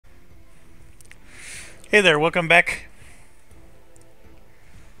Hey there, welcome back.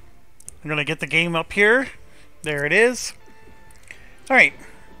 I'm going to get the game up here. There it is. Alright,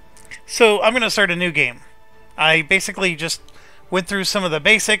 so I'm going to start a new game. I basically just went through some of the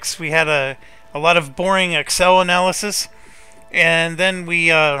basics. We had a lot of boring Excel analysis. And then we...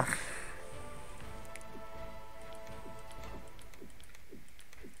 Alright,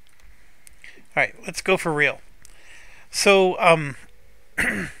 let's go for real. So,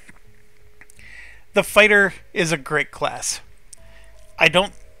 the fighter is a great class. I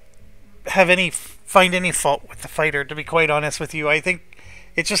don't find any fault with the fighter, to be quite honest with you. I think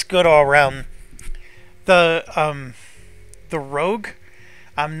it's just good all around. The rogue,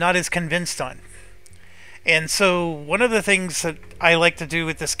 I'm not as convinced on. And so one of the things that I like to do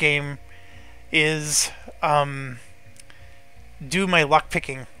with this game is do my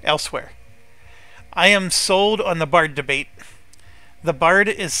lockpicking elsewhere. I am sold on the bard debate. The bard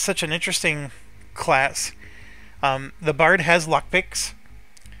is such an interesting class. The bard has lockpicks,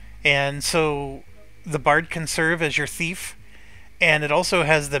 and so the bard can serve as your thief, and it also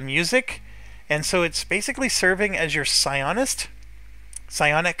has the music, and so it's basically serving as your psionic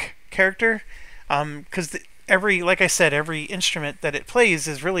character, because like I said, every instrument that it plays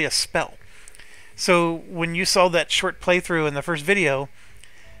is really a spell. So when you saw that short playthrough in the first video,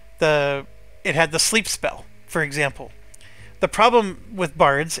 it had the sleep spell, for example. The problem with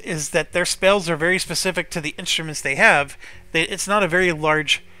bards is that their spells are very specific to the instruments they have. It's not a very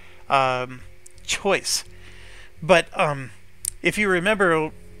large choice. But if you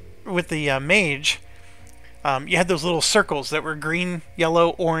remember with the mage, you had those little circles that were green,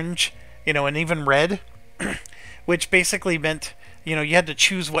 yellow, orange, and even red, which basically meant you had to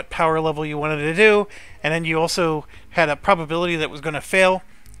choose what power level you wanted to do, and then you also had a probability that was going to fail.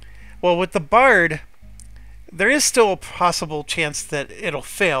 Well, with the bard, there is still a possible chance that it'll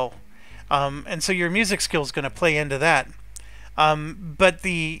fail, and so your music skill is going to play into that. But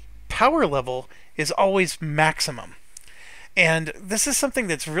the power level is always maximum. And this is something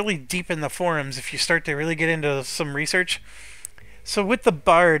that's really deep in the forums if you start to really get into some research. So with the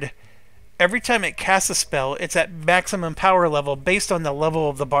bard, every time it casts a spell, it's at maximum power level based on the level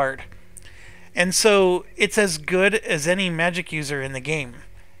of the bard. And so it's as good as any magic user in the game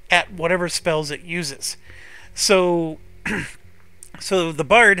at whatever spells it uses. So the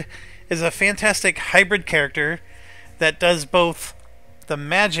bard is a fantastic hybrid character that does both the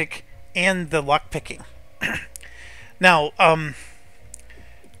magic and the lockpicking. Now,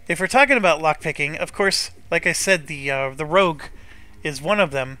 if we're talking about lockpicking, of course, like I said, the rogue is one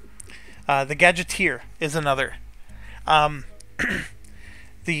of them. The gadgeteer is another.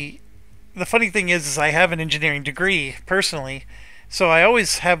 The funny thing is I have an engineering degree personally, so I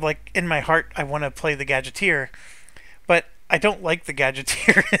always have, like, in my heart, I want to play the gadgeteer, but I don't like the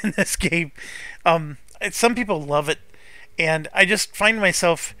gadgeteer in this game. Some people love it, and I just find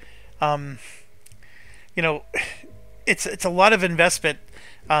myself, it's a lot of investment,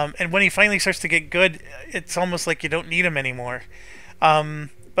 and when he finally starts to get good, it's almost like you don't need him anymore.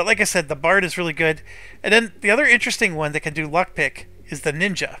 But like I said, the bard is really good. And then the other interesting one that can do lockpick is the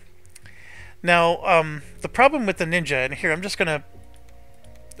ninja. Now, the problem with the ninja, and here I'm just going to...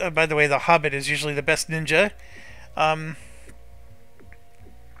 by the way, the Hobbit is usually the best ninja.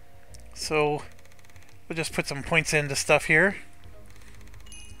 So we'll just put some points into stuff here.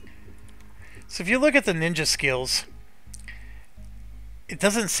 So if you look at the ninja skills, it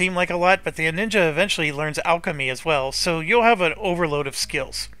doesn't seem like a lot, but the ninja eventually learns alchemy as well, so you'll have an overload of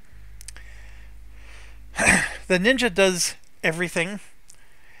skills. The ninja does everything,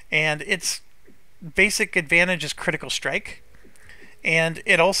 and its basic advantage is critical strike. And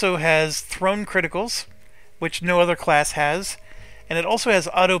it also has thrown criticals, which no other class has. And it also has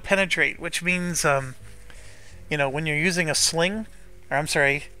auto penetrate, which means, when you're using a sling, or I'm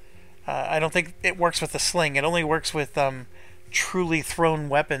sorry, I don't think it works with the sling. It only works with truly thrown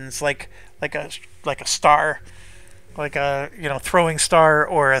weapons, like a star, like a throwing star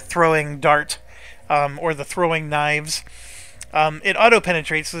or a throwing dart, or the throwing knives. It auto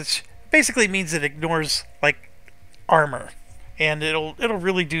penetrates, which basically means it ignores like armor. And it'll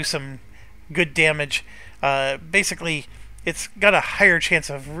really do some good damage. Basically, it's got a higher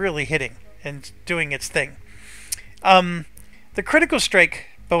chance of really hitting and doing its thing. The critical strike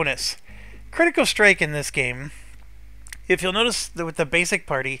bonus. Critical strike in this game, if you'll notice that with the basic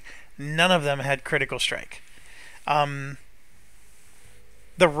party, none of them had critical strike. The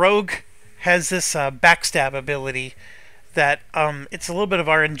rogue has this backstab ability that it's a little bit of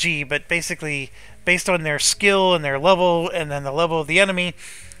RNG, but basically based on their skill and their level and then the level of the enemy,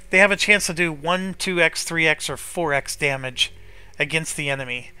 they have a chance to do 1, 2x, 3x, or 4x damage against the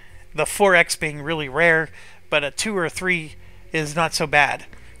enemy. the 4x being really rare, but a 2 or a 3 is not so bad.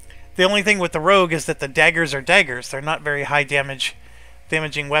 The only thing with the rogue is that the daggers are daggers. They're not very high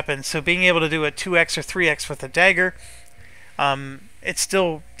damaging weapons. So being able to do a 2x or 3x with a dagger, it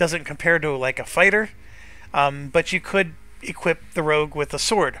still doesn't compare to like a fighter. But you could equip the rogue with a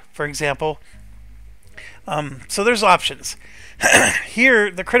sword, for example. So there's options. Here,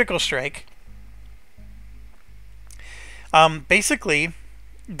 the critical strike. Basically,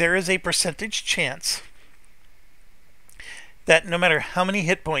 there is a percentage chance that no matter how many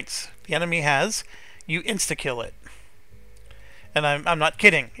hit points the enemy has, you insta-kill it. And I'm not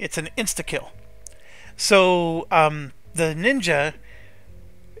kidding. It's an insta-kill. So the ninja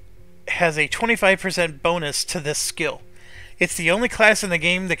has a 25% bonus to this skill. It's the only class in the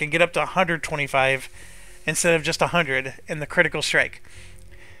game that can get up to 125 instead of just 100 in the critical strike.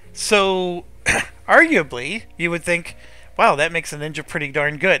 So arguably, you would think, wow, that makes a ninja pretty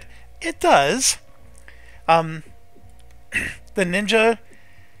darn good. It does. The ninja,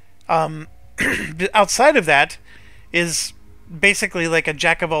 outside of that, is basically like a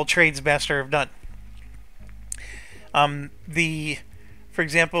jack of all trades, master of none. For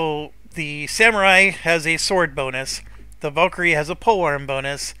example, the samurai has a sword bonus. The Valkyrie has a polearm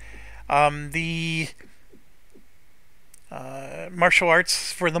bonus. The martial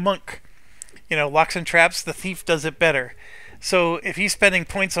arts for the monk, locks and traps, the thief does it better. So if he's spending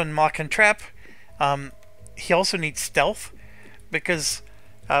points on lock and trap, he also needs stealth, because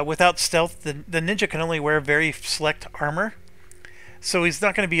without stealth, the ninja can only wear very select armor. So he's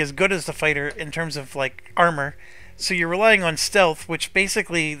not going to be as good as the fighter in terms of like armor. So you're relying on stealth, which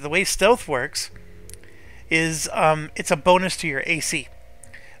basically the way stealth works is it's a bonus to your AC.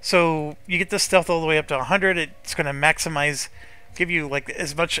 So you get the stealth all the way up to 100. It's going to give you like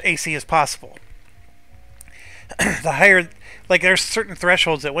as much AC as possible. The higher, like there's certain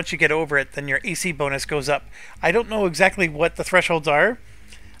thresholds that once you get over it, then your AC bonus goes up. I don't know exactly what the thresholds are.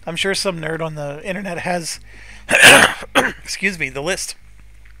 I'm sure some nerd on the internet has, excuse me, the list.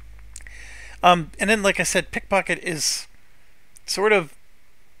 And then, like I said, pickpocket is sort of,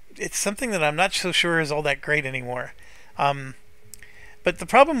 it's something that I'm not so sure is all that great anymore. But the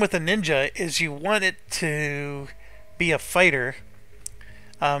problem with a ninja is you want it to be a fighter.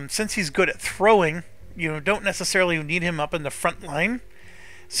 Since he's good at throwing, you don't necessarily need him up in the front line.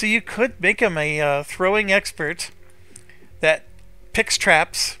 So you could make him a throwing expert that picks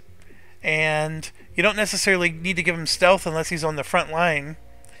traps, and you don't necessarily need to give him stealth unless he's on the front line,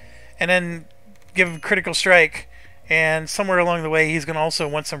 and then give him critical strike, and somewhere along the way he's going to also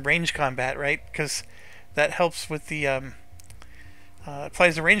want some range combat, right? Because that helps with the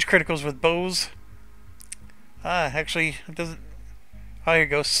applies the range criticals with bows. Actually, it doesn't. Oh, here you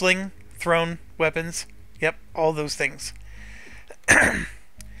go. Sling, thrown weapons. Yep, all those things.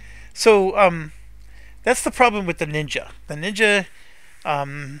 So, that's the problem with the ninja. The ninja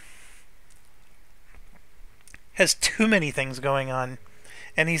has too many things going on,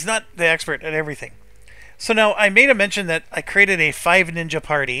 and he's not the expert at everything. So now I made a mention that I created a 5 ninja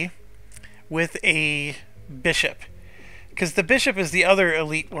party with a bishop, because the bishop is the other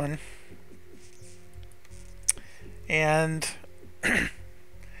elite one. And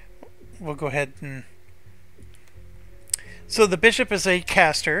we'll go ahead and... So the bishop is a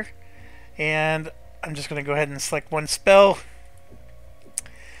caster, and I'm just going to go ahead and select one spell.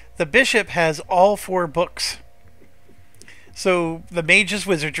 The bishop has all 4 books. So the mage is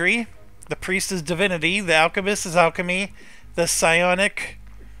wizardry, the priest is divinity, the alchemist is alchemy, the psionic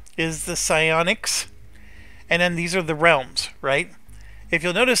is the psionics, and then these are the realms, right? If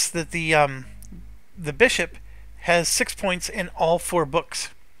you'll notice that the bishop has 6 points in all 4 books.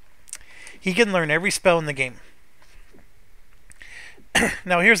 He can learn every spell in the game.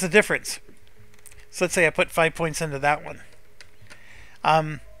 Now here's the difference. So let's say I put 5 points into that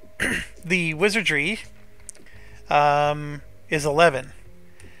one. The wizardry is 11,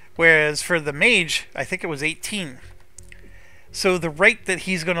 whereas for the mage, I think it was 18. So the rate that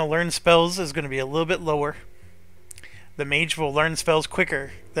he's going to learn spells is going to be a little bit lower. The mage will learn spells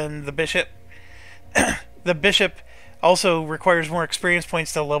quicker than the bishop. The bishop also requires more experience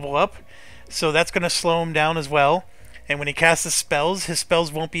points to level up, so that's going to slow him down as well. And when he casts his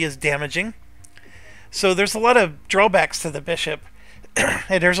spells won't be as damaging. So there's a lot of drawbacks to the bishop,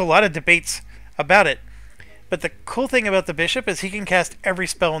 and there's a lot of debates about it. But the cool thing about the bishop is he can cast every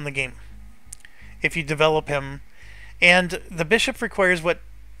spell in the game if you develop him. And the bishop requires what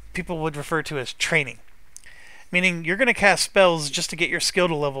people would refer to as training. Meaning you're going to cast spells just to get your skill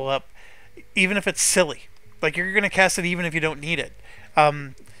to level up, even if it's silly. Like you're going to cast it even if you don't need it.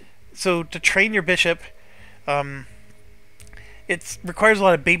 So to train your bishop, it requires a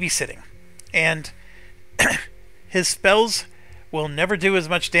lot of babysitting, and his spells will never do as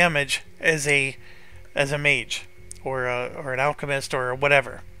much damage as a mage or an alchemist or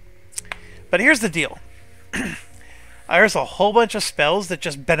whatever. But here's the deal. There's a whole bunch of spells that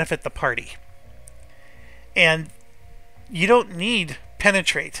just benefit the party. And you don't need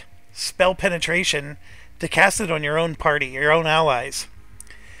penetrate, spell penetration, to cast it on your own party, your own allies.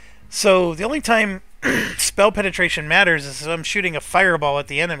 So the only time spell penetration matters is if I'm shooting a fireball at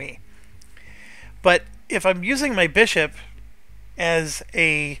the enemy. But if I'm using my bishop as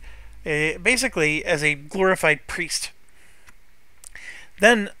basically as a glorified priest,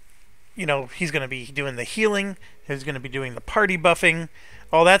 then he's going to be doing the healing, he's going to be doing the party buffing,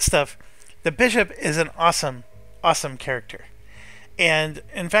 all that stuff. The bishop is an awesome character, and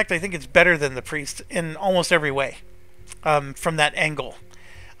in fact I think it's better than the priest in almost every way, from that angle.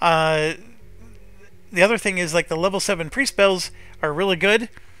 The other thing is, like, the level 7 priest spells are really good.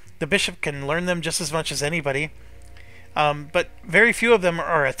 The bishop can learn them just as much as anybody, but very few of them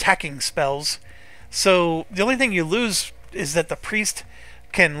are attacking spells. So the only thing you lose is that the priest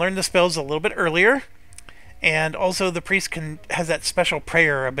can learn the spells a little bit earlier, and also the priest has that special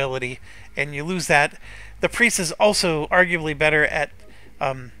prayer ability, and you lose that. The priest is also arguably better at,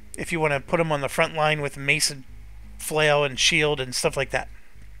 if you want to put him on the front line with mace and flail and shield and stuff like that.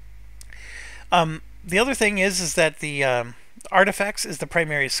 The other thing is that the artifacts is the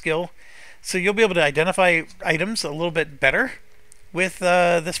primary skill, so you'll be able to identify items a little bit better with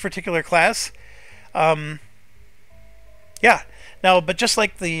this particular class. Yeah. Now, but just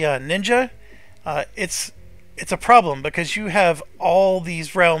like the ninja, it's a problem because you have all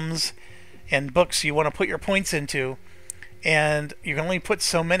these realms and books you want to put your points into, and you can only put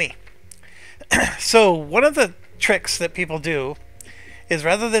so many. So one of the tricks that people do is,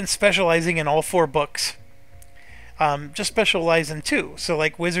 rather than specializing in all 4 books, just specialize in 2. So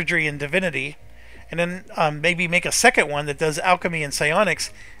like Wizardry and Divinity, and then maybe make a second one that does Alchemy and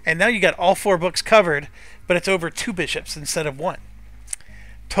Psionics, and now you got all 4 books covered, but it's over 2 bishops instead of 1.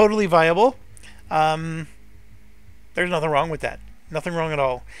 Totally viable. There's nothing wrong with that. Nothing wrong at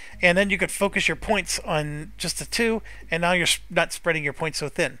all. And then you could focus your points on just the 2, and now you're not spreading your points so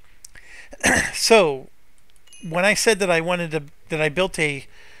thin. So when I said that I built a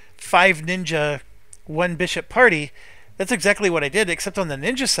 5 ninja 1 bishop party, that's exactly what I did, except on the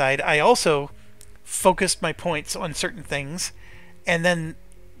ninja side I also focused my points on certain things and then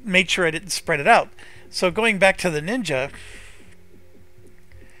made sure I didn't spread it out. So going back to the ninja,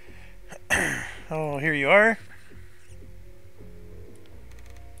 oh, here you are.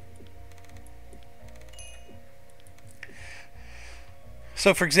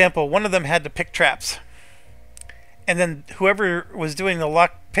 So for example, one of them had to pick traps, and then whoever was doing the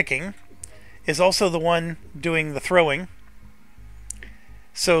lock picking is also the one doing the throwing.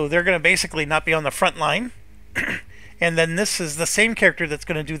 So they're going to basically not be on the front line. And then this is the same character that's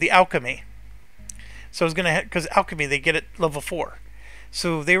going to do the alchemy. So it's going to, because alchemy they get at level 4.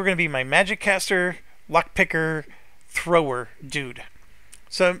 So they were going to be my magic caster, lock picker, thrower dude.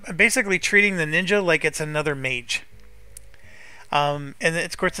 So I'm basically treating the ninja like it's another mage. And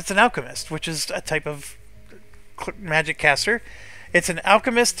of course it's an alchemist, which is a type of magic caster. It's an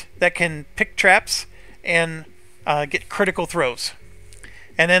alchemist that can pick traps and get critical throws.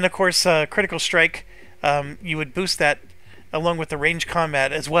 And then of course critical strike, you would boost that along with the range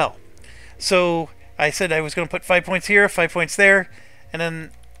combat as well. So I said I was going to put 5 points here, 5 points there, and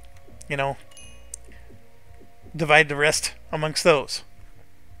then, divide the rest amongst those.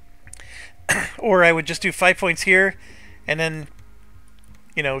 Or I would just do 5 points here, and then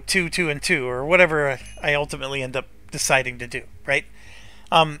 2, 2, and 2, or whatever I ultimately end up deciding to do, right?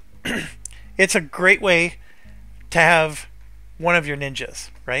 It's a great way to have one of your ninjas,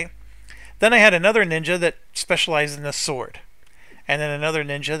 right? Then I had another ninja that specialized in a sword, and then another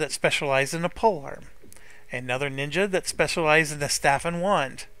ninja that specialized in a polearm, another ninja that specialized in a staff and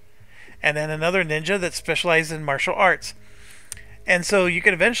wand, and then another ninja that specialized in martial arts. And so you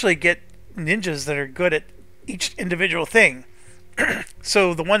could eventually get ninjas that are good at each individual thing.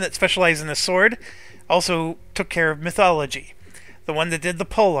 So the one that specialized in the sword also took care of mythology. The one that did the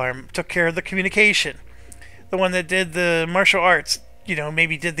polearm took care of the communication. The one that did the martial arts,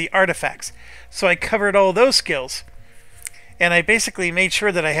 maybe did the artifacts. So I covered all those skills. And I basically made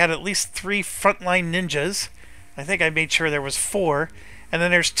sure that I had at least 3 frontline ninjas. I think I made sure there was 4. And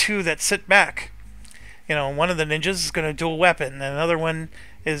then there's 2 that sit back. One of the ninjas is going to dual weapon, and another one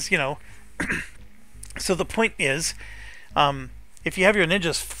is, So the point is, if you have your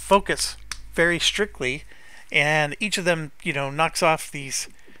ninjas focus very strictly, and each of them, knocks off these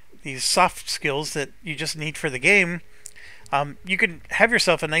soft skills that you just need for the game, you can have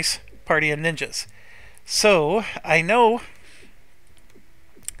yourself a nice party of ninjas. So I know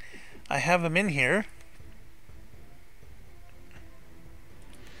I have them in here.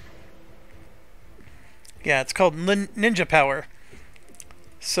 Yeah, it's called Ninja Power.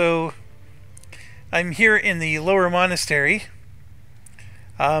 So I'm here in the lower monastery,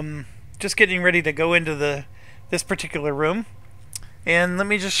 just getting ready to go into this particular room, and let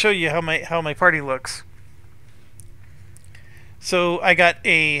me just show you how my party looks. So I got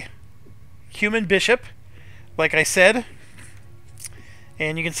a human bishop, like I said,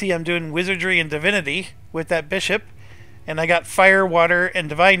 and you can see I'm doing wizardry and divinity with that bishop, and I got fire, water, and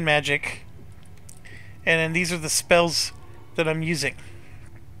divine magic, and then these are the spells that I'm using.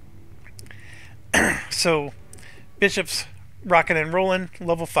 So bishop's rocking and rolling,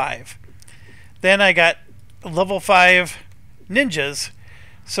 level 5. Then I got level 5 ninjas.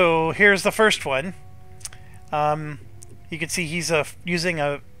 So here's the first one. You can see he's using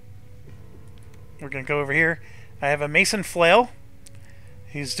a... We're going to go over here. I have a mason flail.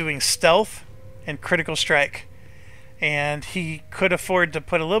 He's doing stealth and critical strike. And he could afford to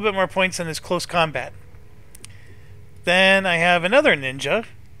put a little bit more points in his close combat. Then I have another ninja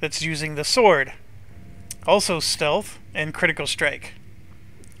that's using the sword. Also stealth and critical strike.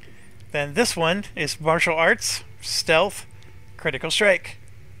 Then this one is martial arts, stealth, critical strike.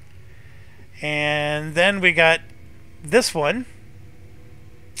 And then we got this one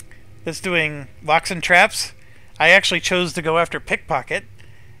that's doing locks and traps. I actually chose to go after pickpocket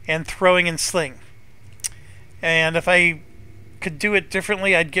and throwing and sling. And if I could do it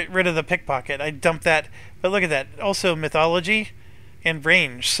differently, I'd get rid of the pickpocket. I'd dump that. But look at that. Also mythology and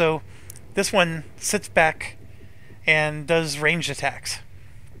range. So this one sits back and does ranged attacks.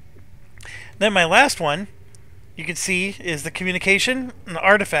 Then my last one, you can see, is the communication and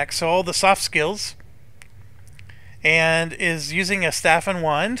artifacts. So all the soft skills. And is using a staff and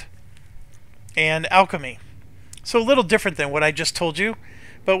wand and alchemy. So a little different than what I just told you.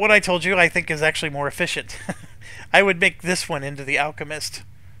 But what I told you I think is actually more efficient. I would make this one into the alchemist,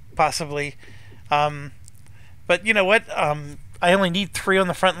 possibly. But you know what? I only need 3 on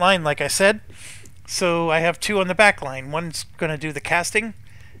the front line, like I said. So I have 2 on the back line. One's going to do the casting,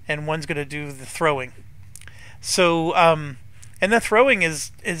 and one's going to do the throwing. So, and the throwing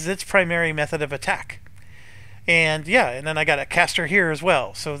is its primary method of attack. And yeah, and then I got a caster here as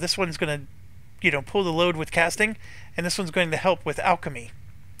well. So this one's going to, pull the load with casting, and this one's going to help with alchemy.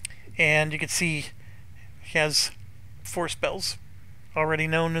 And you can see he has 4 spells already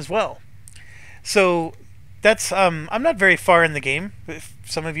known as well. So that's I'm not very far in the game. If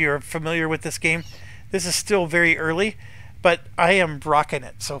some of you are familiar with this game, this is still very early, but I am rocking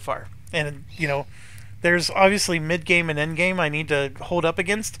it so far. And there's obviously mid game and end game I need to hold up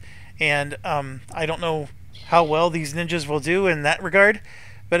against, and I don't know how well these ninjas will do in that regard.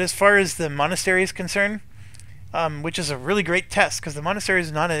 But as far as the monastery is concerned, which is a really great test because the monastery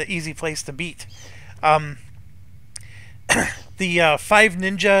is not an easy place to beat. The 5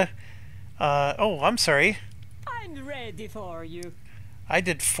 ninja. Oh, I'm sorry. I'm ready for you. I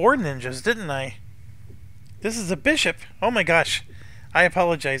did 4 ninjas, didn't I? This is a bishop. Oh my gosh. I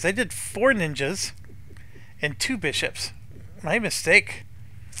apologize. I did 4 ninjas and 2 bishops. My mistake.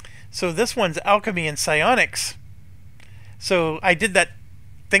 So this one's alchemy and psionics. So I did that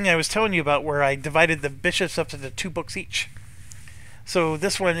thing I was telling you about where I divided the bishops up to the 2 books each. So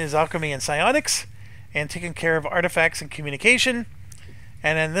this one is alchemy and psionics and taking care of artifacts and communication.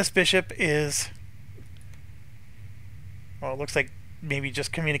 And then this bishop is, well, it looks like maybe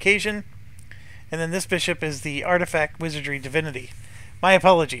just communication. And then this bishop is the artifact, wizardry, divinity. My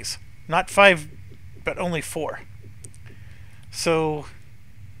apologies. Not 5, but only 4. So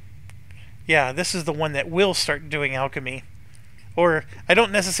yeah, this is the one that will start doing alchemy. Or I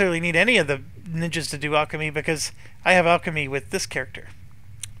don't necessarily need any of the ninjas to do alchemy because I have alchemy with this character.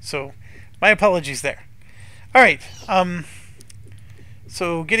 So my apologies there. Alright,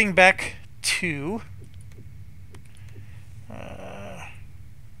 so getting back to...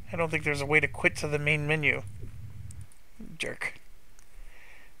 I don't think there's a way to quit to the main menu. Jerk.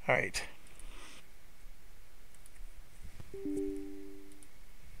 Alright.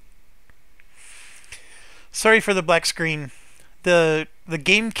 Sorry for the black screen. The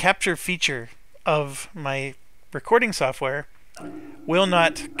game capture feature of my recording software will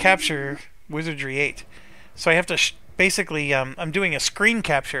not capture Wizardry 8. So I have to basically, I'm doing a screen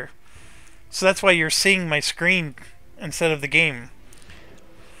capture. So that's why you're seeing my screen instead of the game.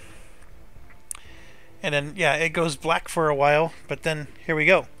 And then, yeah, it goes black for a while, but then here we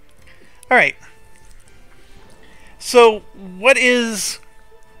go. Alright. So what is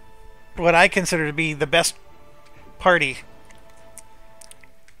what I consider to be the best party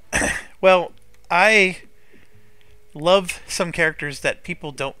Well, I love some characters that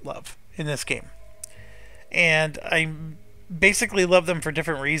people don't love in this game. And I basically love them for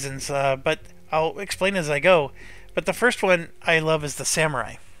different reasons, but I'll explain as I go. But the first one I love is the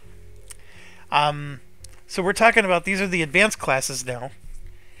samurai. So we're talking about, these are the advanced classes now.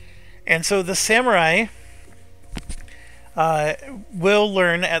 And so the samurai will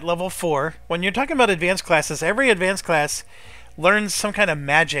learn at level 4. When you're talking about advanced classes, every advanced class learns some kind of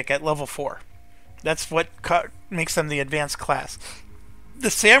magic at level 4. That's what makes them the advanced class. The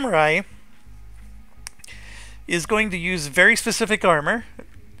samurai is going to use very specific armor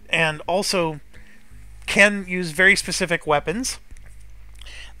and also can use very specific weapons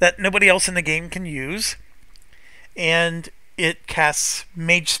that nobody else in the game can use, and it casts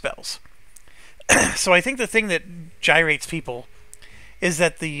mage spells. So I think the thing that gyrates people is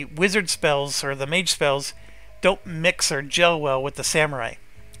that the wizard spells or the mage spells don't mix or gel well with the samurai.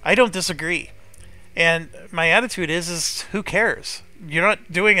 I don't disagree. And my attitude is who cares? You're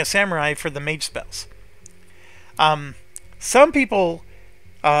not doing a samurai for the mage spells. Some people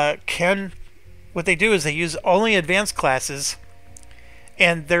what they do is they use only advanced classes,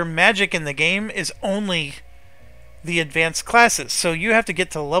 and their magic in the game is only the advanced classes. So you have to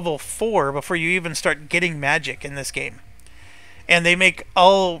get to level 4 before you even start getting magic in this game. And they make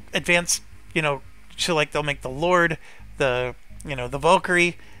all advanced, so like they'll make the Lord, the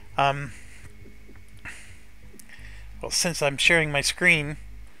Valkyrie. Well, since I'm sharing my screen,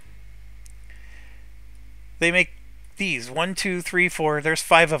 they make these 1, 2, 3, 4. There's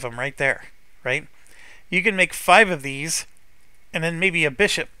 5 of them right there, right? You can make 5 of these, and then maybe a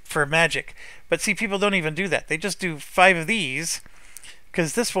bishop for magic. But see, people don't even do that. They just do 5 of these,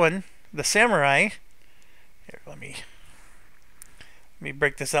 because this one, the samurai. Here, let me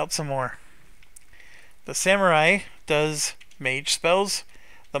break this out some more. The samurai does mage spells.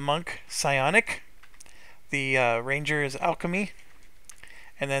 The monk psionic. The ranger is alchemy,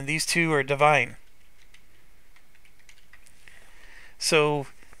 and then these 2 are divine. So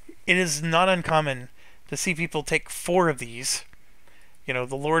it is not uncommon to see people take 4 of these.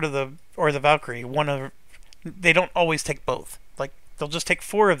 The Lord of the Valkyrie. They don't always take both. Like, they'll just take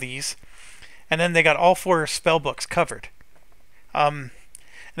 4 of these, and then they got all 4 spell books covered. And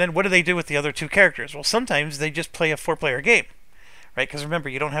then what do they do with the other 2 characters? Well, sometimes they just play a 4-player game, right? Because remember,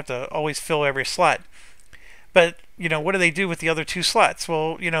 you don't have to always fill every slot. But what do they do with the other 2 slots?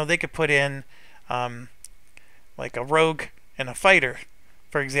 Well, they could put in like a rogue and a fighter,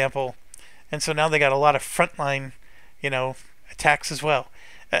 for example, and so now they got a lot of frontline, attacks as well.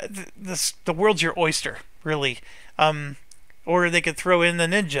 The world's your oyster, really. Or they could throw in the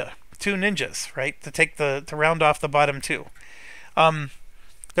ninja, 2 ninjas, right, to round off the bottom 2.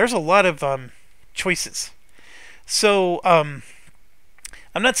 There's a lot of choices. So I'm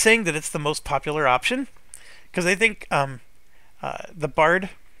not saying that it's the most popular option, because I think the bard,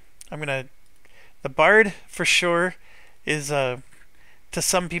 the bard for sure is to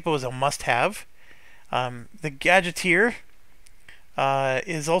some people is a must-have. The gadgeteer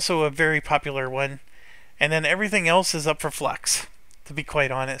is also a very popular one, and then everything else is up for flex, to be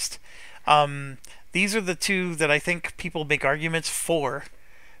quite honest. These are the 2 that I think people make arguments for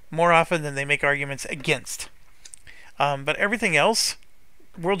more often than they make arguments against. But everything else,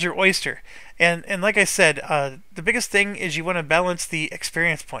 world's your oyster. And like I said, the biggest thing is you want to balance the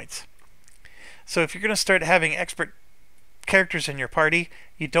experience points. So if you're going to start having expert characters in your party,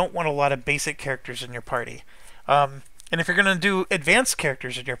 you don't want a lot of basic characters in your party. And if you're going to do advanced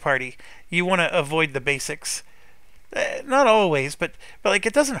characters in your party, you want to avoid the basics. Not always, but like,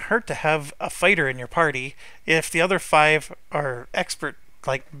 it doesn't hurt to have a fighter in your party if the other 5 are expert,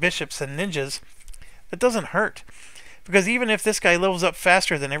 like bishops and ninjas. It doesn't hurt, because even if this guy levels up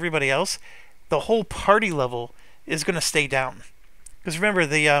faster than everybody else, the whole party level is going to stay down. Because remember,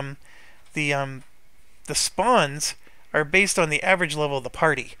 the spawns are based on the average level of the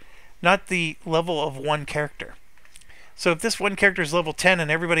party, not the level of one character. So if this one character is level 10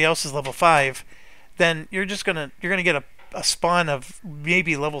 and everybody else is level 5, then you're gonna get a spawn of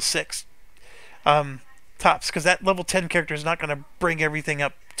maybe level 6 tops, because that level 10 character is not going to bring everything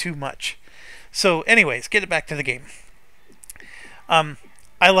up too much. So anyways, get it back to the game.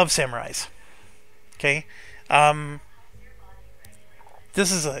 I love samurais. Okay.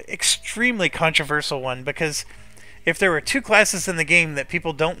 This is an extremely controversial one, because if there were 2 classes in the game that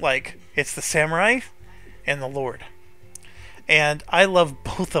people don't like, it's the samurai and the lord. And I love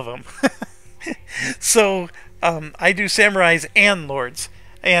both of them. So I do samurais and lords,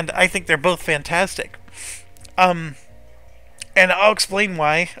 and I think they're both fantastic. And I'll explain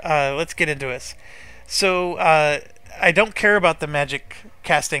why. Let's get into this. So I don't care about the magic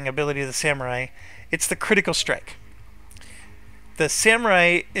casting ability of the samurai. It's the critical strike. The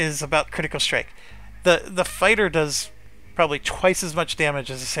samurai is about critical strike. The fighter does probably twice as much damage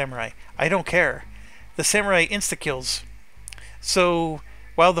as a samurai. I don't care. The samurai insta-kills. So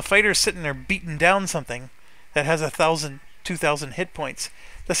while the fighter's sitting there beating down something that has 1,000, 2,000 hit points,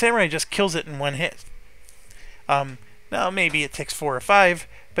 the samurai just kills it in one hit. Now maybe it takes 4 or 5,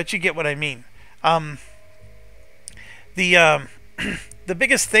 but you get what I mean. The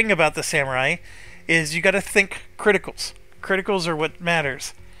biggest thing about the samurai is you got to think criticals. Criticals are what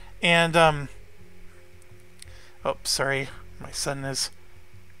matters. And oh, sorry, my son is.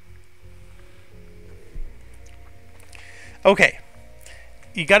 Okay,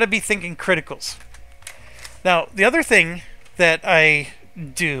 you got to be thinking criticals. Now, the other thing that I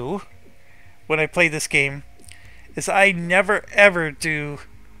do when I play this game is I never ever do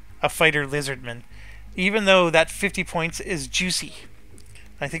a fighter lizardman, even though that 50 points is juicy.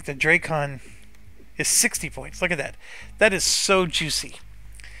 I think the Dracon is 60 points. Look at that. That is so juicy.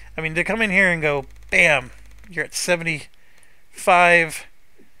 I mean, to come in here and go, bam, you're at 75,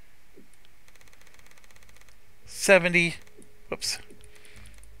 70, whoops,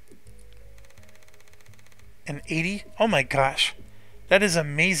 and 80. Oh my gosh, that is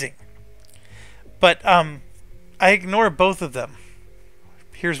amazing. But I ignore both of them.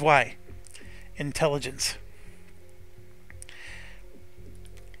 Here's why. Intelligence.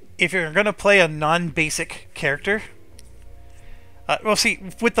 If you're going to play a non-basic character, well, see,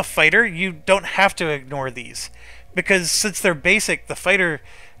 with the fighter, you don't have to ignore these. Because since they're basic, the fighter,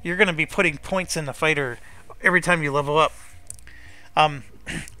 you're going to be putting points in the fighter every time you level up.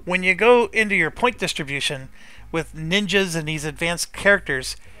 When you go into your point distribution with ninjas and these advanced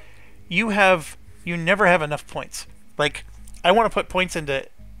characters, you never have enough points. Like, I want to put points into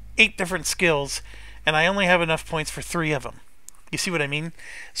 8 different skills, and I only have enough points for 3 of them. You see what I mean?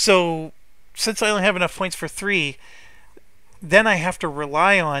 So, since I only have enough points for 3, then I have to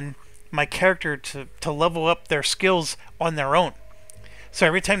rely on my character to level up their skills on their own. So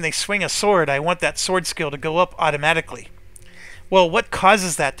every time they swing a sword, I want that sword skill to go up automatically. Well, what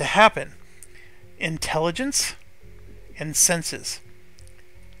causes that to happen? Intelligence and senses.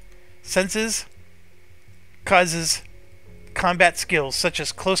 Senses causes combat skills such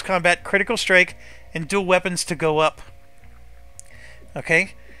as close combat, critical strike, and dual weapons to go up.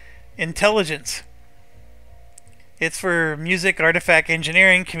 Okay? Intelligence. It's for music, artifact,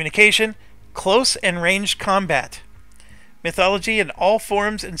 engineering, communication, close and ranged combat, mythology, and all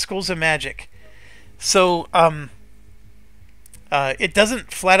forms and schools of magic. So, it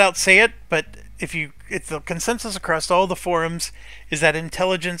doesn't flat out say it, but it's the consensus across all the forums is that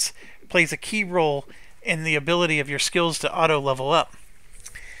intelligence plays a key role in the ability of your skills to auto level up.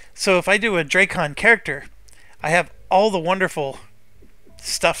 So if I do a Dracon character, I have all the wonderful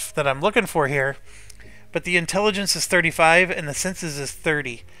stuff that I'm looking for here, but the intelligence is 35 and the senses is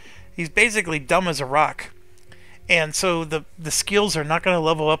 30. He's basically dumb as a rock. And so the skills are not going to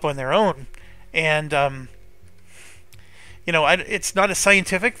level up on their own. And, it's not a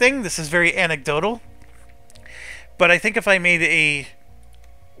scientific thing. This is very anecdotal. But I think if I made a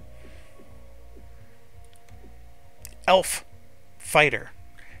elf fighter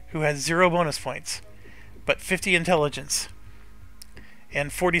who has 0 bonus points, but 50 intelligence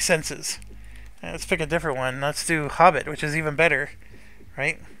and 40 senses. Let's pick a different one. Let's do Hobbit, which is even better,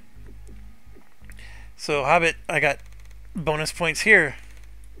 right? So Hobbit, I got bonus points here.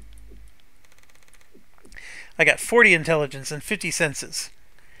 I got 40 intelligence and 50 senses.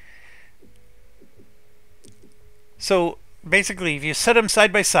 So basically, if you set them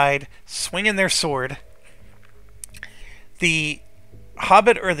side by side, swinging their sword, the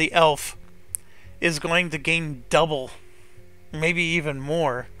Hobbit or the elf is going to gain double, maybe even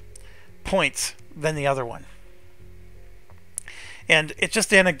more, points than the other one. And it's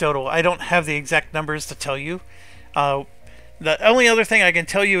just anecdotal. I don't have the exact numbers to tell you. The only other thing I can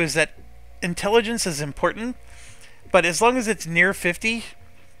tell you is that intelligence is important, but as long as it's near 50,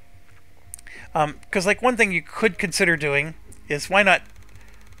 because like one thing you could consider doing is why not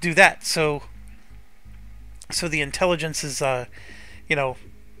do that so the intelligence is a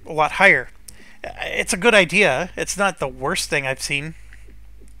lot higher. It's a good idea. It's not the worst thing I've seen.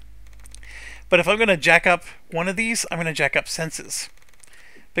 But if I'm going to jack up one of these, I'm going to jack up senses,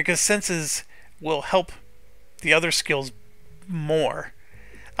 because senses will help the other skills more.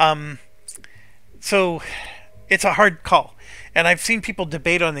 So it's a hard call. And I've seen people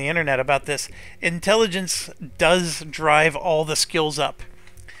debate on the internet about this. Intelligence does drive all the skills up.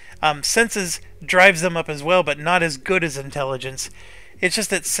 Senses drives them up as well, but not as good as intelligence. It's just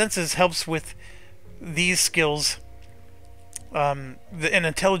that senses helps with these skills and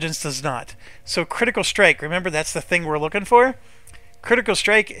intelligence does not. So critical strike, remember that's the thing we're looking for? Critical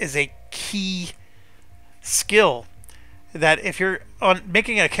strike is a key skill that if you're on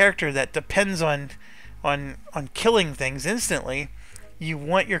making a character that depends on killing things instantly, you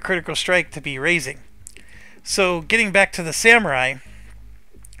want your critical strike to be raising. So getting back to the samurai,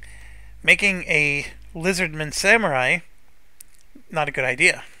 making a lizardman samurai, not a good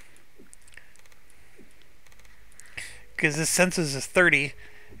idea. Because his senses is 30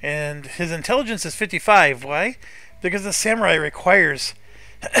 and his intelligence is 55. Why? Because the samurai requires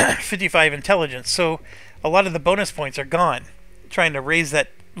 55 intelligence. So a lot of the bonus points are gone trying to raise that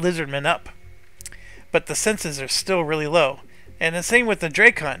lizardman up. But the senses are still really low. And the same with the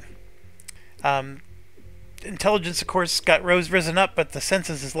Dracon. Intelligence, of course, got risen up, but the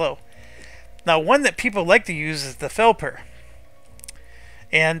senses is low. Now, one that people like to use is the Felper.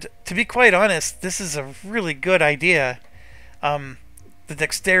 And to be quite honest, this is a really good idea. The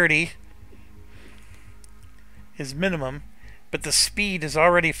dexterity is minimum, but the speed is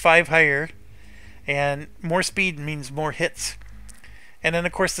already 5 higher, and more speed means more hits. And then,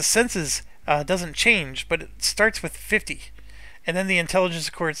 of course, the senses doesn't change, but it starts with 50. And then the intelligence,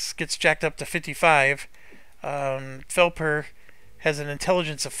 of course, gets jacked up to 55. Felper has an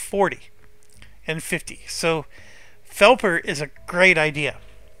intelligence of 40 and 50. So Felper is a great idea.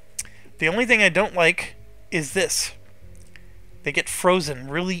 The only thing I don't like is this. They get frozen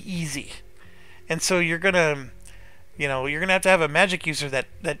really easy. And so you're gonna have to have a magic user that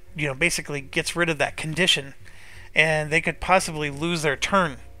basically gets rid of that condition, and they could possibly lose their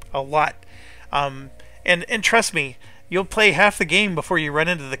turn a lot. And trust me, you'll play half the game before you run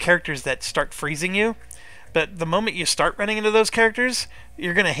into the characters that start freezing you. But the moment you start running into those characters,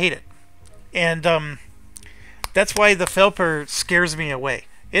 you're gonna hate it. And that's why the Felper scares me away.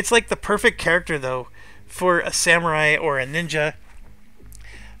 It's like the perfect character, though, for a samurai or a ninja.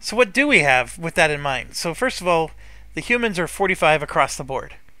 So what do we have with that in mind? So first of all, the humans are 45 across the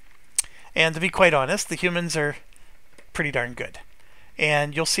board. And to be quite honest, the humans are pretty darn good.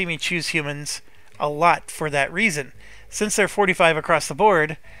 And you'll see me choose humans a lot for that reason. Since they're 45 across the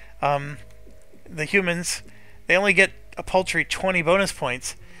board, the humans, they only get a paltry 20 bonus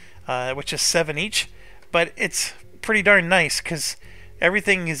points, which is 7 each. But it's pretty darn nice because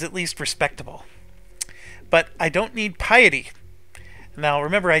everything is at least respectable. But I don't need piety. Now,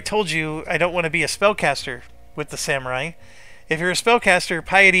 remember, I told you I don't want to be a spellcaster with the samurai. If you're a spellcaster,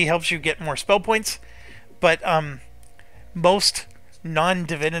 piety helps you get more spell points. But most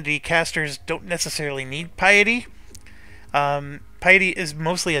non-divinity casters don't necessarily need piety. Piety is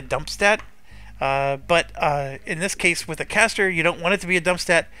mostly a dump stat. But in this case, with a caster, you don't want it to be a dump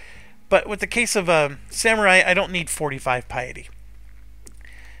stat. But with the case of a samurai, I don't need 45 piety.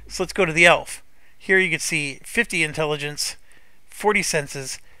 So let's go to the elf. Here you can see 50 intelligence, 40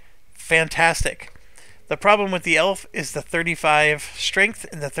 senses. Fantastic. The problem with the elf is the 35 strength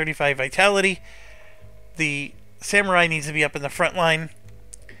and the 35 vitality. The samurai needs to be up in the front line.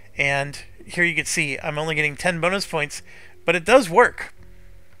 And here you can see I'm only getting 10 bonus points, but it does work.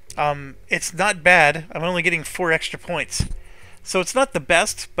 It's not bad. I'm only getting 4 extra points. So it's not the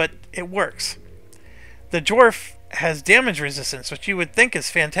best, but it works. The dwarf has damage resistance, which you would think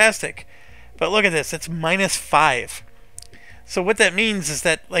is fantastic. But look at this, it's -5. So what that means is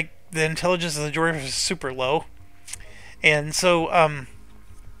that the intelligence of the dwarf is super low. And so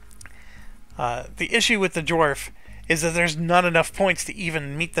the issue with the dwarf is that there's not enough points to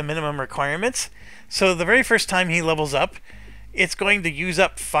even meet the minimum requirements. So the very first time he levels up, it's going to use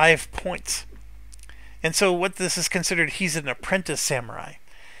up 5 points. And so what this is considered, he's an apprentice samurai.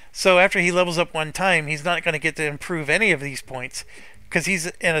 So after he levels up one time, he's not going to get to improve any of these points because he's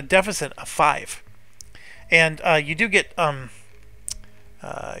in a deficit of 5. And you do get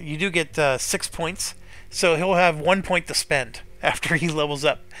 6 points, so he'll have 1 point to spend after he levels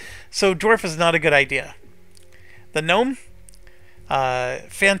up. So dwarf is not a good idea. The gnome,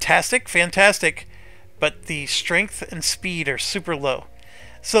 fantastic, but the strength and speed are super low.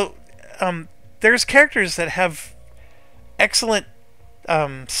 So there's characters that have excellent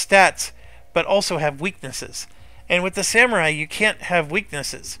stats, but also have weaknesses. And with the samurai, you can't have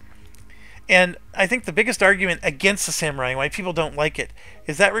weaknesses. And I think the biggest argument against the samurai, why people don't like it,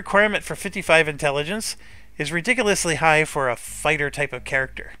 is that requirement for 55 intelligence is ridiculously high for a fighter type of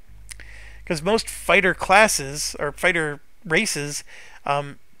character. Because most fighter classes, or fighter races,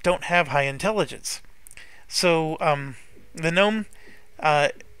 don't have high intelligence. So the gnome,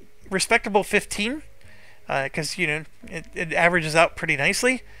 respectable 15, because it averages out pretty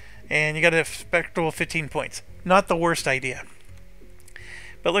nicely, and you got a respectable 15 points. Not the worst idea.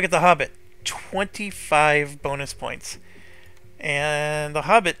 But look at the hobbit, 25 bonus points. And the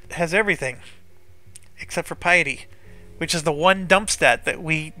Hobbit has everything except for piety, which is the one dump stat that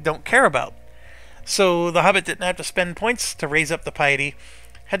we don't care about. So the Hobbit didn't have to spend points to raise up the piety.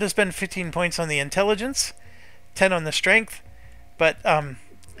 Had to spend 15 points on the intelligence, 10 on the strength, but and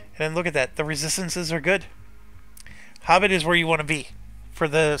then look at that, the resistances are good. Hobbit is where you want to be for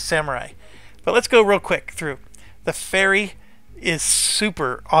the samurai. But let's go real quick through. The fairy is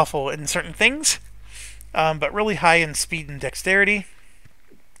super awful in certain things, but really high in speed and dexterity.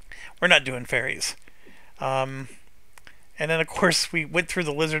 We're not doing fairies. And then, of course, we went through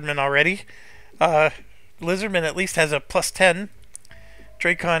the lizardman already. Lizardman at least has a +10.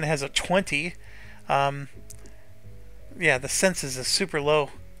 Dracon has a 20. Yeah, the senses is super low.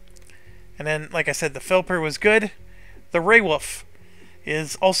 And then, like I said, the Felper was good. The Raywolf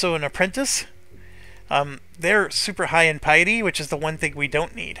is also an apprentice. They're super high in piety, which is the one thing we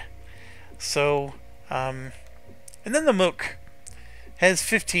don't need. So, and then the Mook has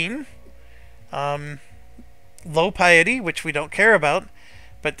 15. Low piety, which we don't care about,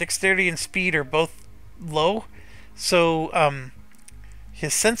 but dexterity and speed are both low. So,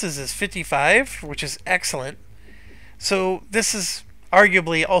 his senses is 55, which is excellent. So this is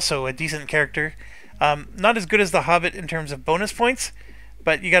arguably also a decent character. Not as good as the Hobbit in terms of bonus points,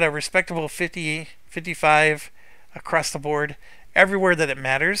 but you got a respectable 50, 55 across the board, everywhere that it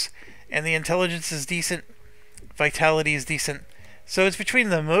matters. And the intelligence is decent, vitality is decent. So it's between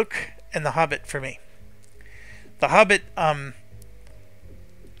the Mook and the Hobbit for me. The Hobbit,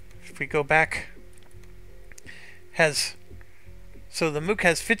 if we go back, has... So the Mook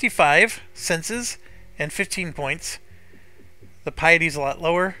has 55 senses and 15 points. The piety's a lot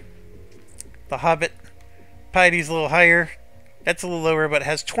lower. The Hobbit, piety's a little higher. That's a little lower, but it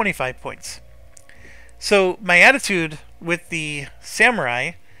has 25 points. So my attitude with the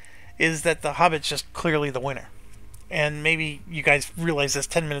Samurai is that the Hobbit's just clearly the winner. And maybe you guys realized this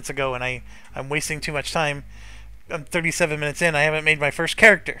 10 minutes ago and I'm wasting too much time. I'm 37 minutes in, I haven't made my first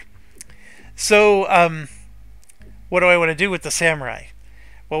character. So, what do I want to do with the Samurai?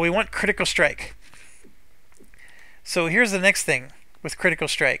 Well, we want Critical Strike. So here's the next thing with Critical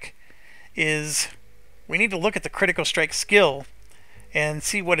Strike, is we need to look at the Critical Strike skill and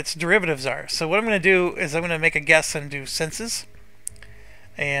see what its derivatives are. So what I'm going to do is I'm going to make a guess and do senses.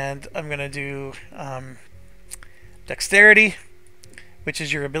 And I'm going to do dexterity, which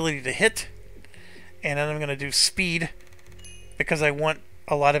is your ability to hit. And then I'm going to do speed, because I want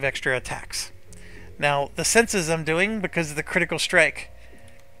a lot of extra attacks. Now, the senses I'm doing because of the Critical Strike.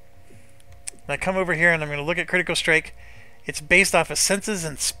 When I come over here and I'm going to look at Critical Strike, it's based off of senses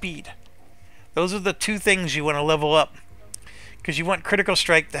and speed. Those are the two things you want to level up, because you want Critical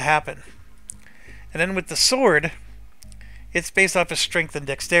Strike to happen. And then with the sword, it's based off of strength and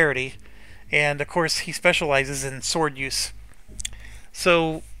dexterity. And of course, he specializes in sword use.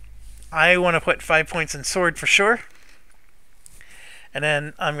 So I want to put 5 points in sword for sure. And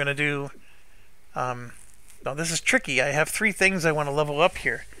then I'm going to do... now this is tricky. I have 3 things I want to level up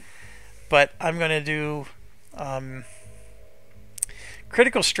here. But I'm going to do...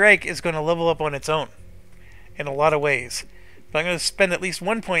 Critical Strike is going to level up on its own in a lot of ways. But I'm going to spend at least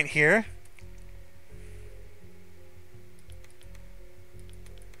 1 point here.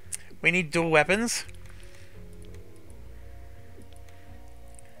 We need dual weapons.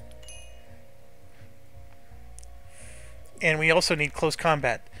 And we also need close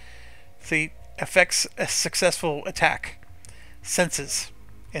combat. See, affects a successful attack. Senses.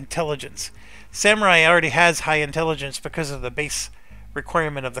 Intelligence. Samurai already has high intelligence because of the base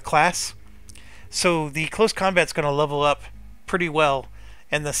requirement of the class. So the close combat's going to level up pretty well,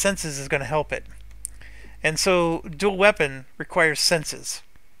 and the senses is going to help it. And so dual weapon requires senses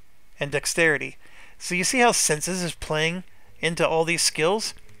and dexterity. So you see how senses is playing into all these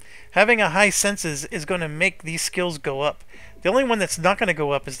skills? Having a high senses is going to make these skills go up. The only one that's not going to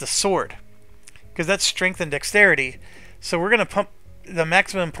go up is the sword, because that's strength and dexterity. So we're going to pump the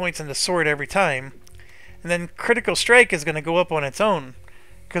maximum points into sword every time. And then Critical Strike is going to go up on its own,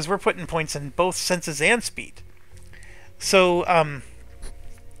 because we're putting points in both senses and speed. So,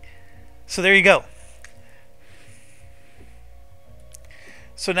 so there you go.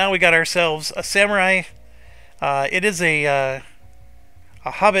 So now we got ourselves a Samurai. It is a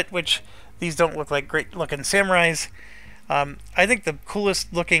Hobbit, which these don't look like great looking Samurais. I think the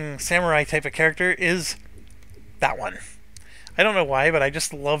coolest looking Samurai type of character is that one. I don't know why, but I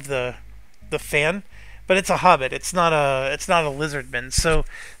just love the fan. But it's a Hobbit. It's not a lizardman. So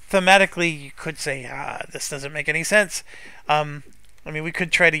thematically, you could say, this doesn't make any sense. I mean, we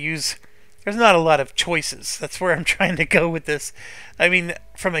could try to use... There's not a lot of choices. That's where I'm trying to go with this. I mean,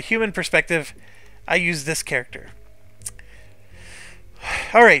 from a human perspective, I use this character.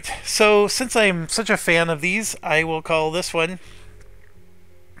 Alright, so since I'm such a fan of these, I will call this one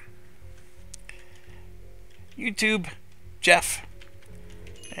YouTube Jeff.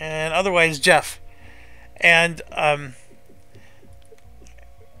 And otherwise Jeff. And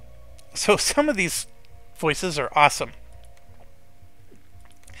so some of these voices are awesome.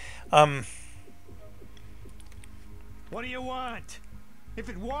 What do you want? If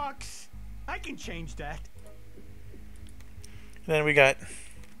it walks, I can change that. Then we got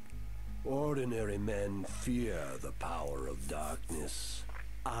Ordinary men fear the power of darkness.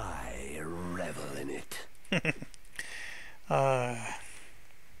 I revel in it.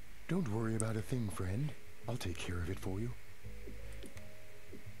 Don't worry about a thing, friend. I'll take care of it for you.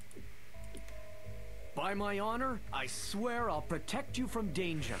 By my honor, I swear I'll protect you from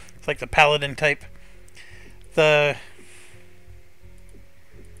danger. it's like the paladin type. The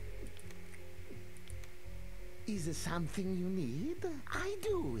Is it something you need? I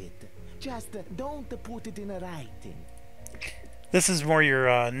do it. Just don't put it in writing. this is more your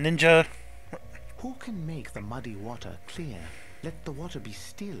ninja. Who can make the muddy water clear? Let the water be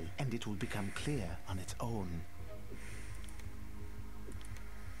still, and it will become clear on its own.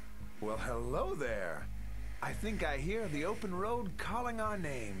 Well, hello there. I think I hear the open road calling our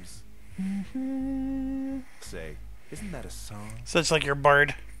names. Say, isn't that a song? So it's like your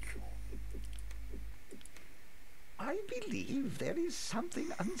bard. I believe there is something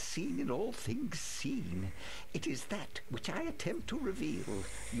unseen in all things seen. It is that which I attempt to reveal,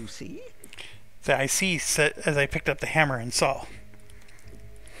 you see? That I see as I picked up the hammer and saw.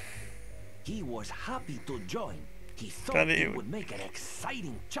 He was happy to join. He thought That it it- would make an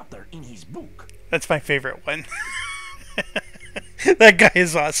exciting chapter in his book. That's my favorite one. That guy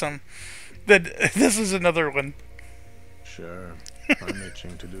is awesome. This is another one. Sure. I'm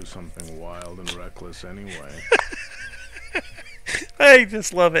itching to do something wild and reckless anyway. I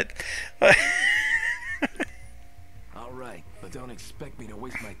just love it. All right, but don't expect me to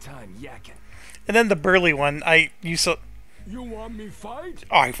waste my time yakking. And then the burly one, you saw. You want me fight?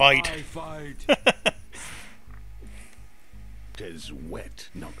 I fight. I fight. 'Tis wit,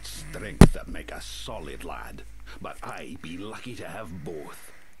 not strength, that make a solid lad. But I be lucky to have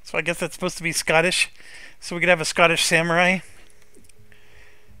both. So I guess that's supposed to be Scottish. So we could have a Scottish samurai.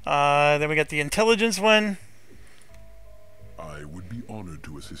 Then we got the intelligence one. I would be honored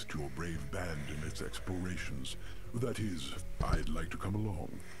to assist your brave band in its explorations. That is, I'd like to come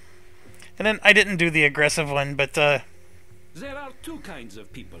along. And then I didn't do the aggressive one, but There are two kinds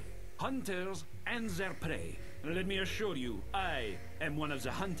of people, hunters and their prey. Let me assure you, I am one of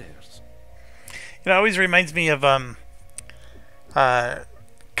the hunters. it always reminds me of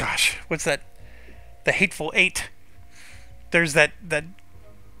gosh, what's that? The Hateful Eight. There's that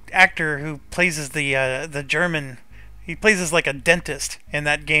actor who plays as the German. He plays as like a dentist in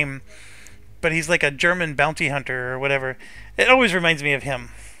that game, but he's like a German bounty hunter or whatever. It always reminds me of him.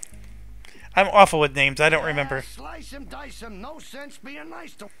 I'm awful with names. I don't remember. Slice him, dice him, no sense being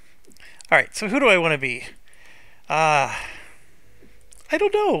nice to... Alright, so who do I want to be? I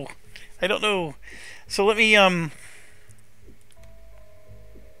don't know. I don't know. So let me,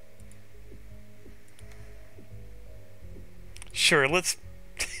 Sure, let's...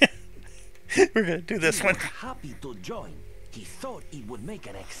 We're gonna do this He one. was happy to join. He thought it would make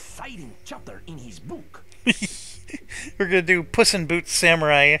an exciting chapter in his book. We're gonna do Puss in Boots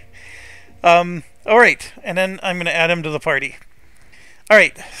Samurai. Alright, and then I'm gonna add him to the party.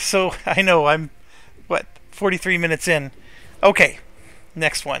 Alright, so I know I'm, 43 minutes in. Okay,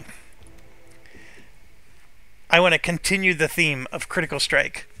 next one. I want to continue the theme of Critical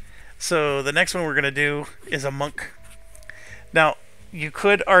Strike. So the next one we're gonna do is a monk. Now, you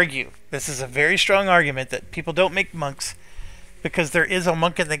could argue, this is a very strong argument, that people don't make monks because there is a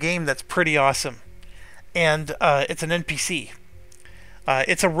monk in the game that's pretty awesome. And it's an NPC.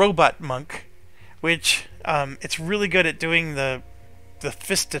 It's a robot monk, which it's really good at doing the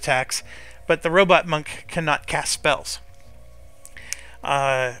fist attacks, but the robot monk cannot cast spells.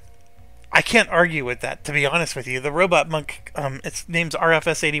 I can't argue with that, to be honest with you. The robot monk, its name's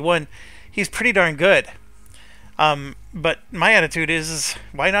RFS81, he's pretty darn good. But my attitude is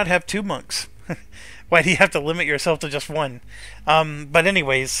why not have two monks? Why do you have to limit yourself to just one? But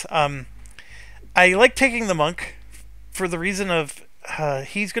anyways, I like taking the monk for the reason of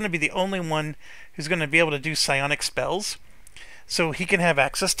he's going to be the only one who's going to be able to do psionic spells, so he can have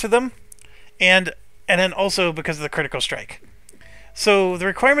access to them, and then also because of the critical strike. So the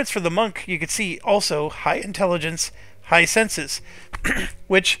requirements for the monk, you could see also high intelligence, high senses,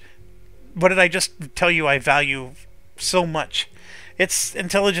 which, what did I just tell you I value so much? It's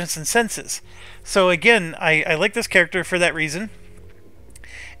intelligence and senses. So again, I like this character for that reason.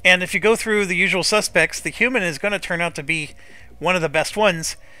 And if you go through the usual suspects, the human is going to turn out to be one of the best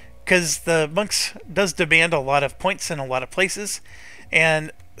ones, because the monks does demand a lot of points in a lot of places,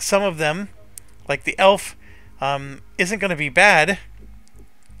 and some of them, like the elf, isn't going to be bad.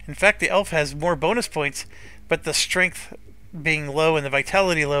 In fact, the elf has more bonus points, but the strength being low and the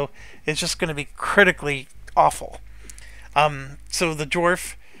vitality low is just going to be critically awful. So the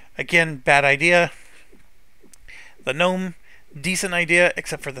dwarf, again, bad idea. The gnome, decent idea,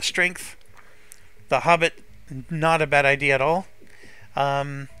 except for the strength. The hobbit, not a bad idea at all.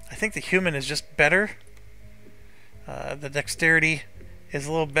 I think the human is just better. The dexterity is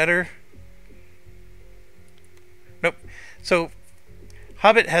a little better. Nope. So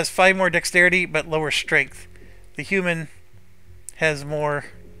hobbit has 5 more dexterity but lower strength. The human has more.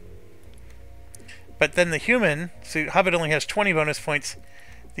 But then the human, so hobbit only has 20 bonus points.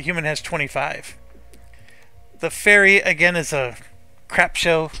 The human has 25. The fairy, again, is a crap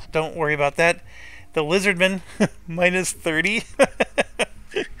show. Don't worry about that. The lizardman, minus 30.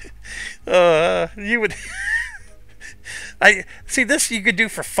 You would... I see, this you could do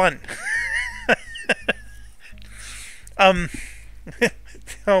for fun.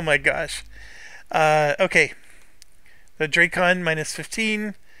 Oh my gosh. Okay. The Dracon, minus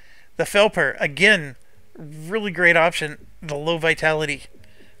 15. The Felper, again, really great option. The low vitality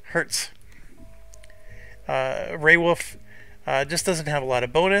hurts. Raywolf just doesn't have a lot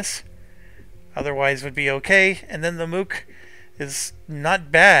of bonus. Otherwise would be okay. And then the Mook is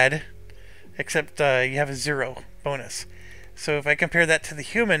not bad, except you have a 0 bonus. So if I compare that to the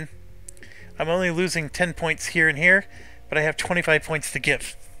human, I'm only losing 10 points here and here, but I have 25 points to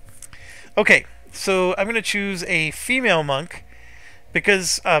give. Okay, so I'm going to choose a female monk,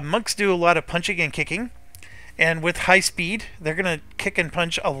 because monks do a lot of punching and kicking, and with high speed, they're going to kick and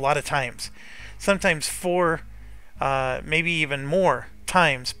punch a lot of times. Sometimes 4, maybe even more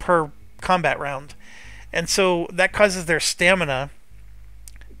times per combat round. And so that causes their stamina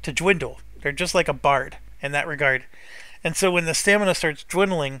to dwindle. They're just like a bard in that regard. And so when the stamina starts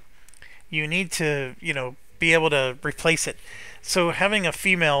dwindling, you need to, be able to replace it. So having a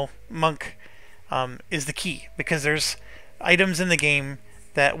female monk is the key, because there's items in the game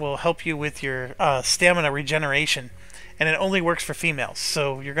that will help you with your stamina regeneration, and it only works for females.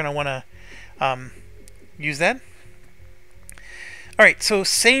 So you're going to want to use that. Alright, so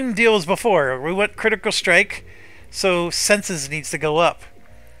same deal as before. We want critical strike, so senses needs to go up.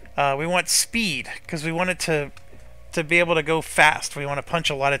 We want speed, because we want it to be able to go fast. We want to punch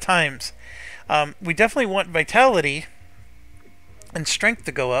a lot of times. We definitely want vitality and strength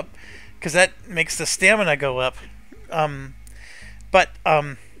to go up, because that makes the stamina go up. But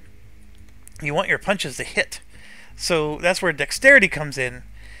you want your punches to hit. So that's where dexterity comes in,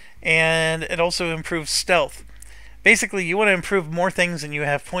 and it also improves stealth. Basically, you want to improve more things than you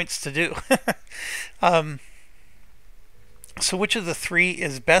have points to do. So which of the 3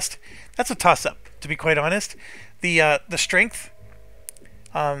 is best? That's a toss-up, to be quite honest. The strength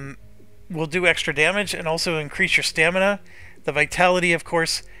will do extra damage and also increase your stamina. The vitality, of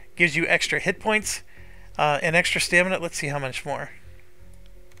course, gives you extra hit points and extra stamina. Let's see how much more.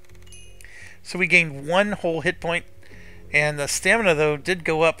 So we gained 1 whole hit point, and the stamina, though, did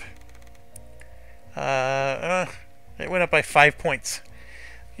go up. It went up by 5 points.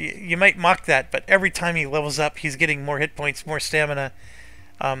 You might mock that, but every time he levels up, he's getting more hit points, more stamina.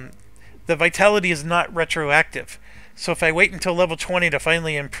 The vitality is not retroactive. So if I wait until level 20 to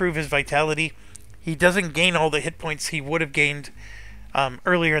finally improve his vitality, he doesn't gain all the hit points he would have gained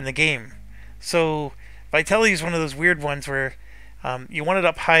earlier in the game. So vitality is one of those weird ones where you want it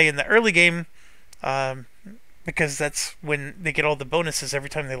up high in the early game, because that's when they get all the bonuses every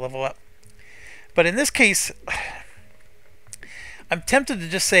time they level up. But in this case, I'm tempted to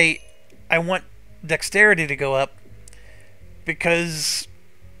just say I want dexterity to go up, because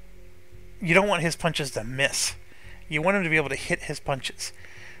you don't want his punches to miss. You want him to be able to hit his punches.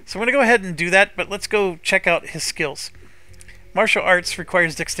 So I'm going to go ahead and do that, but let's go check out his skills. Martial arts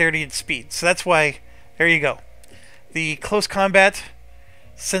requires dexterity and speed, so that's why, there you go. The close combat,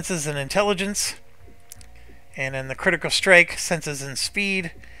 senses and intelligence, and then the critical strike, senses and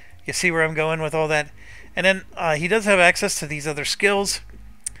speed. You see where I'm going with all that? And then he does have access to these other skills.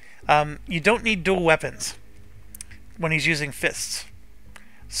 You don't need dual weapons when he's using fists.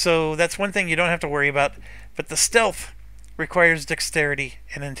 So that's one thing you don't have to worry about. But the stealth requires dexterity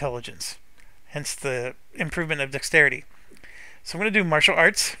and intelligence. Hence the improvement of dexterity. So I'm going to do martial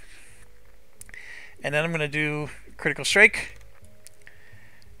arts. And then I'm going to do critical strike.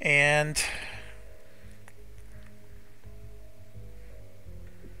 And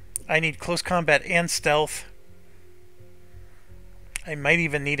I need close combat and stealth. I might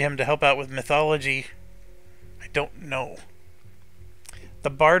even need him to help out with mythology. I don't know. The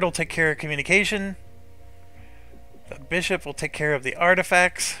bard will take care of communication. The bishop will take care of the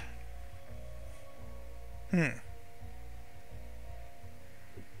artifacts.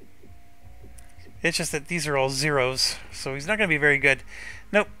 It's just that these are all zeros, so he's not going to be very good.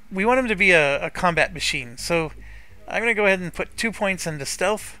 Nope, we want him to be a combat machine. So I'm going to go ahead and put 2 points into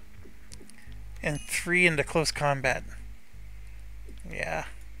stealth and 3 into close combat. Yeah.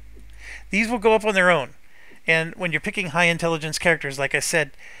 These will go up on their own. And when you're picking high intelligence characters, like I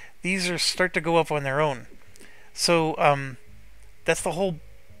said, these start to go up on their own. So that's the whole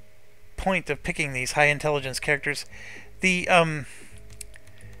point of picking these high intelligence characters. And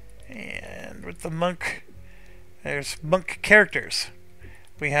with the monk, there's monk characters.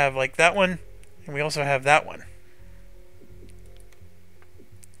 We have like that one, and we also have that one.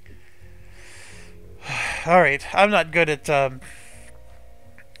 Alright, I'm not good at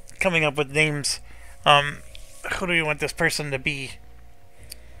coming up with names. Who do we want this person to be?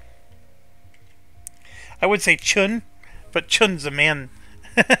 I would say Chun, but Chun's a man.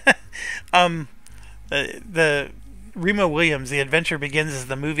 The Remo Williams, The Adventure Begins is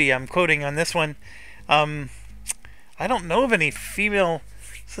the movie I'm quoting on this one. I don't know of any female,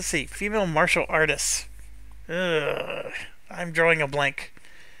 let's see, female martial artists. I'm drawing a blank.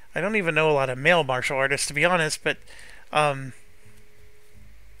 I don't even know a lot of male martial artists, to be honest, but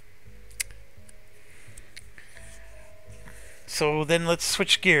so then let's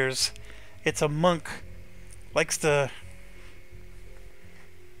switch gears. It's a monk. Likes to...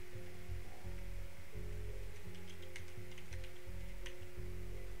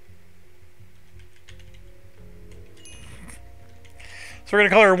 So we're going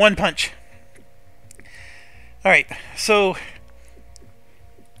to call her One Punch. Alright, so...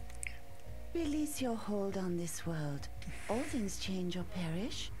 Release your hold on this world. All things change or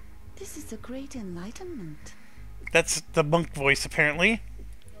perish. This is a great enlightenment. That's the monk voice, apparently.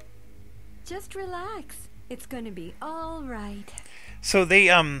 Just relax. It's gonna be all right. So they,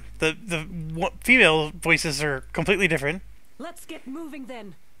 the female voices are completely different. Let's get moving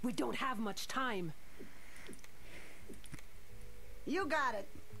then. We don't have much time. You got it.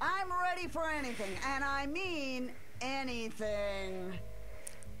 I'm ready for anything, and I mean anything.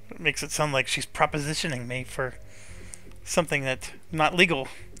 It makes it sound like she's propositioning me for something that's not legal.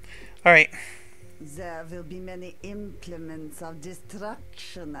 Alright. There will be many implements of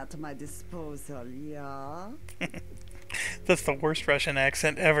destruction at my disposal, yeah? That's the worst Russian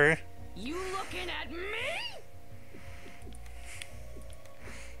accent ever. You looking at me?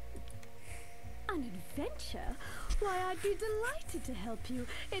 An adventure? Why, I'd be delighted to help you.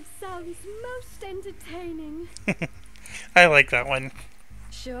 It sounds most entertaining. I like that one.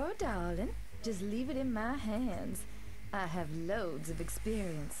 Sure, darling. Just leave it in my hands. I have loads of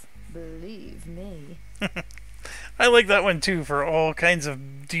experience. Believe me. I like that one too for all kinds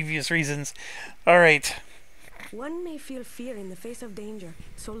of devious reasons. Alright. One may feel fear in the face of danger,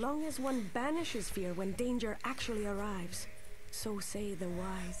 so long as one banishes fear when danger actually arrives. So say the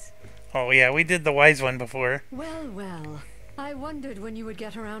wise. Oh yeah, we did the wise one before. Well, well. I wondered when you would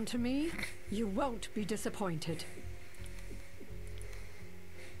get around to me. You won't be disappointed.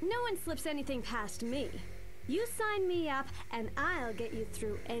 No one slips anything past me. You sign me up, and I'll get you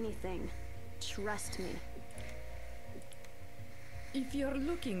through anything. Trust me. If you're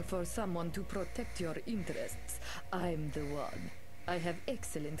looking for someone to protect your interests, I'm the one. I have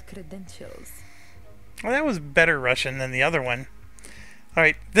excellent credentials. Well, that was better Russian than the other one.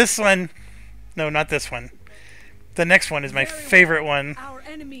 Alright, this one... No, not this one. The next one is my favorite one. Our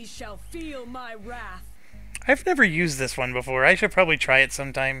enemies shall feel my wrath. I've never used this one before. I should probably try it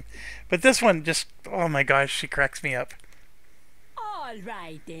sometime. But this one just... Oh my gosh, she cracks me up. All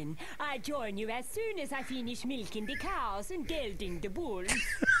right then. I'll join you as soon as I finish milking the cows and gelding the bulls.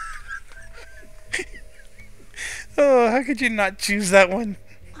 Oh, how could you not choose that one?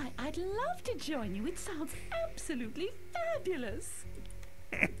 I'd love to join you. It sounds absolutely fabulous.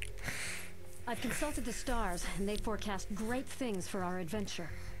 I've consulted the stars, and they forecast great things for our adventure.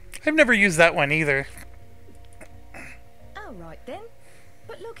 I've never used that one either. All right then.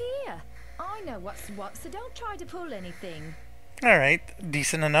 But look here. I know what's what, so don't try to pull anything. Alright,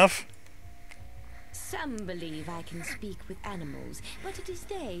 decent enough. Some believe I can speak with animals, but it is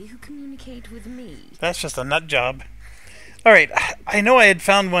they who communicate with me. That's just a nut job. Alright, I know I had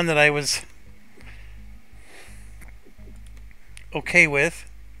found one that I was okay with.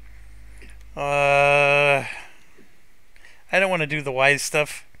 I don't want to do the wise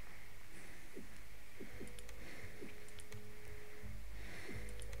stuff.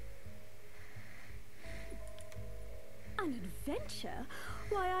 An adventure?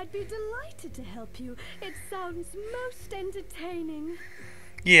 I'd be delighted to help you. It sounds most entertaining.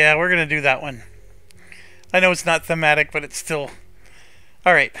 Yeah, we're going to do that one. I know it's not thematic, but it's still...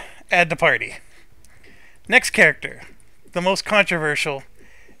 Alright, add to party. Next character, the most controversial,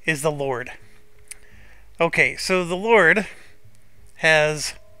 is the Lord. Okay, so the Lord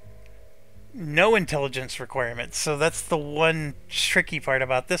has no intelligence requirements, so that's the one tricky part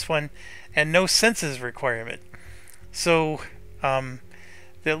about this one, and no senses requirement. So,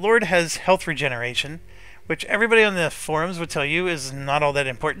 the Lord has health regeneration, which everybody on the forums would tell you is not all that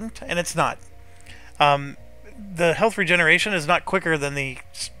important, and it's not. The health regeneration is not quicker than the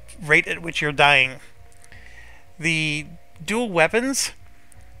rate at which you're dying. The dual weapons,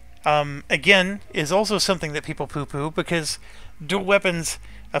 again, is also something that people poo-poo, because dual weapons,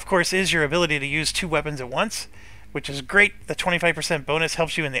 of course, is your ability to use two weapons at once, which is great. The 25% bonus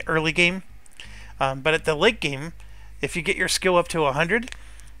helps you in the early game. But at the late game, if you get your skill up to 100,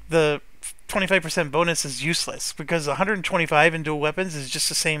 the 25% bonus is useless, because 125 in dual weapons is just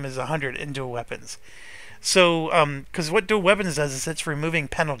the same as 100 in dual weapons. So, because what dual weapons does is it's removing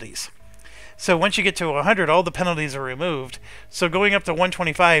penalties. So once you get to 100, all the penalties are removed. So going up to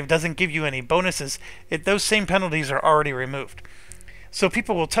 125 doesn't give you any bonuses. Those same penalties are already removed. So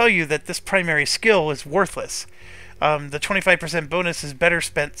people will tell you that this primary skill is worthless. The 25% bonus is better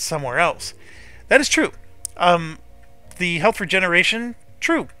spent somewhere else. That is true. The health regeneration,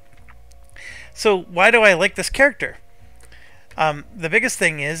 true. So why do I like this character? The biggest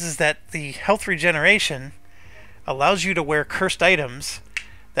thing is that the health regeneration allows you to wear cursed items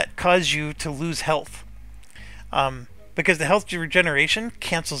that cause you to lose health. Because the health regeneration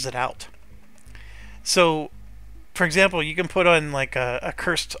cancels it out. So, for example, you can put on like a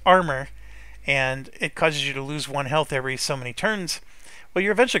cursed armor and it causes you to lose 1 health every so many turns. Well,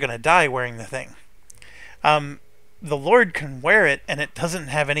 you're eventually going to die wearing the thing. The Lord can wear it and it doesn't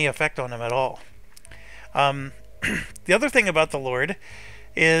have any effect on him at all. The other thing about the Lord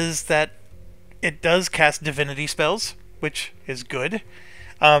is that it does cast divinity spells, which is good.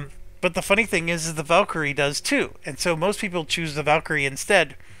 But the funny thing is the Valkyrie does too, and so most people choose the Valkyrie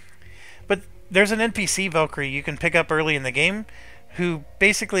instead. But there's an NPC Valkyrie you can pick up early in the game who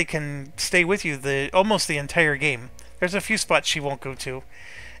basically can stay with you almost the entire game. There's a few spots she won't go to.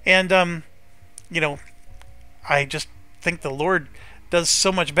 And, you know, I just think the Lord does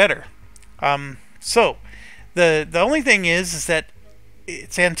so much better. So, the only thing is that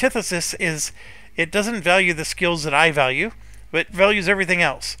its antithesis is it doesn't value the skills that I value, but values everything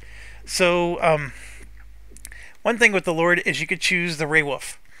else. So, one thing with the Lord is you could choose the Ray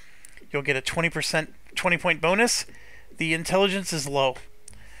Wolf. You'll get a 20-point bonus. The intelligence is low,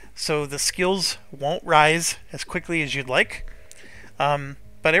 so the skills won't rise as quickly as you'd like. But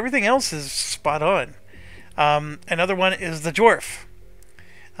everything else is spot on. Another one is the Dwarf.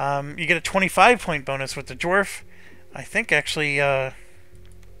 You get a 25-point bonus with the Dwarf. I think actually...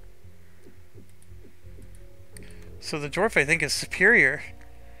 So the Dwarf, I think, is superior.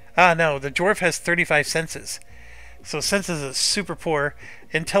 No, the Dwarf has 35 senses. So senses is super poor.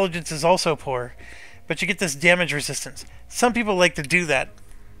 Intelligence is also poor. But you get this damage resistance. Some people like to do that.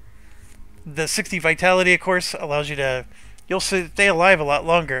 The 60 vitality, of course, allows you to... You'll stay alive a lot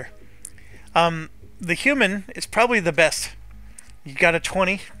longer. The human is probably the best. You got a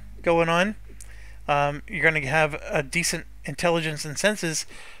 20 going on. You're going to have a decent intelligence and senses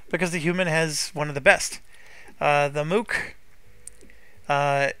because the human has one of the best. The Mook,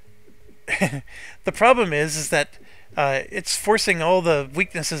 the problem is that it's forcing all the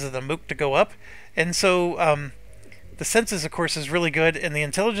weaknesses of the Mook to go up, and so the senses, of course, is really good, and the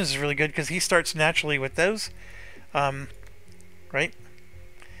intelligence is really good because he starts naturally with those, right?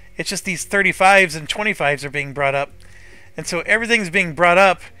 It's just these 35s and 25s are being brought up, and so everything's being brought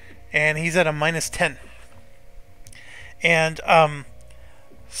up, and he's at a -10. And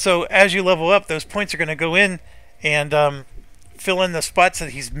so as you level up, those points are going to go in and fill in the spots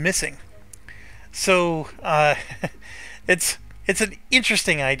that he's missing. So it's an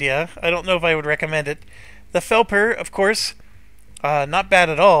interesting idea. I don't know if I would recommend it. The Felper, of course, not bad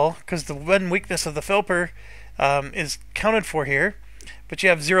at all, because the one weakness of the Felper is counted for here, but you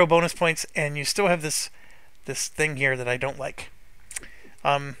have 0 bonus points, and you still have this thing here that I don't like.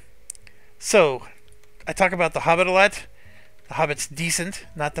 So I talk about the Hobbit a lot. The Hobbit's decent,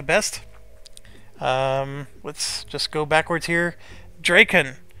 not the best. Let's just go backwards here.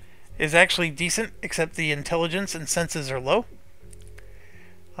 Draken is actually decent, except the intelligence and senses are low.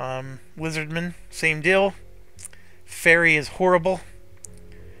 Wizardman, same deal. Fairy is horrible.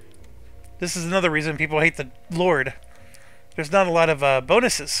 This is another reason people hate the Lord. There's not a lot of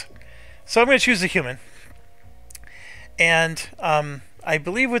bonuses. So I'm going to choose the human. And I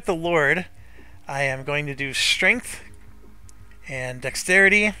believe with the Lord, I am going to do strength and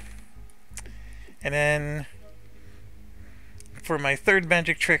dexterity, and then for my third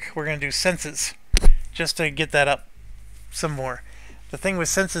magic trick, we're going to do senses, just to get that up some more. The thing with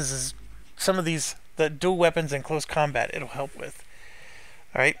senses is some of these, the dual weapons and close combat, it'll help with.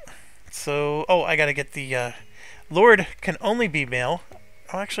 Alright, so, oh, I gotta get the, Lord can only be male.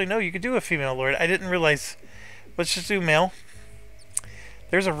 Oh, actually, no, you could do a female Lord. I didn't realize. Let's just do male.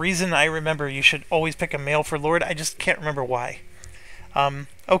 There's a reason I remember you should always pick a male for Lord. I just can't remember why.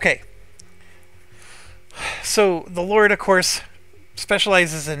 Okay. So, the Lord, of course,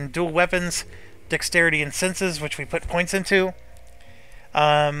 specializes in dual weapons, dexterity, and senses, which we put points into.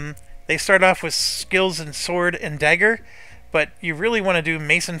 They start off with skills in sword and dagger, but you really want to do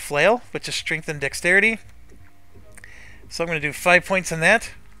mace and flail, which is strength and dexterity. So I'm going to do 5 points in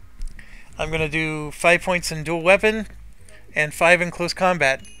that. I'm going to do 5 points in dual weapon and 5 in close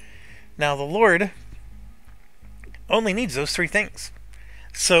combat. Now the Lord only needs those 3 things.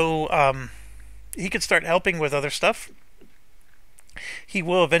 So he could start helping with other stuff. He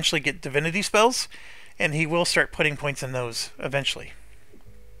will eventually get divinity spells, and he will start putting points in those eventually.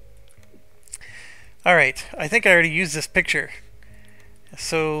 Alright, I think I already used this picture.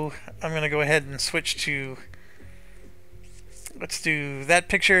 So I'm going to go ahead and switch to... Let's do that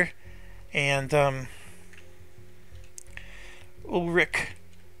picture, and Ulrich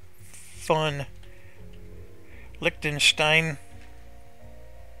von Liechtenstein.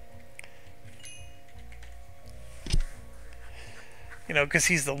 You know, because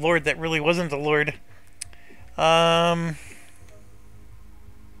he's the Lord that really wasn't the Lord. I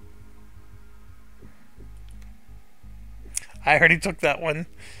already took that one.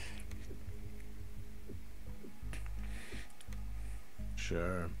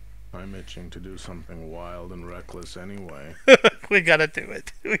 Sure. I'm itching to do something wild and reckless anyway. We gotta do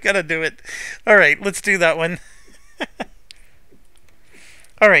it. We gotta do it. Alright, let's do that one.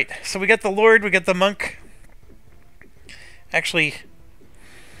 Alright, so we got the Lord, we got the monk. Actually,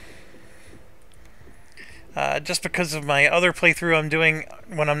 just because of my other playthrough I'm doing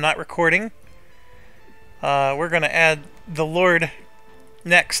when I'm not recording, we're gonna add the Lord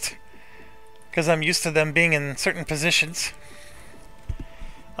next, because I'm used to them being in certain positions.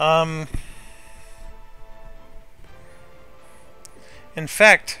 In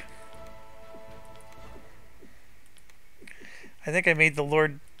fact, I think I made the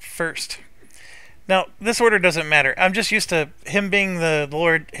Lord first. Now, this order doesn't matter. I'm just used to him being the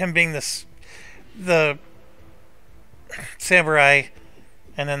Lord, him being the samurai,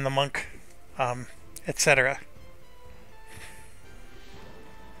 and then the monk, etc.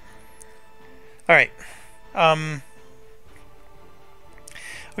 Alright.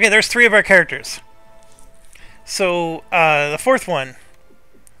 Okay, there's 3 of our characters. So, the 4th one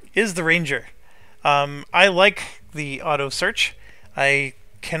is the Ranger. I like the auto search. I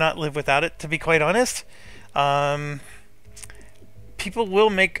cannot live without it, to be quite honest. People will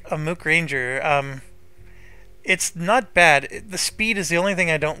make a Mook Ranger. It's not bad. The speed is the only thing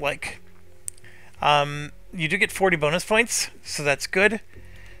I don't like. You do get 40 bonus points, so that's good.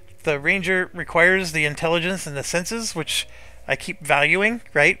 The Ranger requires the intelligence and the senses, which I keep valuing,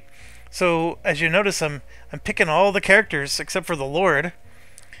 right? So, as you notice, I'm picking all the characters except for the Lord.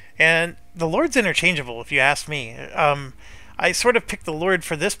 And the Lord's interchangeable, if you ask me. I sort of picked the Lord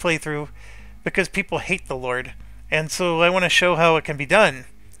for this playthrough because people hate the Lord. And so I want to show how it can be done.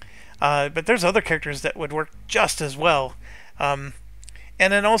 But there's other characters that would work just as well. And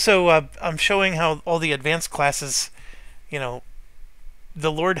then also, I'm showing how all the advanced classes, you know,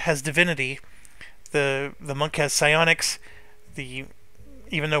 the Lord has divinity, the monk has psionics,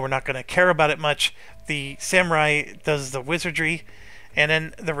 even though we're not going to care about it much, the samurai does the wizardry, and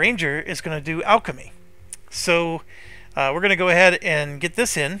then the ranger is going to do alchemy. So we're going to go ahead and get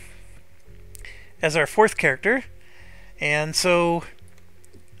this in as our 4th character. And so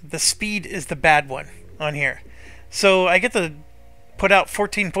the speed is the bad one on here. So I get to put out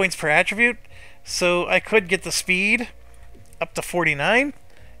 14 points per attribute. So I could get the speed up to 49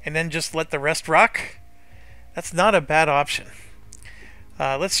 and then just let the rest rock. That's not a bad option.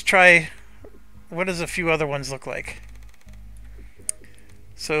 Let's try, what does a few other ones look like?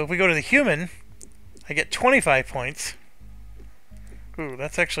 So if we go to the human, I get 25 points. Ooh,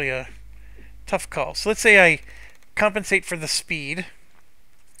 that's actually a tough call. So let's say I compensate for the speed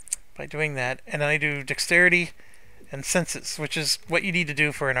by doing that, and then I do dexterity and senses, which is what you need to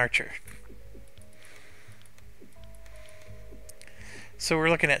do for an archer. So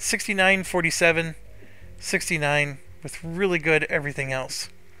we're looking at 69, 47, 69, with really good everything else.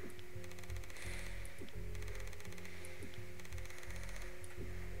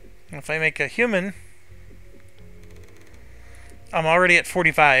 If I make a human, I'm already at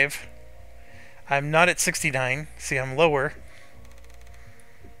 45. I'm not at 69. See, I'm lower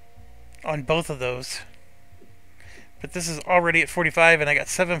on both of those. But this is already at 45, and I got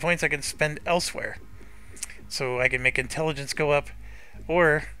 7 points I can spend elsewhere. So I can make intelligence go up,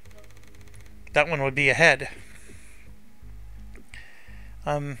 or that one would be ahead.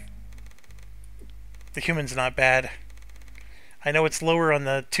 The human's not bad. I know it's lower on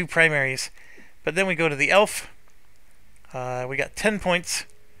the 2 primaries, but then we go to the elf. We got 10 points.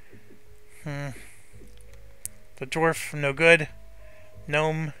 The dwarf, no good.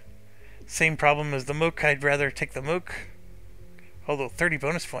 Gnome, same problem as the mook. I'd rather take the mook. Although 30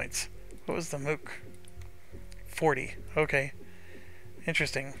 bonus points. What was the mook? 40. Okay.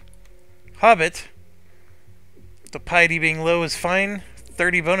 Interesting. Hobbit, the piety being low is fine.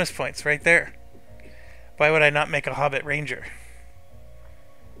 30 bonus points right there. Why would I not make a Hobbit Ranger?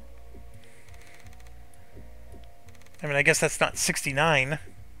 I mean, I guess that's not 69,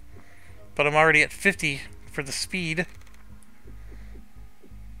 but I'm already at 50 for the speed.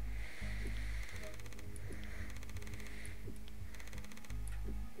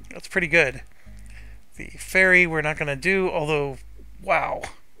 That's pretty good. The fairy we're not going to do, although, wow.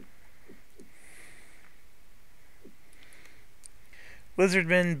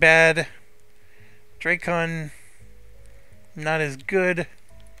 Lizardman, bad. Dracon, not as good.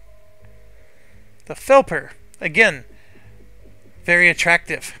 The Felper, again, very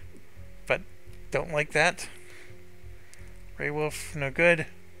attractive, but don't like that. Grey Wolf, no good.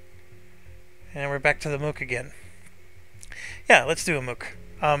 And we're back to the Mook again. Yeah, let's do a Mook.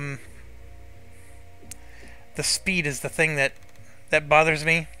 The speed is the thing that bothers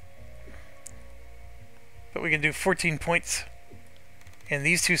me. But we can do 14 points in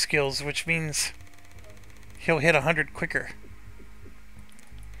these 2 skills, which means he'll hit 100 quicker.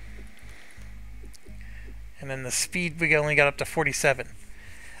 And then the speed, we only got up to 47.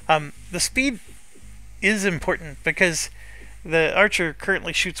 The speed is important because the archer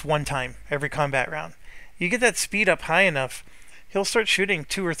currently shoots 1 time every combat round. You get that speed up high enough, he'll start shooting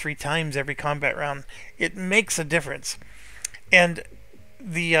 2 or 3 times every combat round. It makes a difference. And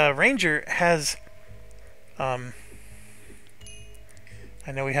the ranger has... I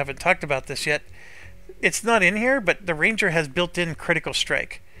know we haven't talked about this yet. It's not in here, but the ranger has built-in critical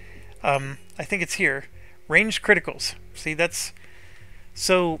strike. I think it's here. Ranged criticals. See, that's...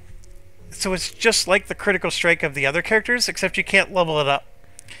 So it's just like the critical strike of the other characters, except you can't level it up.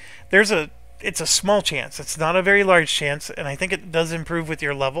 It's a small chance. It's not a very large chance, and I think it does improve with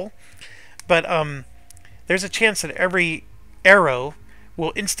your level. But there's a chance that every arrow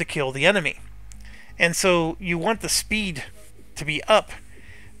will insta-kill the enemy. And so you want the speed to be up,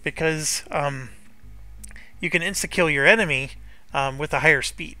 because you can insta-kill your enemy with a higher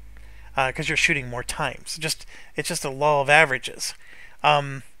speed, because you're shooting more times. It's just a law of averages.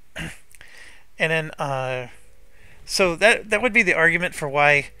 And then, so that would be the argument for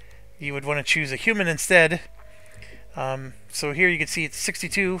why you would want to choose a human instead. So here you can see it's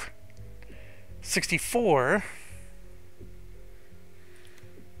 62, 64.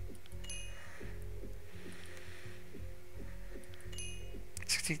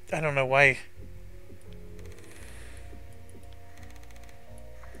 I don't know why.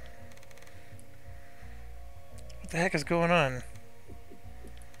 What the heck is going on?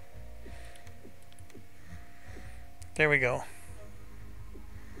 There we go.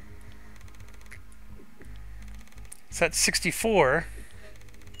 So that's 64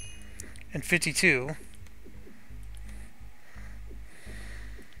 and 52.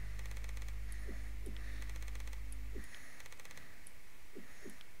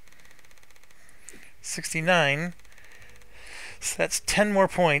 $69. So that's 10 more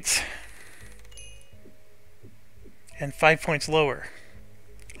points and 5 points lower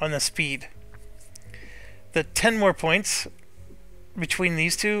on the speed. The 10 more points between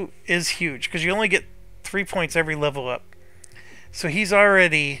these two is huge, because you only get 3 points every level up. So he's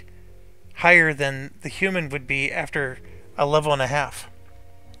already higher than the human would be after a level and a half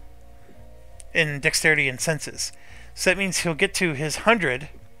in dexterity and senses. So that means he'll get to his 100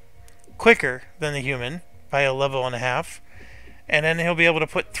 quicker than the human by a level and a half, and then he'll be able to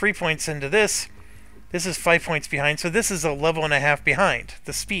put 3 points into this. This is 5 points behind, so this is a level and a half behind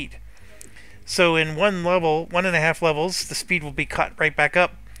the speed. So in 1.5 levels, the speed will be caught right back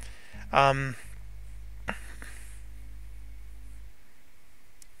up. And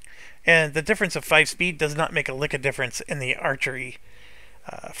the difference of 5 speed does not make a lick of difference in the archery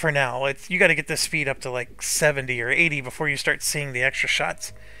for now. You got to get this speed up to like 70 or 80 before you start seeing the extra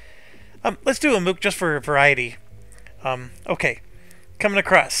shots. Let's do a mook just for variety. Okay, coming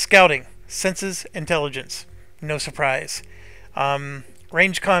across. Scouting. Senses. Intelligence. No surprise.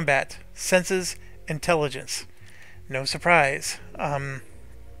 Range combat. Senses. Intelligence. No surprise.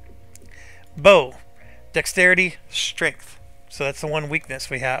 Bow. Dexterity. Strength. So that's the one weakness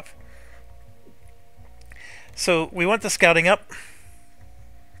we have. So we want the scouting up.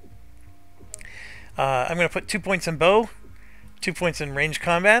 I'm going to put 2 points in bow, 2 points in range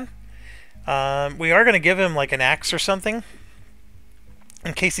combat. We are going to give him like an axe or something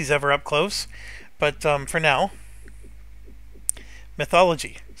in case he's ever up close. But for now,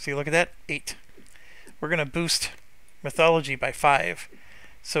 mythology. See, look at that, 8. We're going to boost mythology by 5.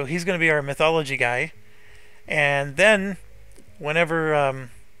 So he's going to be our mythology guy. And then whenever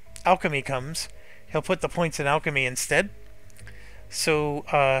alchemy comes, he'll put the points in alchemy instead. So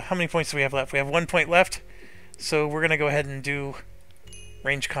how many points do we have left? We have 1 point left. So we're going to go ahead and do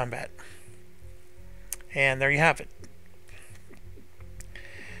range combat. And there you have it.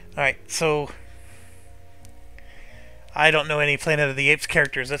 Alright, so I don't know any Planet of the Apes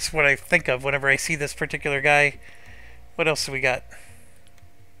characters. That's what I think of whenever I see this particular guy. What else do we got?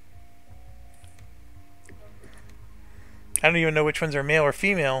 I don't even know which ones are male or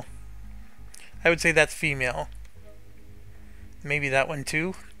female. I would say that's female. Maybe that one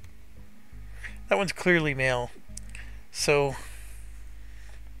too. That one's clearly male. So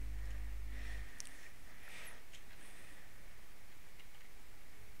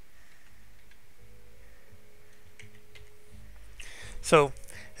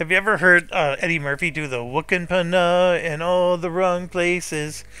have you ever heard Eddie Murphy do the wookin' pana in all the wrong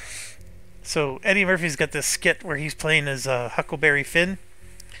places? So Eddie Murphy's got this skit where he's playing as Huckleberry Finn.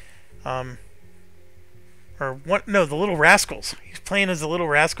 Or what? No, the Little Rascals. He's playing as the Little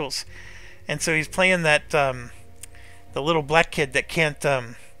Rascals, and so he's playing that the little black kid that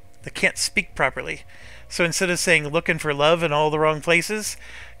can't speak properly. So instead of saying "looking for love in all the wrong places,"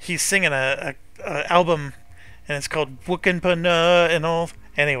 he's singing a album, and it's called "Wookin' Pana" and all.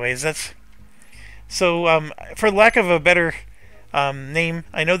 Anyways, that's so. For lack of a better name,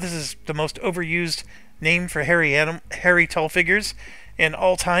 I know this is the most overused name for hairy tall figures in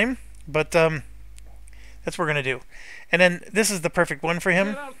all time, but that's what we're going to do. And then this is the perfect one for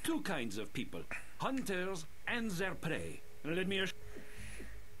him. There are 2 kinds of people, hunters and their prey. Let me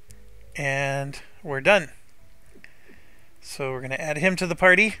and we're done. So we're going to add him to the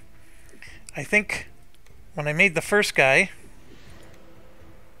party. I think when I made the first guy,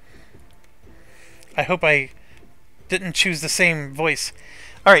 I hope I didn't choose the same voice.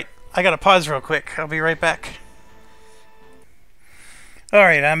 Alright, I got to pause real quick. I'll be right back.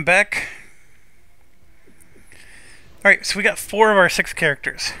 Alright, I'm back. Alright, so we got 4 of our 6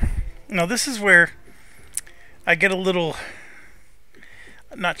 characters. Now this is where I get a little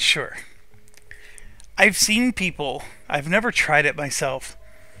not sure. I've seen people, I've never tried it myself,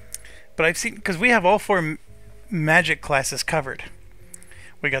 but I've seen, because we have all 4 magic classes covered.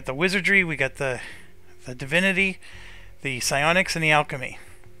 We got the Wizardry, we got the Divinity, the Psionics, and the Alchemy.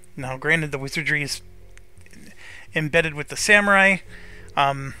 Now granted, the Wizardry is embedded with the Samurai.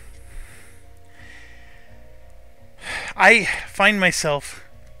 I find myself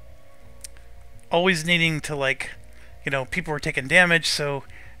always needing to, like, people are taking damage, so,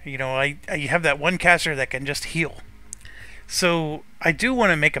 I have that one caster that can just heal. So I do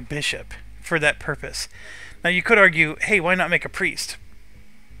want to make a bishop for that purpose. Now you could argue, hey, why not make a priest?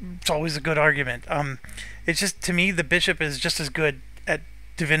 It's always a good argument. It's just, to me, the bishop is just as good at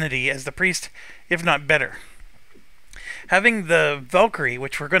divinity as the priest, if not better. Having the Valkyrie,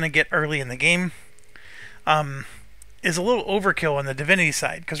 which we're going to get early in the game, is a little overkill on the divinity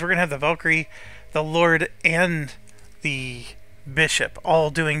side, because we're going to have the Valkyrie, the Lord, and the Bishop all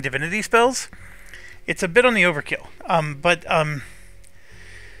doing divinity spells. It's a bit on the overkill. But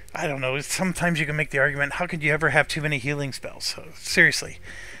I don't know, sometimes you can make the argument, how could you ever have too many healing spells? So, seriously.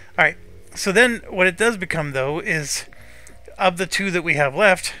 Alright, so then what it does become, though, is of the 2 that we have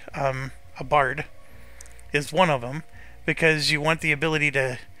left, a Bard is one of them, because you want the ability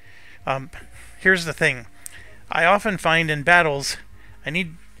to... here's the thing. I often find in battles, I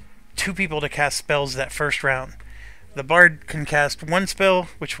need 2 people to cast spells that first round. The Bard can cast 1 spell,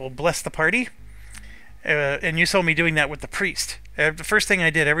 which will bless the party, and you saw me doing that with the Priest. The first thing I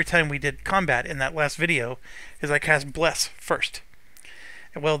did every time we did combat in that last video is I cast Bless first.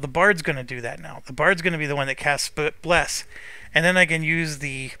 Well, the Bard's going to do that now. The Bard's going to be the one that casts Bless, and then I can use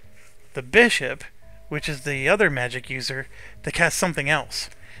the Bishop, which is the other magic user, to cast something else.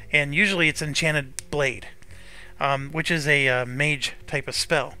 And usually it's Enchanted Blade, which is a mage type of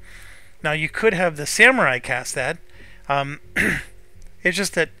spell. Now you could have the Samurai cast that. It's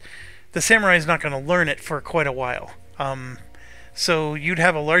just that the Samurai is not going to learn it for quite a while. So you'd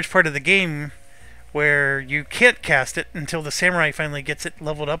have a large part of the game where you can't cast it until the samurai finally gets it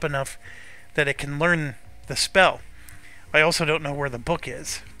leveled up enough that it can learn the spell. I also don't know where the book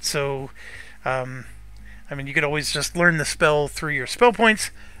is. So, I mean, you could always just learn the spell through your spell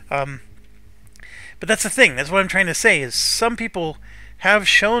points. But that's the thing. That's what I'm trying to say is some people have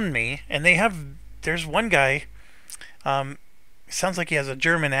shown me, and there's one guy, sounds like he has a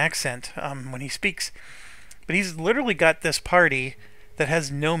German accent when he speaks, but he's literally got this party that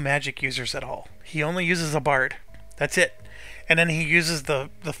has no magic users at all. He only uses a bard. That's it. And then he uses the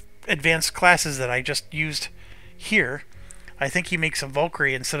advanced classes that I just used here. I think he makes a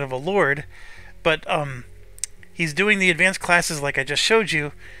Valkyrie instead of a Lord, but he's doing the advanced classes like I just showed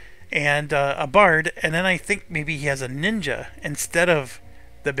you, and a bard, and then I think maybe he has a ninja instead of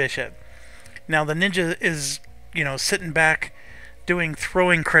the bishop. Now the ninja is, sitting back doing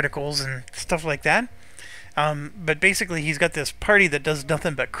throwing criticals and stuff like that. But basically he's got this party that does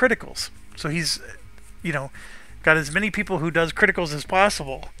nothing but criticals. So he's, got as many people who does criticals as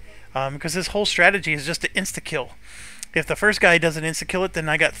possible. Because his whole strategy is just to insta-kill. If the first guy doesn't insta-kill it, then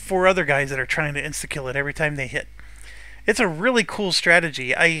I got 4 other guys that are trying to insta-kill it every time they hit. It's a really cool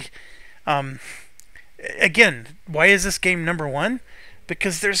strategy. Again, why is this game number 1?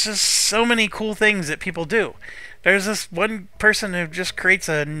 Because there's just so many cool things that people do. There's this one person who just creates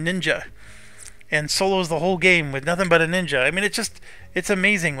a ninja and solos the whole game with nothing but a ninja. I mean, it's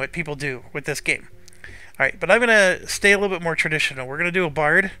amazing what people do with this game. Alright, but I'm going to stay a little bit more traditional. We're going to do a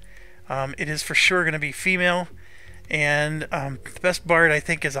bard. It is for sure going to be female. And the best bard, I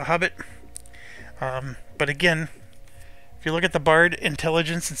think, is a hobbit. But again, if you look at the bard,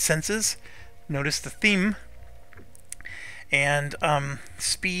 intelligence and senses, notice the theme. And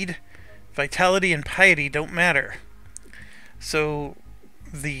speed, vitality, and piety don't matter. So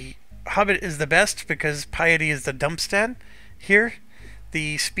the hobbit is the best because piety is the dump stat here.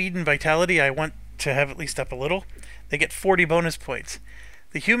 The speed and vitality I want to have at least up a little. They get 40 bonus points.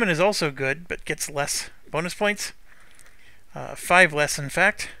 The human is also good, but gets less bonus points. 5 less, in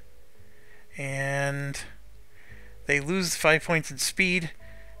fact. And they lose 5 points in speed,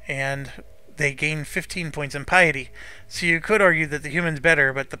 and they gain 15 points in piety. So you could argue that the human's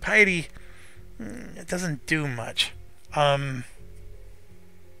better, but the piety, it doesn't do much. And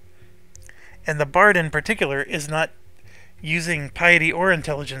the bard in particular is not using piety or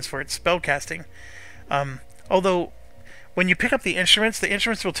intelligence for its spellcasting. Although, when you pick up the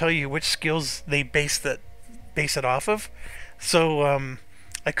instruments will tell you which skills they base it off of. So,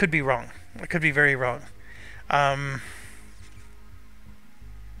 I could be wrong. I could be very wrong.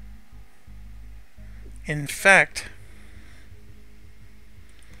 In fact,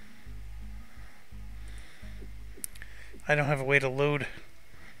 I don't have a way to load.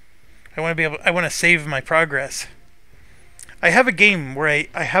 I want to save my progress. I have a game where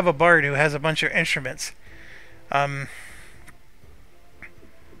I have a bard who has a bunch of instruments. Okay,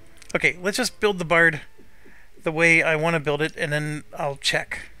 let's just build the bard the way I want to build it, and then I'll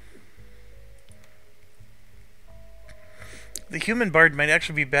check. The human bard might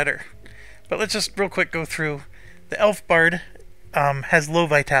actually be better. But let's just real quick go through. The elf bard has low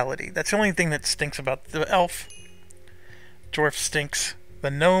vitality. That's the only thing that stinks about the elf. Dwarf stinks.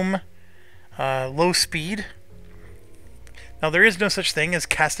 The gnome, low speed. Now there is no such thing as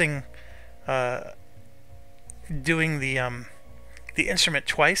casting, doing the instrument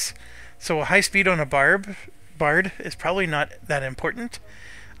twice. So a high speed on a bard is probably not that important.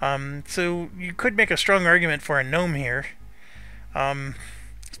 So you could make a strong argument for a gnome here.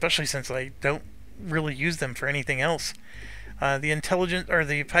 Especially since I don't really use them for anything else. The intelligence or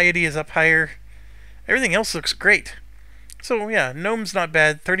the piety is up higher. Everything else looks great. So yeah, gnome's not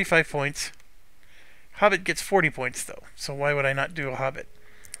bad, 35 points. Hobbit gets 40 points though, so why would I not do a hobbit?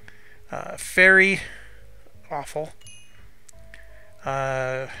 Fairy, awful.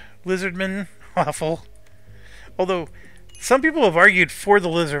 Lizardman, awful. Although some people have argued for the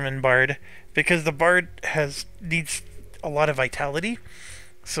Lizardman bard because the bard needs a lot of vitality.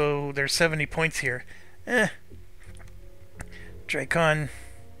 So there's 70 points here. Dracon.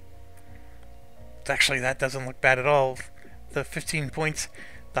 Actually, that doesn't look bad at all. The 15 points.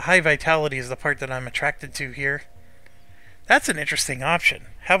 The high vitality is the part that I'm attracted to here. That's an interesting option.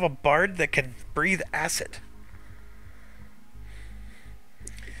 Have a bard that can breathe acid.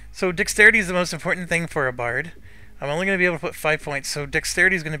 So dexterity is the most important thing for a bard. I'm only going to be able to put 5 points, so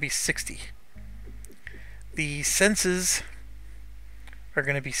dexterity is going to be 60. The senses are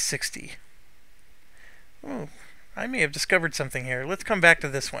going to be 60. Oh, I may have discovered something here. Let's come back to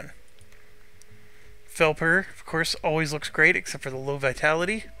this one. Felper, of course, always looks great except for the low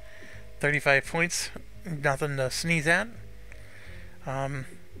vitality. 35 points, nothing to sneeze at. The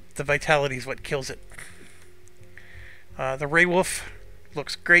vitality is what kills it. The Ray Wolf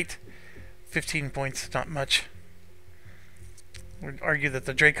looks great. 15 points, not much. Would argue that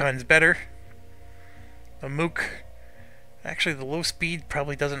the Dracon's better. The Mook, actually the low speed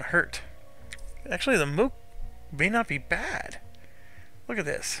probably doesn't hurt. Actually the Mook may not be bad. Look at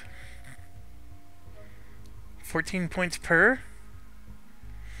this. 14 points per.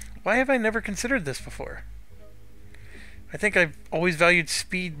 Why have I never considered this before? I think I've always valued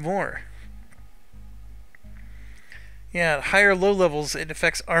speed more. Yeah, at higher low levels it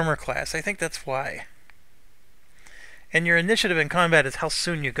affects armor class. I think that's why. And your initiative in combat is how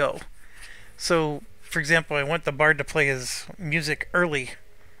soon you go. So, for example, I want the bard to play his music early.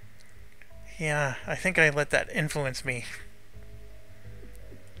 Yeah, I think I let that influence me.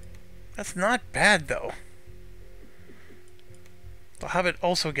 That's not bad, though. The Hobbit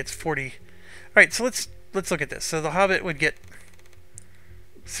also gets 40. Alright, so let's look at this. So the Hobbit would get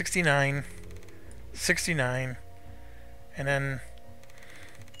 69, 69, and then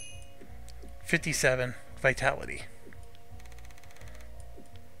 57 vitality.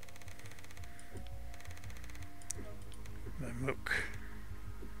 The Mook.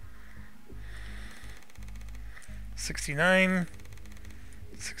 69,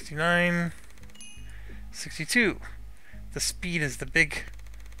 69, 62. The speed is the big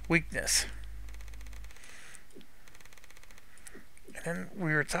weakness. And then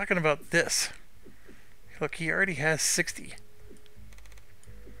we were talking about this. Look, he already has 60.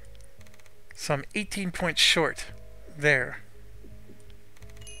 So I'm 18 points short there.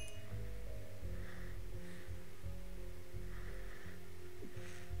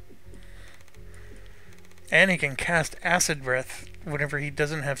 And he can cast Acid Breath whenever he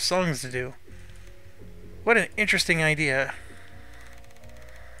doesn't have songs to do. What an interesting idea.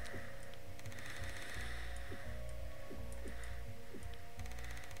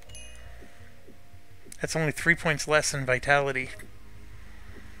 That's only 3 points less in vitality.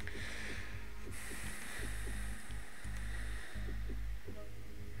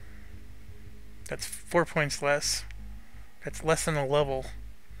 That's 4 points less. That's less than a level.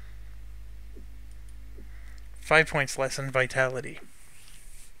 5 points less in vitality.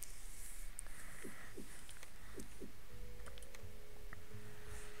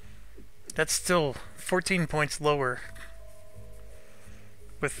 That's still 14 points lower.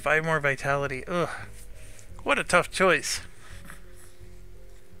 With 5 more vitality. Ugh. What a tough choice.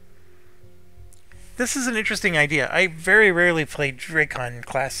 This is an interesting idea. I very rarely play Dracon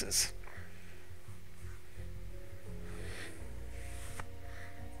classes.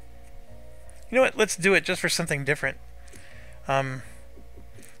 You know what? Let's do it just for something different.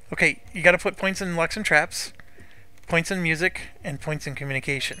 Okay, you gotta put points in locks and traps, points in music, and points in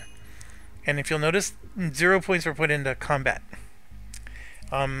communication. And if you'll notice, 0 points were put into combat.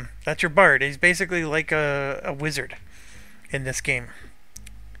 That's your bard. He's basically like a wizard in this game.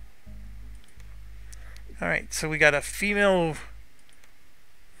 Alright, so we got a female...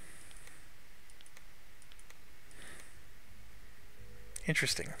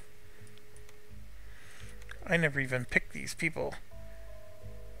 Interesting. I never even picked these people.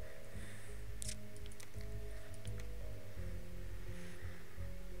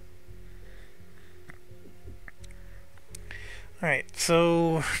 Alright,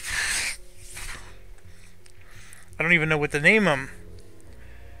 so... I don't even know what to name them.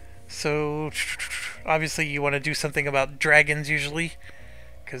 So, obviously you want to do something about dragons usually,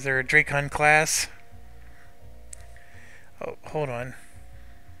 because they're a Dracon class. Oh, hold on.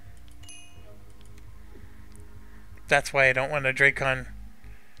 That's why I don't want a Dracon.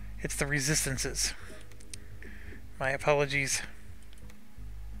 It's the resistances. My apologies.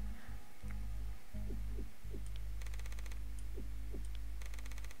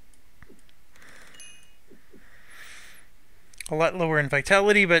 A lot lower in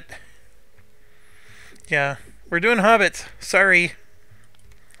vitality, but yeah, we're doing hobbits. Sorry.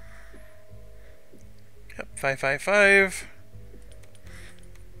 Yep, 555.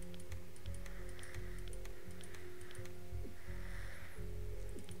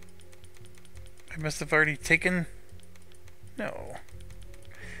 I must have already taken... No.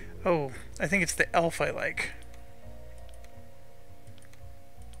 Oh, I think it's the elf I like.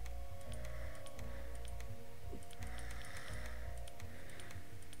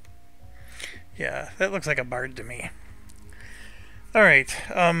 Yeah, that looks like a bard to me. Alright,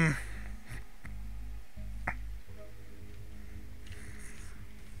 I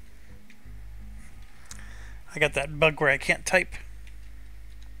got that bug where I can't type.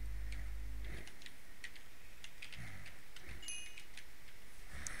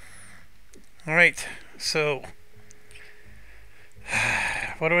 Alright, so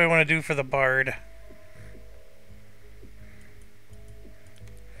what do I want to do for the bard?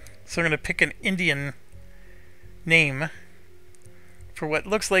 So I'm going to pick an Indian name for what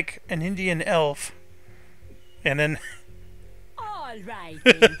looks like an Indian elf. And then... All right,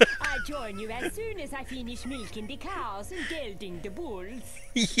 then. I'll join you as soon as I finish milking the cows and gelding the bulls.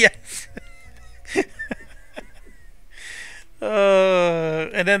 Yes.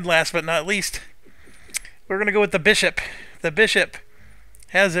 And then last but not least, we're going to go with the bishop. The bishop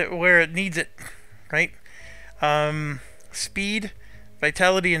has it where it needs it, right? Speed,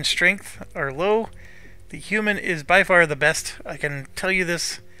 vitality, and strength are low. The human is by far the best. I can tell you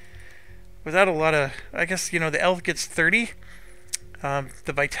this without a lot of... I guess, you know, the elf gets 30.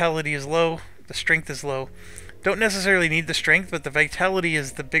 The vitality is low. The strength is low. Don't necessarily need the strength, but the vitality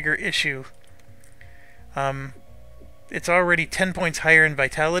is the bigger issue. It's already 10 points higher in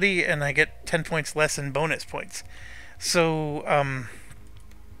vitality, and I get 10 points less in bonus points. So,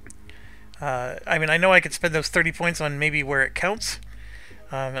 I mean, I know I could spend those 30 points on maybe where it counts,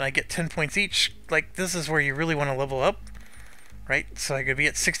 and I get 10 points each. Like, this is where you really want to level up, right? So I could be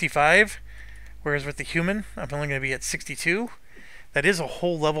at 65, whereas with the human, I'm only going to be at 62. That is a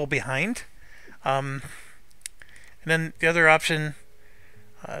whole level behind. And then the other option,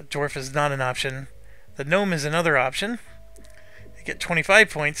 dwarf is not an option. The gnome is another option. You get 25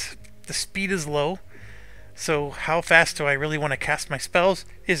 points. The speed is low. So how fast do I really want to cast my spells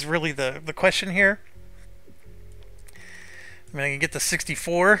is really the question here. I mean, I can get to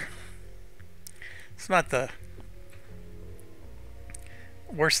 64. It's not the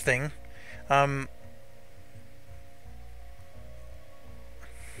worst thing. The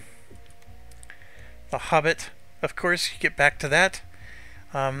Hobbit, of course, you get back to that.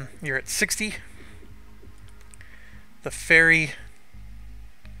 You're at 60. The Fairy,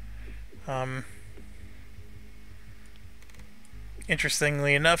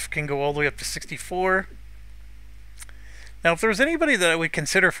 interestingly enough, can go all the way up to 64. Now, if there was anybody that I would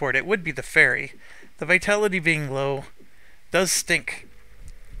consider for it, it would be the Fairy. The vitality being low does stink.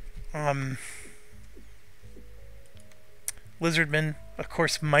 Lizardman, of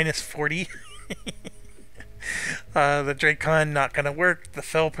course, minus 40. The Dracon, not gonna work. The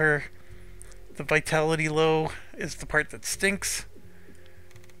Felper, the vitality low is the part that stinks.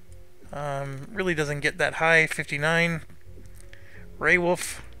 Really doesn't get that high, 59.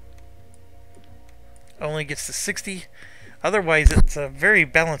 Raywolf only gets to 60. Otherwise, it's a very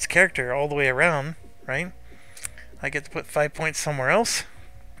balanced character all the way around, right? I get to put 5 points somewhere else.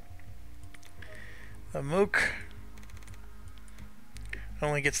 The Mook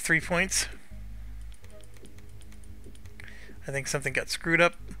only gets 3 points. I think something got screwed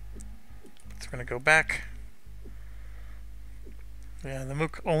up. So we're going to go back. Yeah, the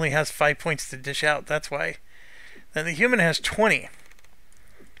Mook only has 5 points to dish out. That's why. Then the human has 20.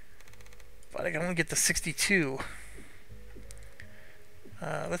 But I can only get to 62.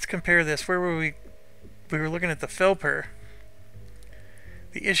 Let's compare this. Where were we? We were looking at the Felper.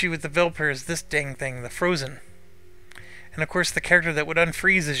 The issue with the Velper is this dang thing, the Frozen. And of course the character that would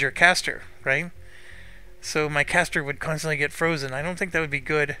unfreeze is your caster, right? So my caster would constantly get frozen. I don't think that would be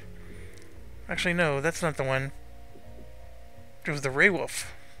good. Actually, no, that's not the one. It was the Raywolf.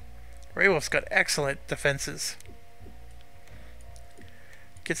 Raywolf's got excellent defenses.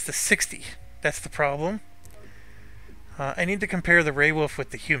 Gets to 60. That's the problem. I need to compare the Raywolf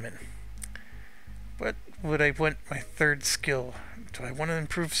with the human. What would I want my third skill? Do I want to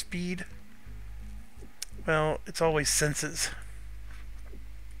improve speed? Well, it's always senses.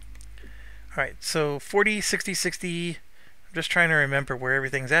 Alright, so 40, 60, 60. I'm just trying to remember where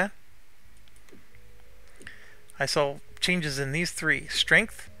everything's at. I saw changes in these three.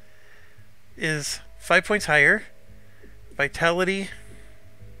 Strength is 5 points higher. Vitality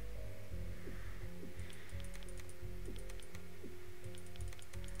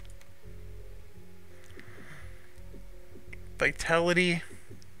Vitality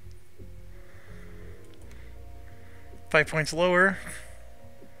 5 points lower.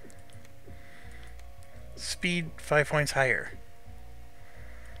 Speed 5 points higher.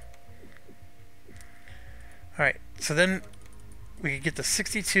 Alright, so then we could get to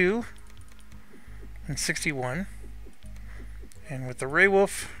 62 and 61. And with the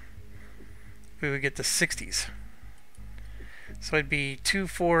Raywolf, we would get to 60s. So it'd be 2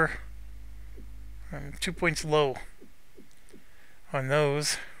 points low on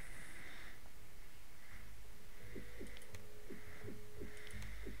those.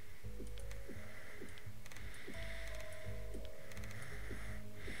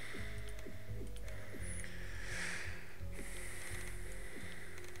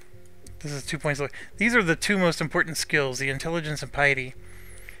 This is 2 points low. These are the two most important skills, the intelligence and piety.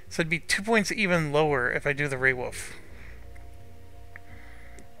 So it'd be 2 points even lower if I do the Ray Wolf.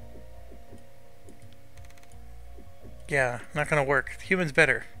 Yeah, not gonna work. The human's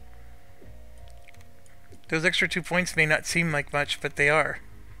better. Those extra 2 points may not seem like much, but they are.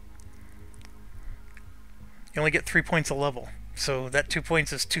 You only get 3 points a level, so that 2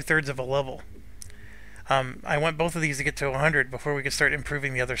 points is 2/3 of a level. I want both of these to get to 100 before we can start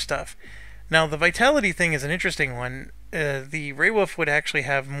improving the other stuff. Now, the vitality thing is an interesting one. The Ray Wolf would actually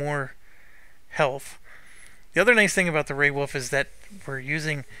have more health. The other nice thing about the Ray Wolf is that we're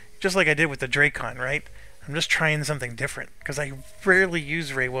using, just like I did with the Dracon, right? I'm just trying something different, because I rarely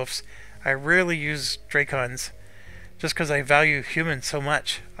use Ray Wolves. I rarely use Dracons, just because I value humans so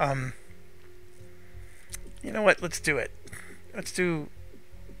much. You know what? Let's do it. Let's do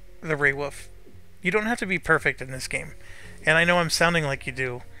the Ray Wolf. You don't have to be perfect in this game. And I know I'm sounding like you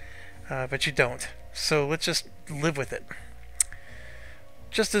do, but you don't. So let's just live with it.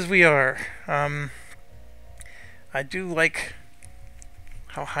 Just as we are. I do like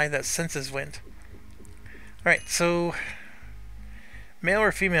how high that senses went. Alright, so male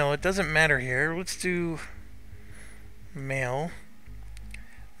or female, it doesn't matter here. Let's do male.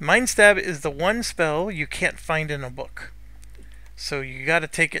 Mind Stab is the one spell you can't find in a book. So you gotta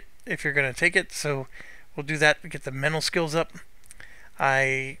take it if you're gonna take it. So we'll do that to get the mental skills up.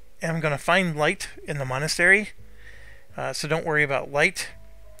 I am gonna find light in the monastery. So don't worry about light.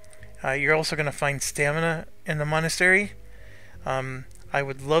 You're also gonna find stamina in the monastery. I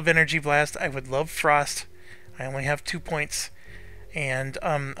would love Energy Blast. I would love Frost. I only have 2 points. And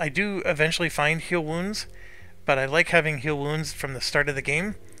I do eventually find Heal Wounds. But I like having Heal Wounds from the start of the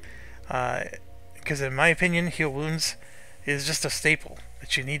game. Because in my opinion, Heal Wounds is just a staple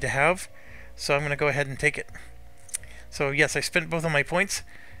that you need to have. So I'm going to go ahead and take it. So yes, I spent both of my points.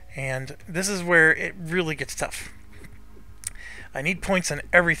 And this is where it really gets tough. I need points on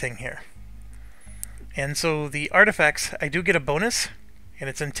everything here. And so the artifacts, I do get a bonus. And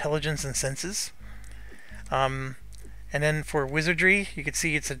it's Intelligence and Senses. And then for Wizardry, you can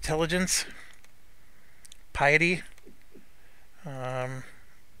see it's Intelligence, Piety,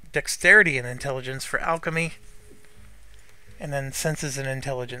 Dexterity and Intelligence for Alchemy, and then Senses and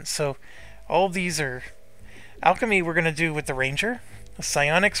Intelligence. So all of these are... Alchemy we're going to do with the Ranger.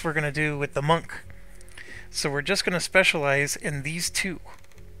 Psionics we're going to do with the Monk. So we're just going to specialize in these two.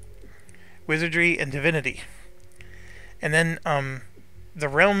 Wizardry and Divinity. And then the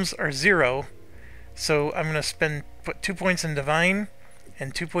realms are 0. So I'm going to put 2 points in Divine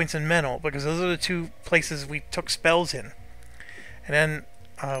and 2 points in Mental, because those are the 2 places we took spells in. And then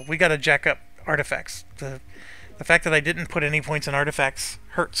we got to jack up artifacts. The fact that I didn't put any points in artifacts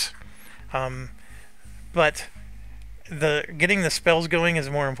hurts. But getting the spells going is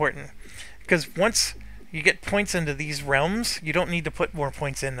more important. Because once you get points into these realms, you don't need to put more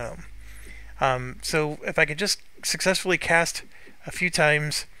points in them. So if I could just successfully cast a few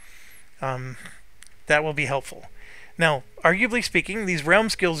times, that will be helpful. Now, arguably speaking, these realm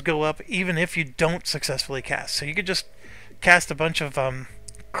skills go up even if you don't successfully cast. So you could just cast a bunch of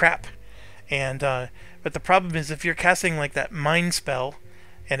crap. But the problem is if you're casting like that mind spell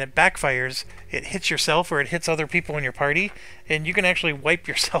and it backfires, it hits yourself or it hits other people in your party, and you can actually wipe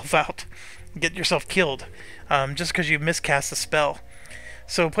yourself out, get yourself killed, just because you miscast a spell.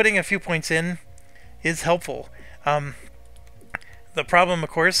 So putting a few points in is helpful. The problem, of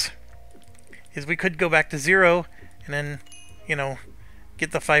course, is we could go back to 0 and then, you know,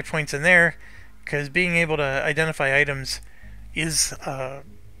 get the 5 points in there, because being able to identify items is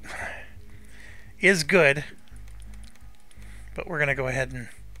good. But we're gonna go ahead and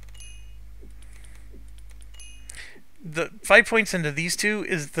the 5 points into these two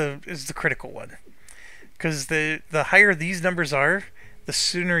is the critical one, because the higher these numbers are, the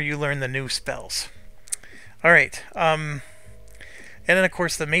sooner you learn the new spells. All right. And then, of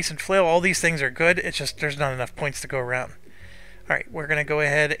course, the Mason Flail, all these things are good. It's just there's not enough points to go around. Alright, we're going to go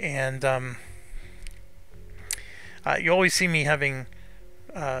ahead and... you always see me having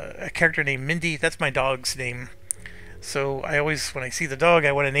a character named Mindy. That's my dog's name. So I always, when I see the dog,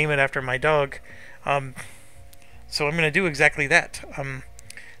 I want to name it after my dog. So I'm going to do exactly that.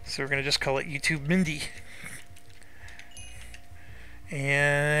 So we're going to just call it YouTube Mindy.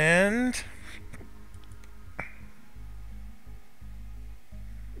 And...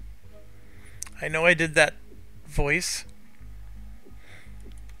 I know I did that voice.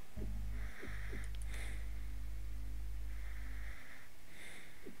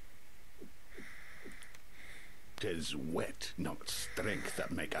 "'Tis wit, not strength,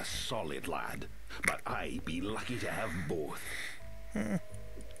 that make a solid lad, but I be lucky to have both."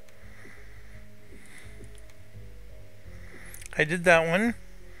 I did that one.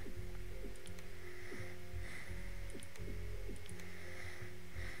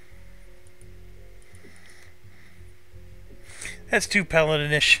 That's too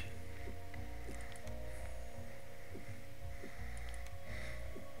paladinish.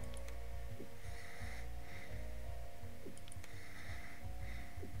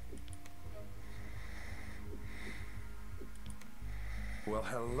 Well,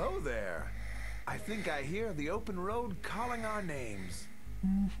 hello there. I think I hear the open road calling our names.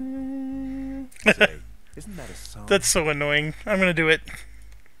 Say, isn't that a song? That's so annoying. I'm gonna do it.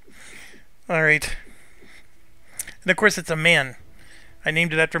 Alright. And of course it's a man. I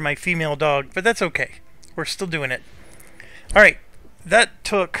named it after my female dog, but that's okay. We're still doing it. Alright. That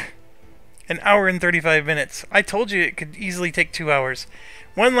took an hour and 35 minutes. I told you it could easily take 2 hours.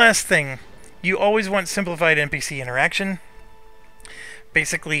 One last thing. You always want simplified NPC interaction.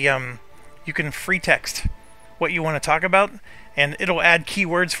 Basically, you can free text what you want to talk about, and it'll add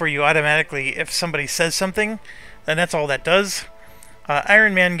keywords for you automatically if somebody says something, and that's all that does.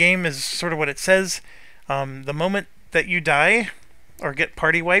 Iron Man game is sort of what it says. The moment that you die or get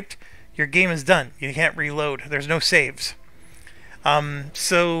party wiped, your game is done. You can't reload. There's no saves. For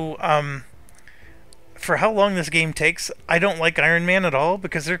how long this game takes, I don't like Iron Man at all,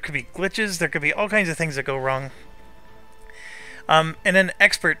 because there could be glitches, there could be all kinds of things that go wrong. And then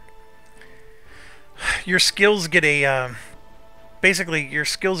expert, your skills get a, basically your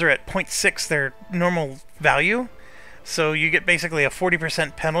skills are at 0.6 their normal value, so you get basically a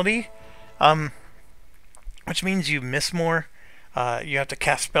 40% penalty, which means you miss more, you have to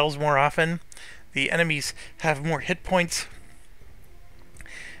cast spells more often, the enemies have more hit points.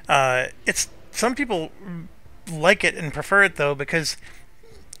 Some people like it and prefer it though, because,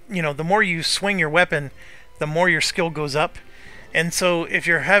 you know, the more you swing your weapon, the more your skill goes up. And so if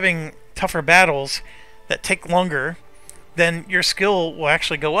you're having tougher battles that take longer, then your skill will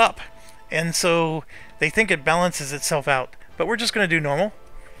actually go up. And so they think it balances itself out. But we're just going to do normal.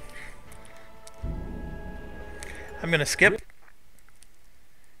 I'm going to skip.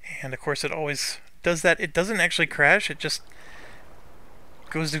 And of course it always does that. It doesn't actually crash. It just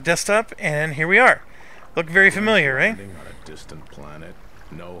goes to desktop, and here we are. Look very familiar, right? Landing on a distant planet,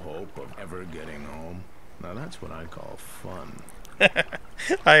 no hope of ever getting home. Now that's what I call fun.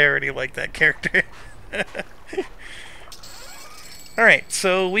 I already like that character. Alright,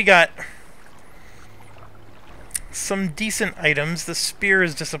 so we got some decent items. The spear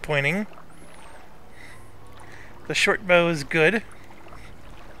is disappointing. The short bow is good.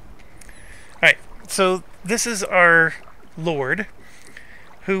 Alright, so this is our lord,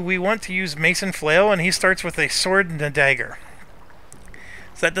 who we want to use Mason Flail, and he starts with a sword and a dagger.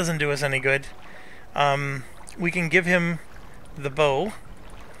 So that doesn't do us any good. We can give him the bow,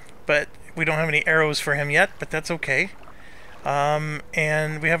 but we don't have any arrows for him yet, but that's okay.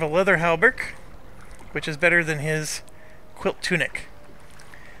 And we have a leather hauberk, which is better than his quilt tunic.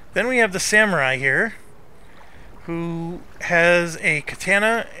 Then we have the samurai here, who has a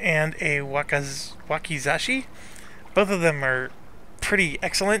katana and a wakizashi. Both of them are pretty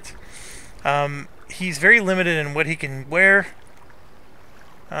excellent. He's very limited in what he can wear,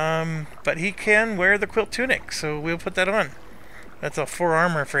 but he can wear the quilt tunic, so we'll put that on. That's a 4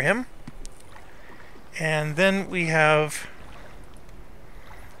 armor for him. And then we have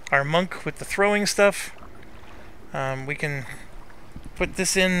our monk with the throwing stuff. We can put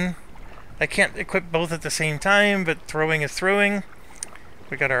this in. I can't equip both at the same time, but throwing is throwing.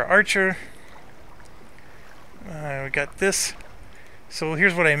 We got our archer. We got this. So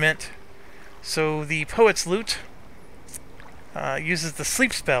here's what I meant. So the Poet's Lute uses the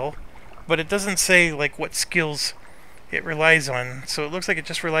sleep spell, but it doesn't say like what skills it relies on. So it looks like it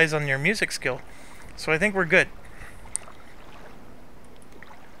just relies on your music skill. So I think we're good.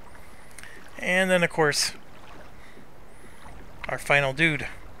 And then of course our final dude.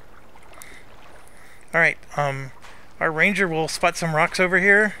 Alright, our ranger will spot some rocks over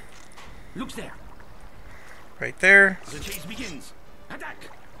here. Look there. Right there. The chase begins. Attack!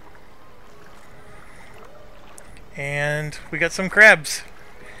 And we got some crabs.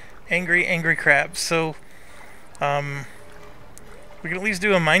 Angry, angry crabs. So, we can at least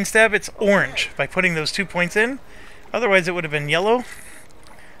do a mind stab. It's orange by putting those 2 points in. Otherwise it would have been yellow.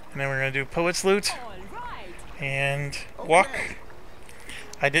 And then we're going to do Poet's Lute. And walk.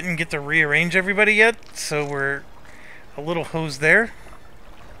 I didn't get to rearrange everybody yet, so we're a little hosed there.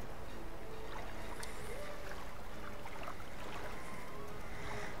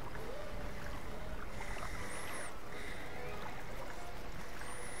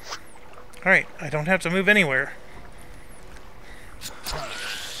 Alright, I don't have to move anywhere. Understood.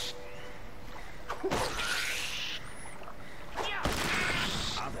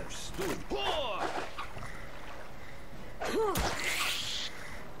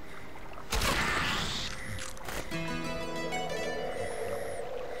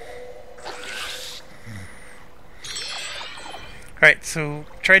 Alright, so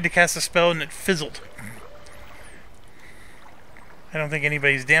tried to cast a spell and it fizzled. I don't think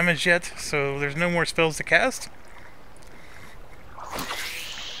anybody's damaged yet, so there's no more spells to cast.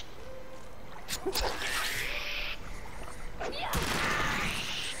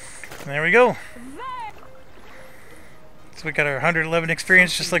 There we go. So we got our 111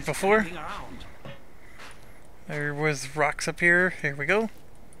 experience just like before. There was rocks up here. Here we go.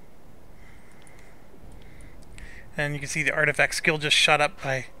 And you can see the artifact skill just shot up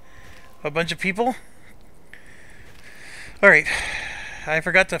by a bunch of people. Alright, I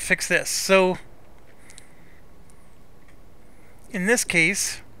forgot to fix this. So, in this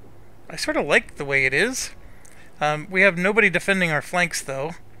case, I sort of like the way it is. We have nobody defending our flanks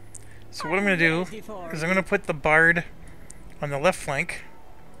though. So what I'm going to do is I'm going to put the bard on the left flank.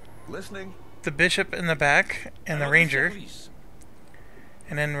 Listening. The bishop in the back, and the ranger.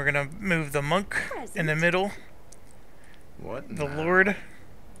 And then we're going to move the monk in the middle. The lord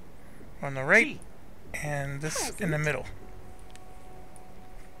on the right, and this in the middle.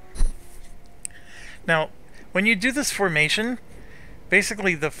 Now, when you do this formation,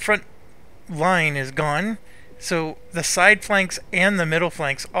 basically the front line is gone, so the side flanks and the middle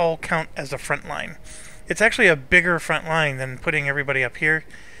flanks all count as a front line. It's actually a bigger front line than putting everybody up here.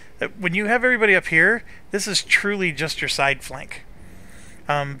 When you have everybody up here, this is truly just your side flank.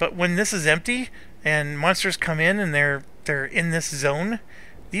 But when this is empty and monsters come in and they're in this zone,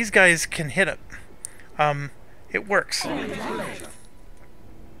 these guys can hit it. It works.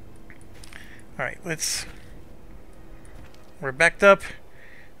 Alright, we're backed up.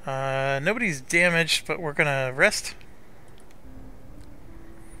 Nobody's damaged, but we're gonna rest.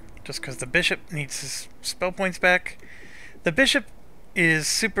 Just because the bishop needs his spell points back. The bishop is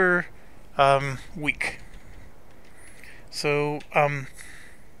super weak. So, we're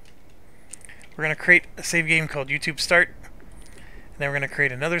gonna create a save game called YouTube Start. And then we're gonna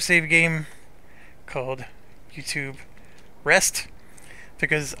create another save game called YouTube Rest,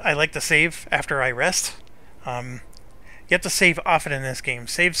 because I like to save after I rest. You have to save often in this game.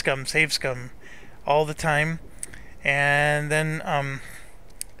 Save scum all the time. And then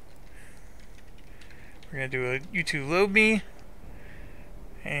we're going to do a YouTube load me.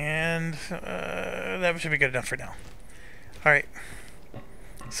 And that should be good enough for now. Alright.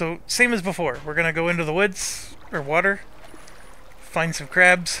 So, same as before. We're going to go into the woods, or water, find some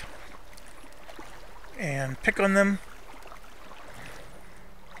crabs, and pick on them.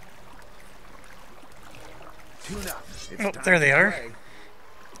 Oh, there they are.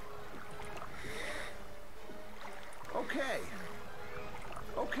 Okay.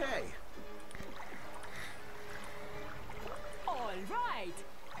 Okay. All right.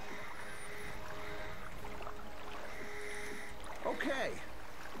 Okay.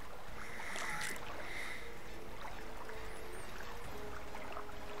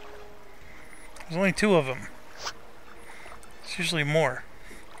 There's only 2 of them. It's usually more.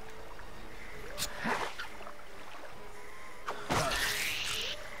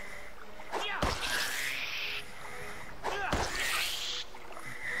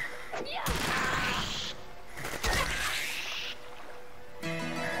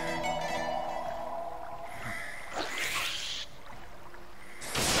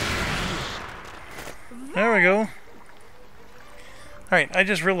 There we go. Alright, I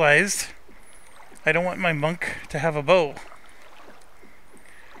just realized I don't want my monk to have a bow.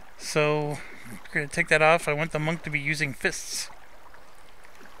 So, I'm going to take that off. I want the monk to be using fists.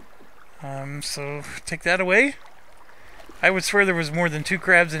 So, take that away. I would swear there was more than 2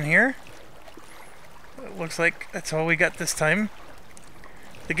 crabs in here. It looks like that's all we got this time.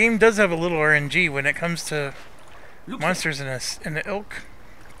 The game does have a little RNG when it comes to monsters in the ilk.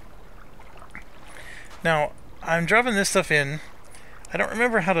 Now, I'm dropping this stuff in. I don't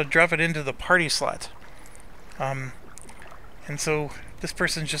remember how to drop it into the party slot. And so this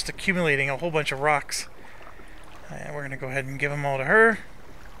person's just accumulating a whole bunch of rocks. And we're going to go ahead and give them all to her.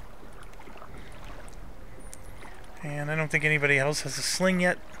 And I don't think anybody else has a sling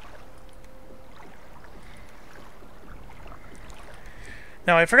yet.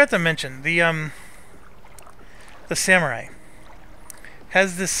 Now, I forgot to mention, the samurai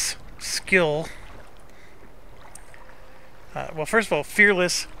has this skill. Well, first of all,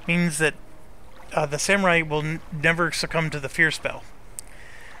 fearless means that the samurai will never succumb to the fear spell.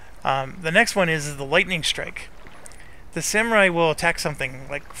 The next one is the lightning strike. The samurai will attack something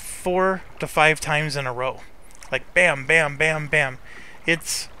like 4 to 5 times in a row. Like bam, bam, bam, bam.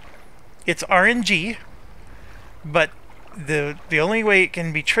 It's RNG, but the only way it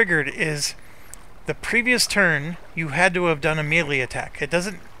can be triggered is the previous turn you had to have done a melee attack. It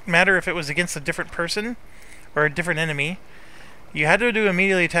doesn't matter if it was against a different person or a different enemy. You had to do a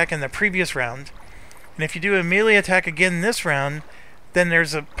melee attack in the previous round, and if you do a melee attack again this round, then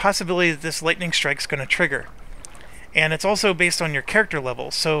there's a possibility that this lightning strike's going to trigger. And it's also based on your character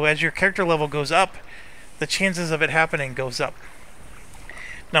level, so as your character level goes up, the chances of it happening goes up.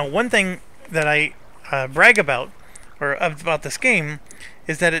 Now, one thing that I brag about this game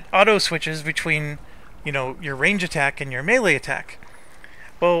is that it auto switches between, you know, your range attack and your melee attack.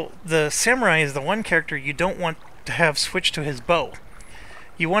 Well, the samurai is the one character you don't want to have switch to his bow.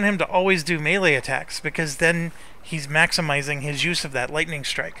 You want him to always do melee attacks, because then he's maximizing his use of that lightning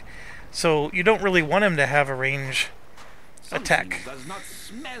strike. So you don't really want him to have a range attack. Does not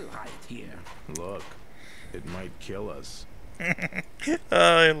smell right here. Look, it might kill us.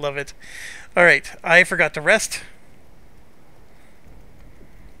 I love it. Alright, I forgot to rest.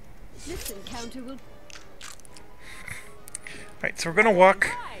 This encounter will... Alright, so we're going to walk.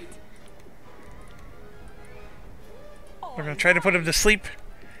 We're going to try to put him to sleep.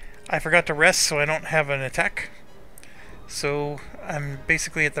 I forgot to rest, so I don't have an attack. So I'm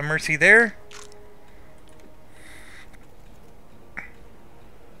basically at the mercy there.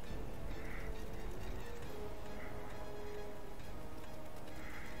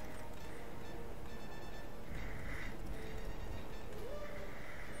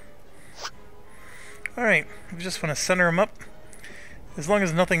 Alright, we just want to center them up. As long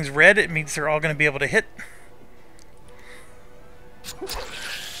as nothing's red, it means they're all going to be able to hit.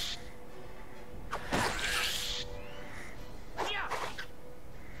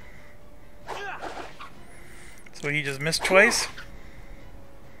 So he just missed twice.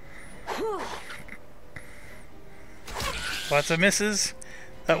 Lots of misses.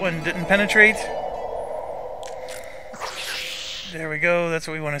 That one didn't penetrate. There we go, that's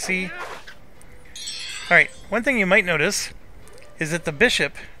what we want to see. Alright, one thing you might notice is that the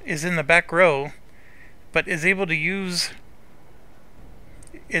bishop is in the back row, but is able to use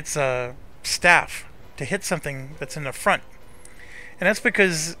its staff to hit something that's in the front. And that's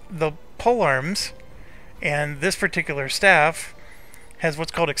because the pole arms and this particular staff has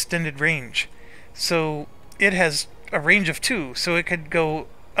what's called extended range. So it has a range of 2, so it could go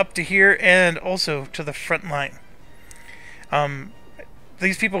up to here and also to the front line.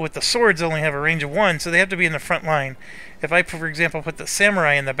 These people with the swords only have a range of 1, so they have to be in the front line. If I, for example, put the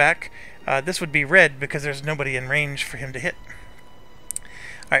samurai in the back, this would be red because there's nobody in range for him to hit.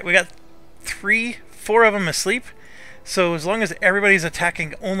 Alright, we got 4 of them asleep. So as long as everybody's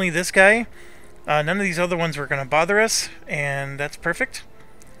attacking only this guy, none of these other ones were going to bother us, and that's perfect.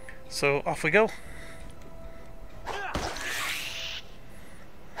 So off we go.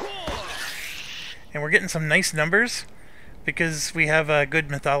 And we're getting some nice numbers because we have a good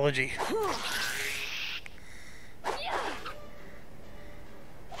mythology.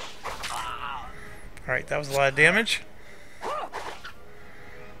 Alright, that was a lot of damage.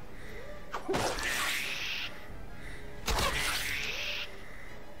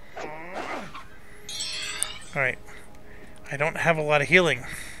 Alright, I don't have a lot of healing.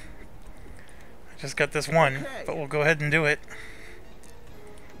 I just got this one, but we'll go ahead and do it.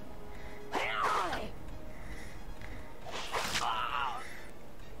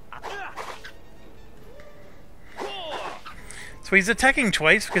 So he's attacking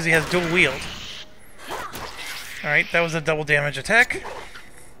twice because he has dual wield. Alright, that was a double damage attack.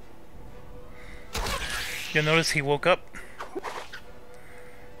 You'll notice he woke up.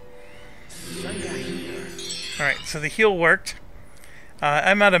 Alright, so the heal worked.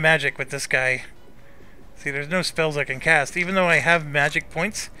 I'm out of magic with this guy. See, there's no spells I can cast. Even though I have magic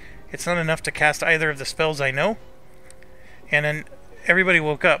points, it's not enough to cast either of the spells I know. And then everybody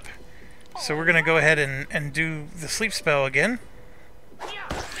woke up. So we're going to go ahead and do the sleep spell again.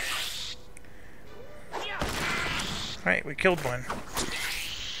 Alright, we killed one.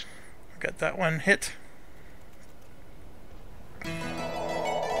 Got that one hit.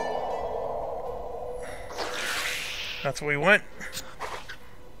 That's what we want.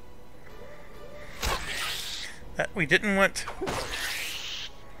 That we didn't want.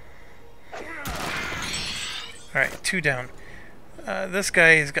 Alright, 2 down. This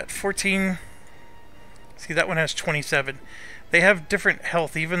guy has got 14. See, that one has 27. They have different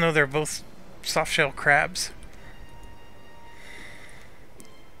health, even though they're both soft-shell crabs.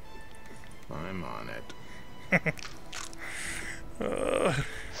 I'm on it.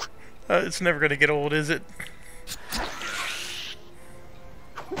 It's never going to get old, is it?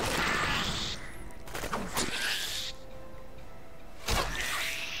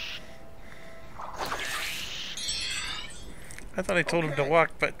 I thought I told him to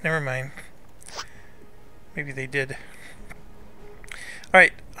walk, but never mind. Maybe they did.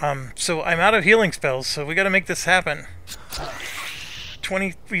 Alright, so I'm out of healing spells, so we gotta make this happen.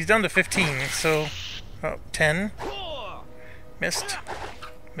 20. He's down to 15. So, 10. Missed.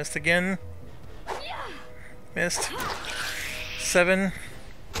 Missed again. Missed. 7.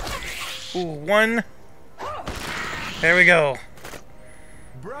 Ooh, 1. There we go.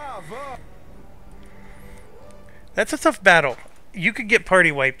 Bravo! That's a tough battle. You could get party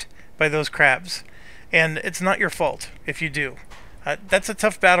wiped by those crabs, and it's not your fault if you do. That's a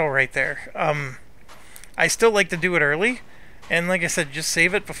tough battle right there. I still like to do it early, and like I said, just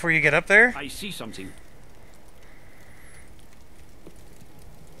save it before you get up there. I see something.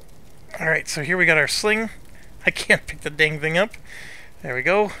 Alright, so here we got our sling. I can't pick the dang thing up. There we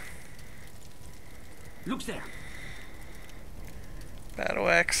go. Look there. Battle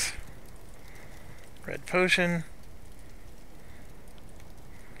axe. Red potion.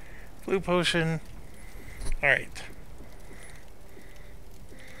 Blue potion. Alright.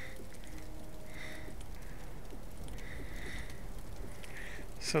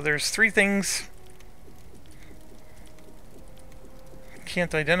 So there's 3 things.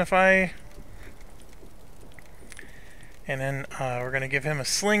 Can't identify. And then we're going to give him a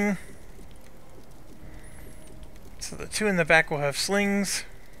sling. So the 2 in the back will have slings.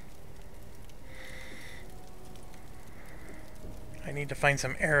 I need to find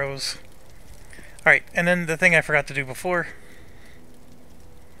some arrows. Alright, and then the thing I forgot to do before.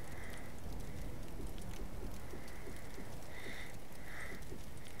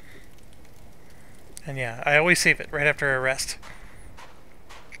 And yeah, I always save it right after a rest.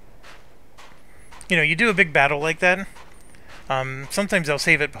 You know, you do a big battle like that. Sometimes I'll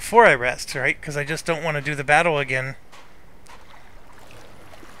save it before I rest, right? Because I just don't want to do the battle again.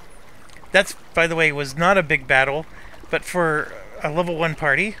 That's, by the way, was not a big battle, but for a level 1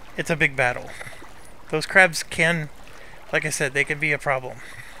 party, it's a big battle. Those crabs can, like I said, they can be a problem.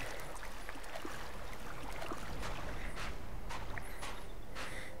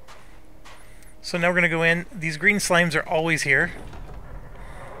 So now we're going to go in. These green slimes are always here.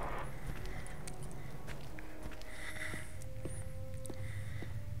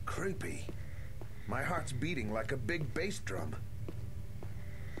 Creepy. My heart's beating like a big bass drum.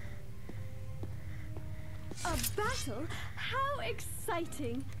 A battle? How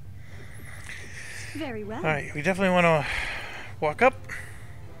exciting! Very well. Alright, we definitely want to walk up.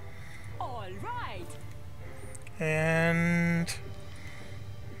 All right. And...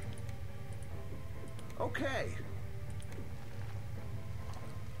 Okay.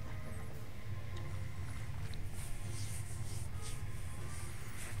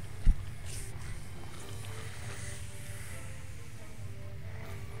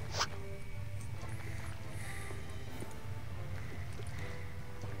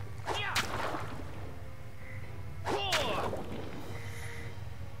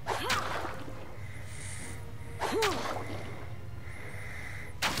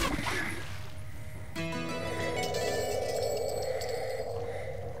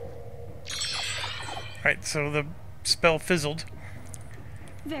 Alright, so the spell fizzled.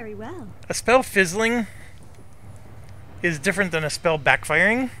 Very well. A spell fizzling is different than a spell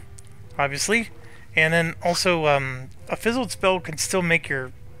backfiring, obviously. And then also, a fizzled spell can still make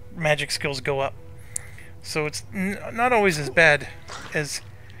your magic skills go up. So it's not always as bad as...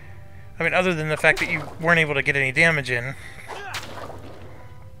 I mean, other than the fact that you weren't able to get any damage in.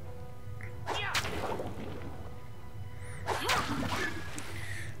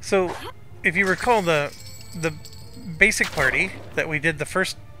 So, if you recall the basic party that we did the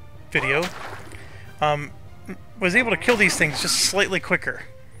first video, was able to kill these things just slightly quicker.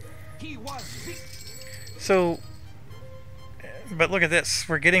 So, but look at this,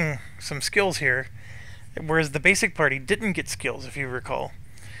 we're getting some skills here, whereas the basic party didn't get skills, if you recall.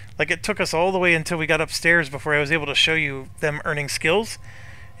 Like, it took us all the way until we got upstairs before I was able to show you them earning skills.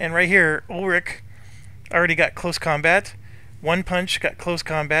 And right here, Ulrich already got close combat. One Punch got close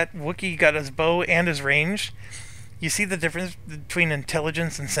combat. Wookiee got his bow and his range. You see the difference between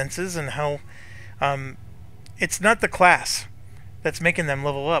intelligence and senses, and how it's not the class that's making them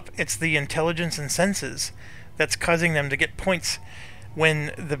level up. It's the intelligence and senses that's causing them to get points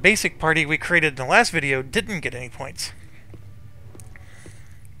when the basic party we created in the last video didn't get any points.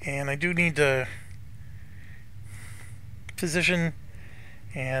 And I do need to position,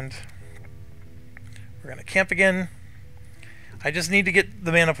 and we're going to camp again. I just need to get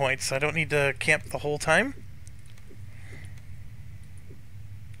the mana points. I don't need to camp the whole time.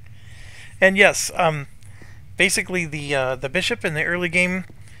 And yes, basically the bishop in the early game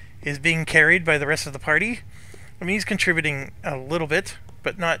is being carried by the rest of the party. I mean, he's contributing a little bit,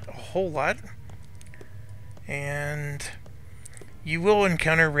 but not a whole lot. And you will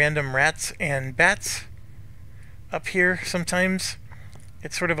encounter random rats and bats up here sometimes.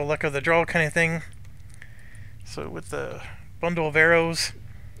 It's sort of a luck of the draw kind of thing. So with the bundle of arrows,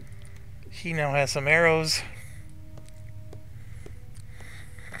 he now has some arrows.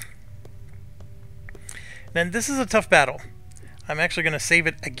 Then this is a tough battle. I'm actually going to save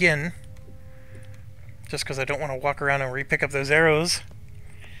it again, just because I don't want to walk around and re-pick up those arrows.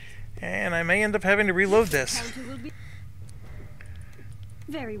 And I may end up having to reload this.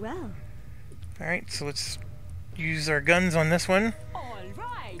 Very well. Alright, so let's use our guns on this one. All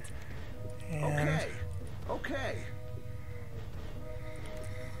right. And Okay.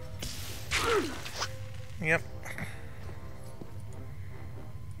 Yep.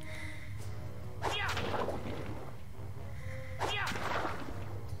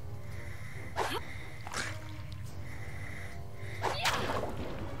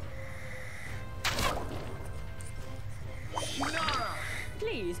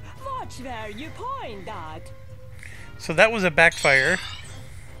 Please, watch where you point at. So that was a backfire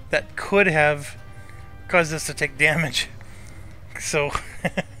that could have caused us to take damage. So,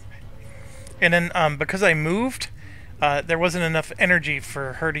 and then because I moved, there wasn't enough energy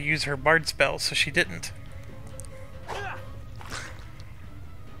for her to use her bard spell, so she didn't.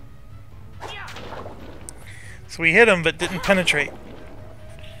 So we hit him, but didn't penetrate.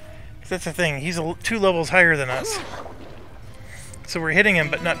 That's the thing, he's 2 levels higher than us. So we're hitting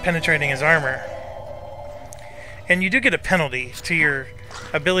him, but not penetrating his armor. And you do get a penalty to your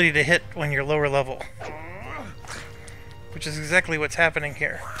ability to hit when you're lower level. Which is exactly what's happening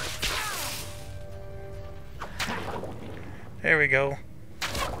here. There we go.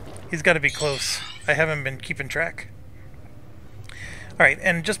 He's got to be close. I haven't been keeping track. Alright,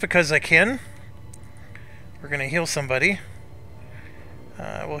 and just because I can, we're going to heal somebody.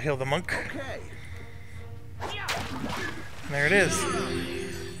 We'll heal the monk. And there it is.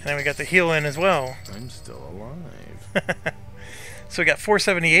 And then we got the heal in as well. I'm still alive. So we got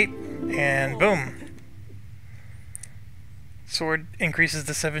 478, and boom. Sword increases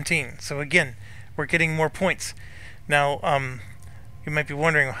to 17. So again, we're getting more points. Now, you might be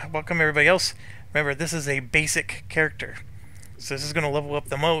wondering, how come everybody else... Remember, this is a basic character. So this is going to level up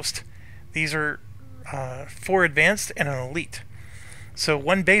the most. These are 4 advanced and an elite. So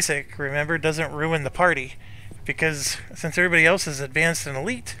 1 basic, remember, doesn't ruin the party. Because since everybody else is advanced and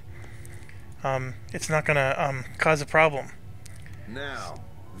elite, it's not going to cause a problem. Now,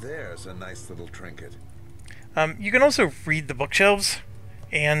 there's a nice little trinket. You can also read the bookshelves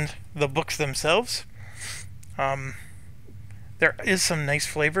and the books themselves. There is some nice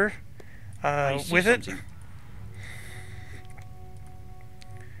flavor with it.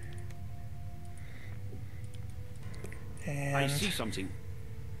 And I see something.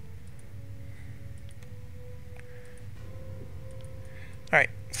 Alright,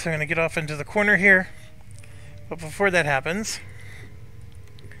 so I'm going to get off into the corner here. But before that happens,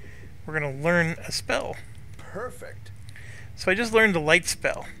 we're going to learn a spell. Perfect. So I just learned the light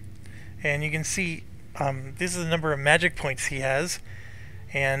spell. And you can see this is the number of magic points he has.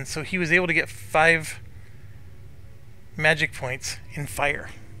 And so he was able to get 5 magic points in fire.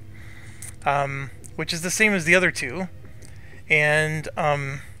 Which is the same as the other 2. And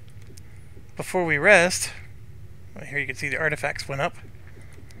before we rest, here you can see the artifacts went up.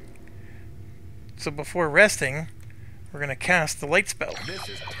 So before resting, we're going to cast the light spell. This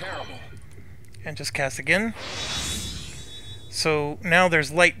is terrible. And just cast again. So now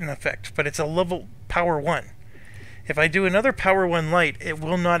there's light in effect, but it's a level power 1. If I do another power 1 light, it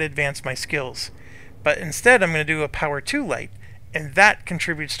will not advance my skills. But instead I'm going to do a power 2 light, and that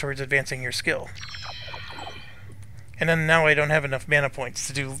contributes towards advancing your skill. And then now I don't have enough mana points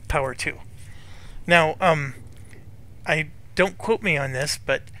to do power 2. Now, I don't quote me on this,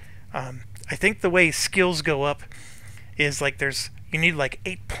 but I think the way skills go up is like you need like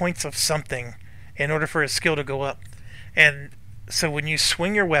 8 points of something in order for a skill to go up. And so when you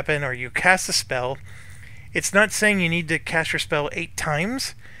swing your weapon or you cast a spell, it's not saying you need to cast your spell 8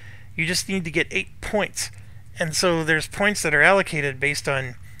 times. You just need to get 8 points. And so there's points that are allocated based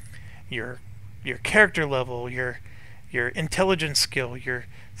on your character level, your intelligence skill, your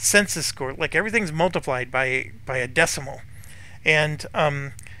census score. Like everything's multiplied by a decimal. And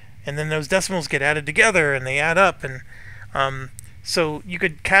then those decimals get added together and they add up, and so you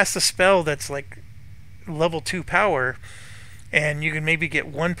could cast a spell that's like level 2 power, and you can maybe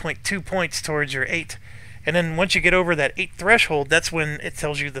get 1.2 points towards your 8. And then once you get over that 8 threshold, that's when it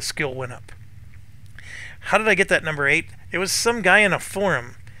tells you the skill went up. How did I get that number 8? It was some guy in a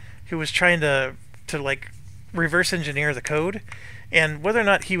forum who was trying to like reverse engineer the code, and whether or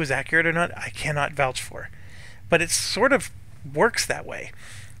not he was accurate or not, I cannot vouch for. But it sort of works that way.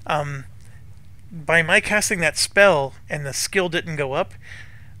 by my casting that spell and the skill didn't go up,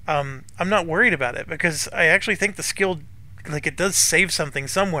 I'm not worried about it because I actually think the skill, like, it does save something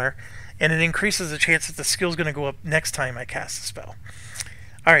somewhere, and it increases the chance that the skill's going to go up next time I cast the spell.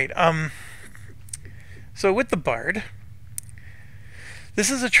 Alright, so with the Bard, this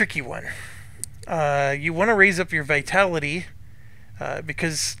is a tricky one. You want to raise up your vitality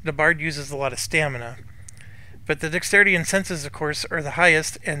because the Bard uses a lot of stamina. But the dexterity and senses, of course, are the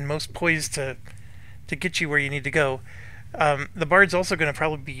highest and most poised to get you where you need to go. The Bard's also going to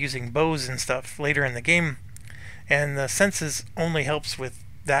probably be using bows and stuff later in the game, and the senses only helps with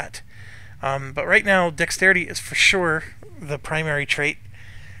that. But right now, dexterity is for sure the primary trait,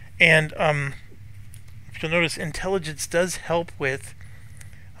 and if you'll notice, intelligence does help with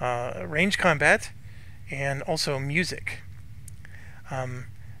range combat and also music.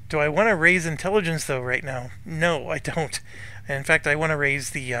 Do I want to raise intelligence though right now? No, I don't. In fact, I want to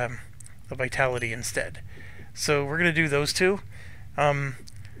raise the vitality instead. So we're going to do those two. I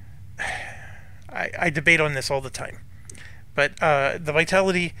debate on this all the time. But the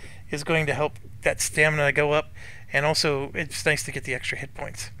vitality is going to help that stamina go up, and also it's nice to get the extra hit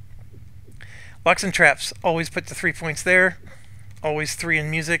points. Locks and traps, always put the 3 points there. Always 3 in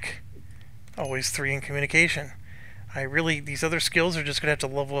music. Always 3 in communication. These other skills are just going to have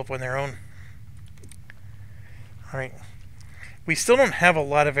to level up on their own. Alright. We still don't have a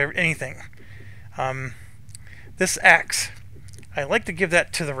lot of anything. This axe, I like to give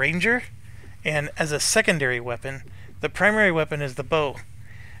that to the ranger, and as a secondary weapon. The primary weapon is the bow.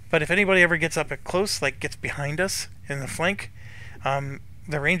 But if anybody ever gets up close, like gets behind us in the flank,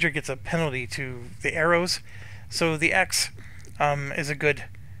 the ranger gets a penalty to the arrows. So the axe is a good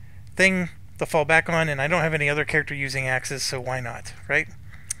thing to fall back on, and I don't have any other character using axes, so why not, right?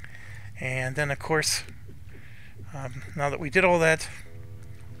 And then, of course, now that we did all that,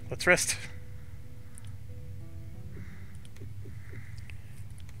 let's rest.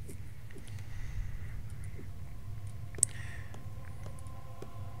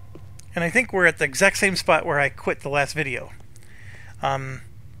 And I think we're at the exact same spot where I quit the last video.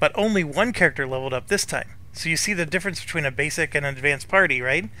 But only one character leveled up this time. So you see the difference between a basic and an advanced party,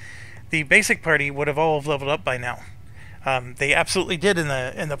 right? The basic party would have all have leveled up by now. They absolutely did in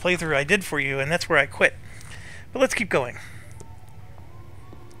the playthrough I did for you, and that's where I quit. But let's keep going.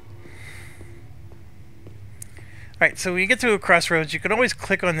 Alright, so when you get to a crossroads, you can always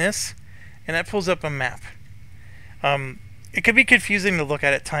click on this, and that pulls up a map. It can be confusing to look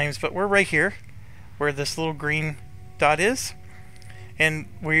at times, but we're right here, where this little green dot is. And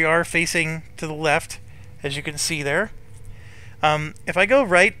we are facing to the left, as you can see there. If I go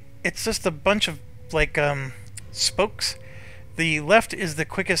right, it's just a bunch of like spokes. The left is the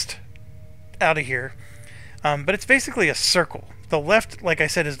quickest out of here, but it's basically a circle. The left, like I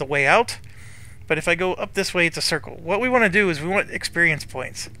said, is the way out, but if I go up this way, it's a circle. What we want to do is we want experience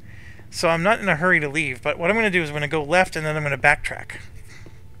points. So I'm not in a hurry to leave, but what I'm going to do is I'm going to go left and then I'm going to backtrack.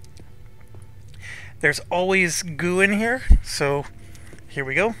 There's always goo in here, so here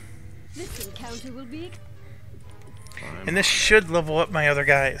we go. This encounter will be... And this should level up my other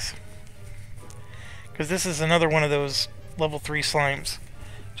guys. Because this is another one of those level 3 slimes.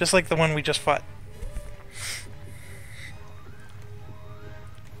 Just like the one we just fought.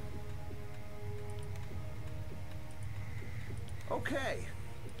 Okay.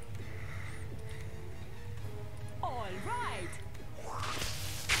 All right.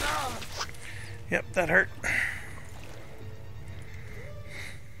 Yep, that hurt.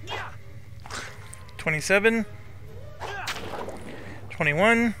 27.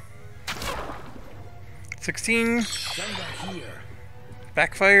 21. 16.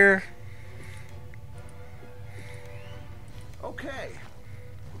 Backfire. Okay.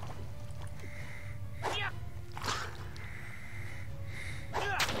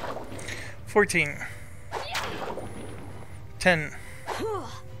 14. 10.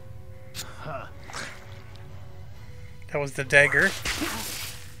 That was the dagger.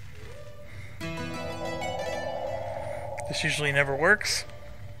 This usually never works.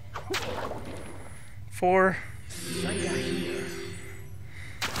 4.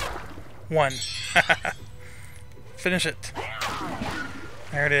 1. Finish it.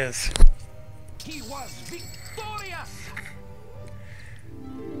 There it is. He was victorious.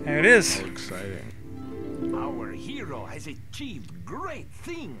 There it is. So exciting. Our hero has achieved great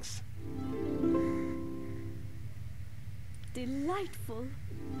things. Delightful.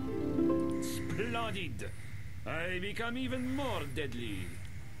 Splendid. I become even more deadly.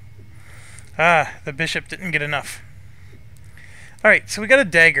 Ah, the bishop didn't get enough. Alright, so we got a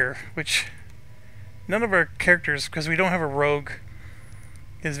dagger, which none of our characters, because we don't have a rogue,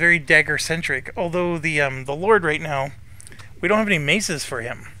 is very dagger centric. Although the Lord right now, we don't have any maces for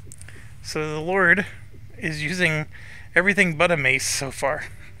him, so the Lord is using everything but a mace so far.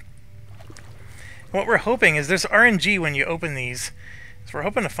 And what we're hoping is there's RNG when you open these, so we're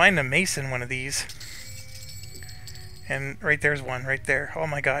hoping to find a mace in one of these. And right there's one right there. Oh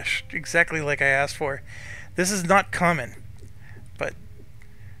my gosh, exactly like I asked for. This is not common, but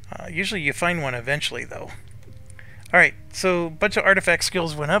usually you find one eventually though. Alright, so a bunch of artifact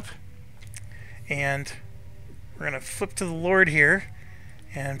skills went up, and we're going to flip to the Lord here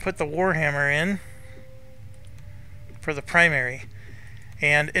and put the Warhammer in for the primary.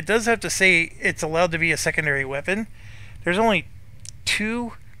 And it does have to say it's allowed to be a secondary weapon. There's only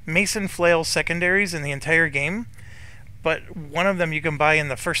 2 Mason Flail secondaries in the entire game, but one of them you can buy in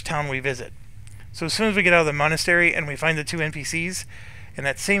the first town we visit. So as soon as we get out of the monastery and we find the 2 NPCs, in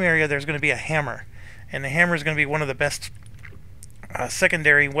that same area there's going to be a hammer. And the hammer is going to be one of the best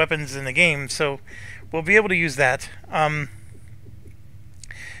secondary weapons in the game, so we'll be able to use that.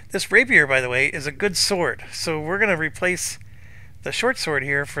 This rapier, by the way, is a good sword, so we're going to replace the short sword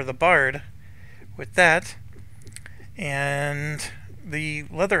here for the bard with that. And the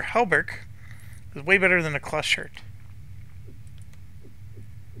leather hauberk is way better than a cloth shirt.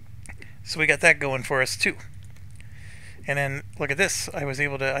 So we got that going for us too. And then look at this. I was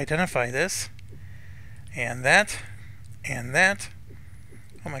able to identify this and that and that.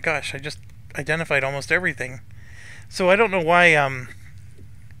 Oh my gosh, I just identified almost everything. So I don't know why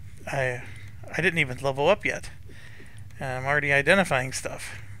I didn't even level up yet. I'm already identifying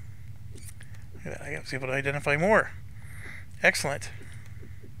stuff. I was able to identify more. Excellent.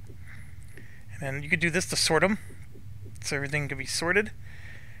 And then you could do this to sort them, so everything can be sorted.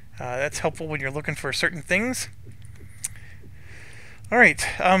 That's helpful when you're looking for certain things. Alright,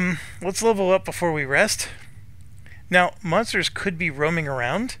 let's level up before we rest. Now, monsters could be roaming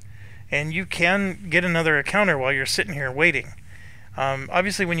around, and you can get another encounter while you're sitting here waiting.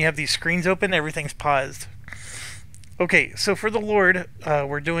 Obviously, when you have these screens open, everything's paused. Okay, so for the Lord,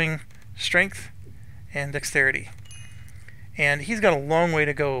 we're doing strength and dexterity. And he's got a long way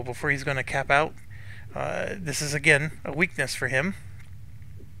to go before he's going to cap out. This is, again, a weakness for him.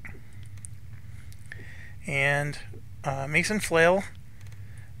 And Mason Flail,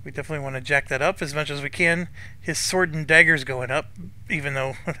 we definitely want to jack that up as much as we can. His sword and dagger's going up, even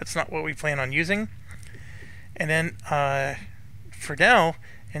though that's not what we plan on using. And then, for now,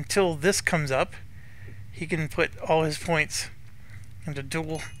 until this comes up, he can put all his points into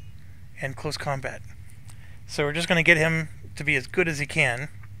duel and close combat. So we're just going to get him to be as good as he can.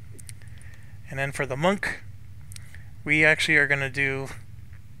 And then for the monk, we actually are going to do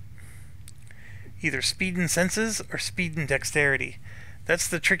either speed and senses or speed and dexterity. That's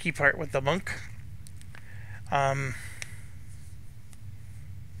the tricky part with the monk.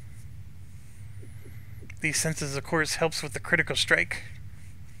 These senses, of course, helps with the critical strike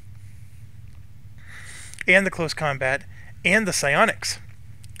and the close combat and the psionics,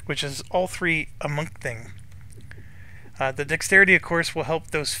 which is all 3 a monk thing. The dexterity, of course, will help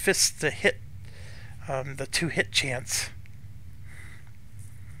those fists to hit, the 2 hit chance.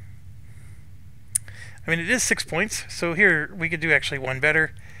 I mean, it is 6 points, so here we could do actually 1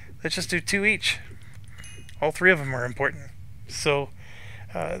 better. Let's just do 2 each. All 3 of them are important. So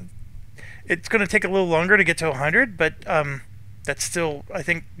it's going to take a little longer to get to 100, but that's still, I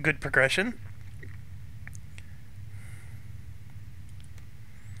think, good progression.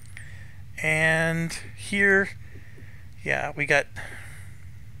 And here, yeah, we got,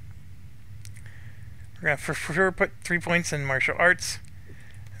 we're going to for sure put 3 points in martial arts,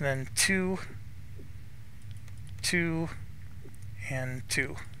 and then 2, 2, and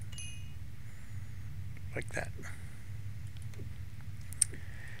 2. Like that.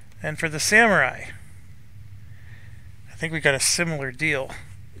 And for the samurai, I think we got a similar deal.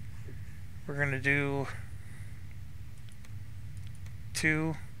 We're going to do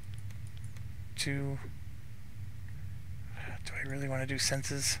 2, 2. Do I really want to do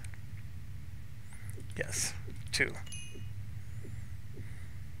senses? Yes, 2.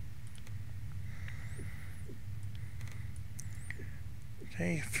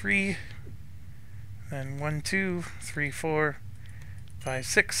 Okay, 3. Then 1, 2, 3, 4, 5,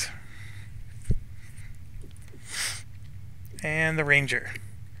 6. And the ranger.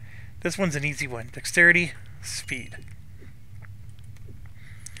 This one's an easy one. Dexterity, speed.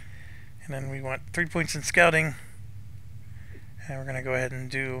 And then we want 3 points in scouting. And we're going to go ahead and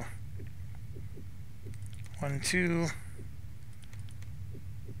do 1, 2.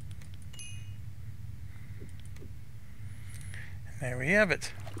 And there we have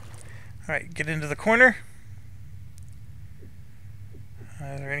it. Alright, get into the corner.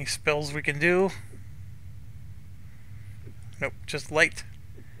 Are there any spells we can do? Nope, just light.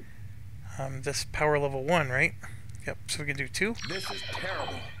 This power level 1, right? Yep, so we can do 2. This is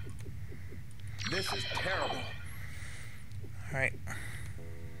terrible. This is terrible. Alright.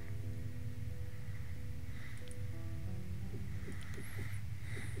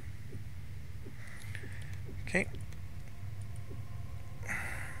 Okay.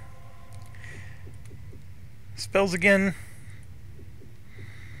 Spells again.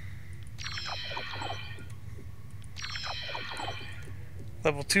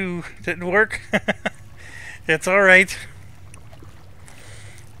 Level 2 didn't work. It's alright.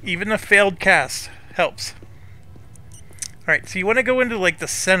 Even a failed cast helps. Alright, so you want to go into like the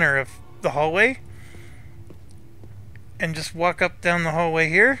center of the hallway and just walk up down the hallway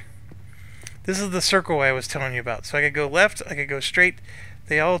here. This is the circle I was telling you about. So I could go left, I could go straight.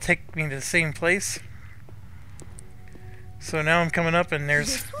 They all take me to the same place. So now I'm coming up and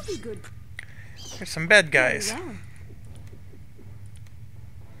there's some bad guys.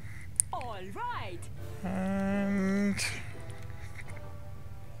 All right. And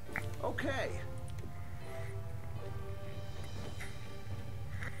okay.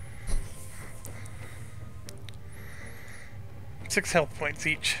 Six health points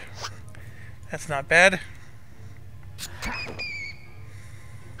each. That's not bad.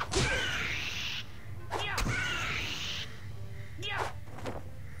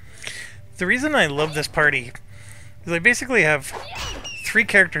 The reason I love this party is I basically have 3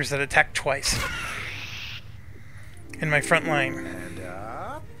 characters that attack twice in my front line. And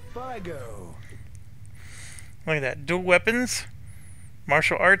up I go. Look at that. Dual weapons,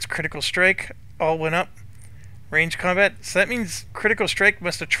 martial arts, critical strike, all went up. Range combat. So that means critical strike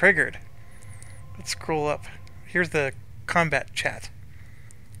must have triggered. Let's scroll up. Here's the combat chat.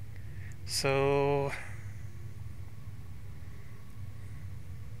 So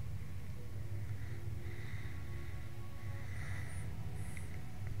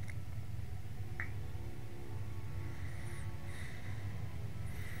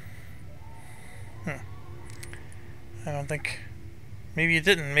I don't think. Maybe it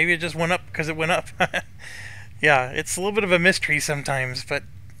didn't. Maybe it just went up because it went up. Yeah, it's a little bit of a mystery sometimes, but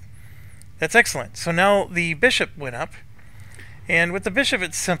that's excellent. So now the bishop went up. And with the bishop,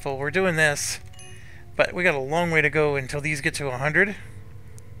 it's simple. We're doing this, but we got a long way to go until these get to 100.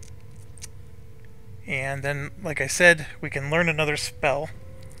 And then, like I said, we can learn another spell.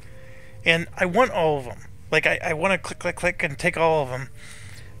 And I want all of them. Like, I want to click, click, click, and take all of them.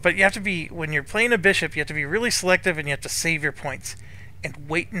 But you have to be, when you're playing a bishop, you have to be really selective and you have to save your points. And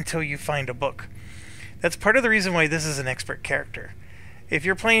wait until you find a book. That's part of the reason why this is an expert character. If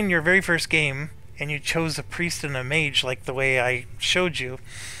you're playing your very first game, and you chose a priest and a mage like the way I showed you,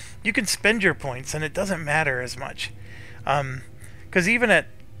 you can spend your points and it doesn't matter as much. Because even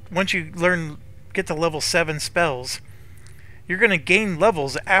once you get to level 7 spells, you're going to gain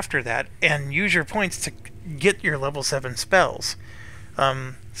levels after that and use your points to get your level 7 spells.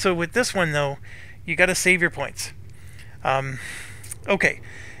 So with this one though, you got to save your points. Okay,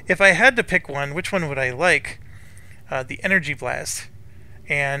 if I had to pick one, which one would I like? The Energy Blast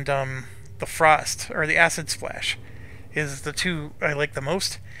and the Frost, or the Acid Splash, is the 2 I like the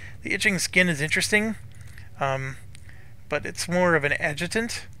most. The Itching Skin is interesting, but it's more of an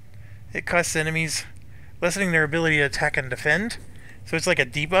adjutant. It costs enemies, lessening their ability to attack and defend, so it's like a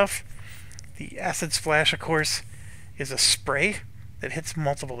debuff. The Acid Splash, of course, is a spray that hits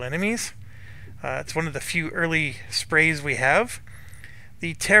multiple enemies. It's one of the few early sprays we have.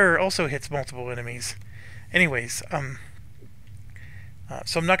 The Terror also hits multiple enemies. Anyways,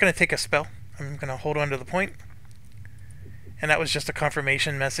 so I'm not going to take a spell. I'm going to hold on to the point. And that was just a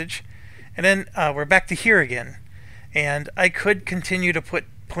confirmation message. And then we're back to here again. And I could continue to put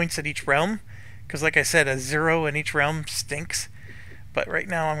points at each realm, because like I said, a 0 in each realm stinks. But right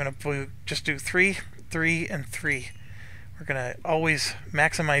now I'm going to just do 3, 3, and 3. We're going to always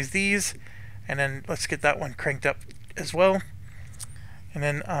maximize these. And then let's get that one cranked up as well. And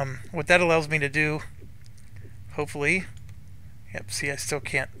then what that allows me to do, hopefully, yep, see I still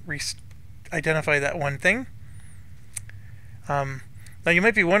can't identify that one thing. Now you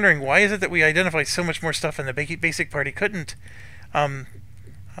might be wondering, why is it that we identify so much more stuff and the basic party couldn't? Don't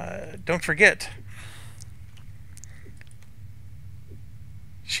forget,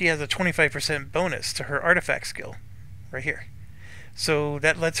 she has a 25% bonus to her artifact skill, right here. So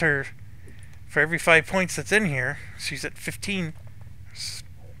that lets her, for every 5 points that's in here, she's at 15.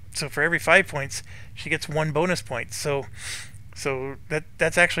 So for every 5 points, she gets 1 bonus point. So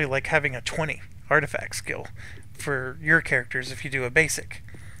that's actually like having a 20 artifact skill for your characters if you do a basic.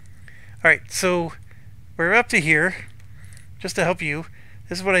 Alright, so we're up to here. Just to help you,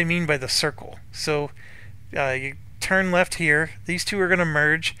 This is what I mean by the circle. So you turn left here. These two are going to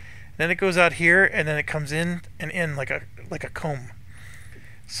merge. Then it goes out here, and then it comes in and in like a comb.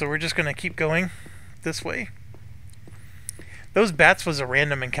 So we're just going to keep going this way. Those bats was a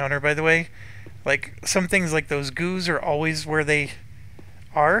random encounter, by the way. Like, some things like those goos are always where they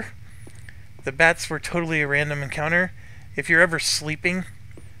are. The bats were totally a random encounter. If you're ever sleeping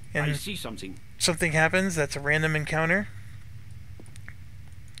and I see something happens, that's a random encounter.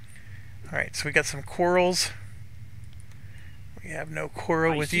 Alright, so we got some corals. We have no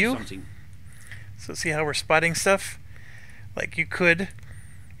coral with you. Something. So see how we're spotting stuff? Like, you could,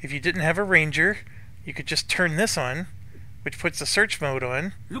 if you didn't have a ranger, you could just turn this on, which puts the search mode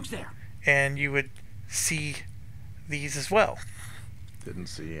on. Look there. And you would see these as well. Didn't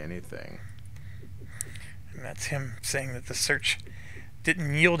see anything. And that's him saying that the search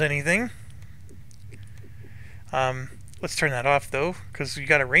didn't yield anything. Let's turn that off though, because you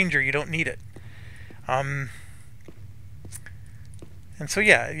got a ranger, you don't need it. And so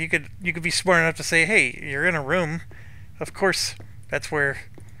yeah, you could be smart enough to say, hey, you're in a room. Of course, that's where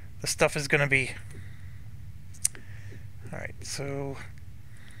the stuff is going to be. Alright, so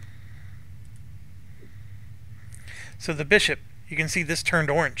the bishop, you can see this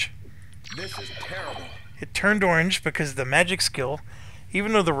turned orange. This is terrible. It turned orange because the magic skill,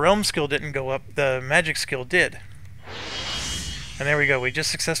 even though the realm skill didn't go up, the magic skill did. And there we go, we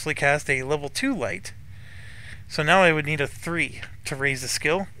just successfully cast a level 2 light. So now I would need a 3 to raise the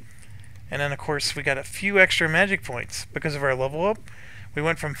skill. And then of course we got a few extra magic points because of our level up. We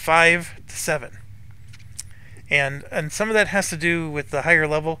went from 5 to 7. And some of that has to do with the higher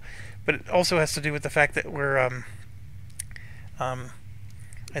level, but it also has to do with the fact that we're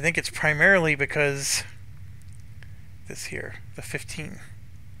I think it's primarily because this here, the 15.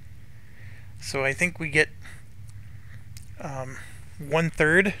 So I think we get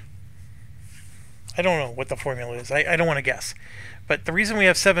 1/3. I don't know what the formula is. I don't want to guess. But the reason we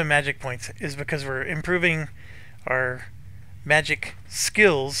have 7 magic points is because we're improving our magic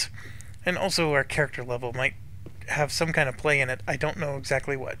skills, and also our character level might have some kind of play in it. I don't know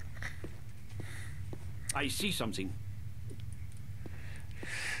exactly what. I see something.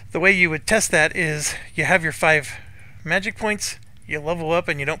 The way you would test that is you have your 5 magic points, you level up,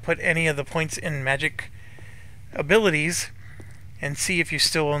 and you don't put any of the points in magic abilities, and see if you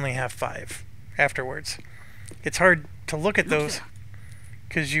still only have 5 afterwards. It's hard to look at those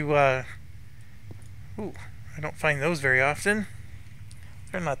because you I don't find those very often.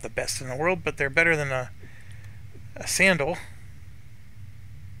 They're not the best in the world, but they're better than a sandal.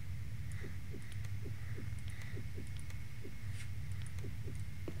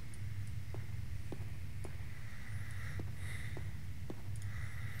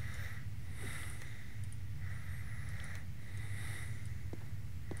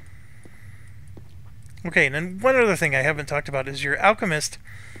 Okay, and then one other thing I haven't talked about is your alchemist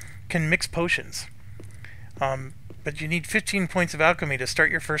can mix potions. But you need 15 points of alchemy to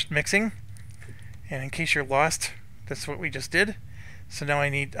start your first mixing. And in case you're lost, that's what we just did. So now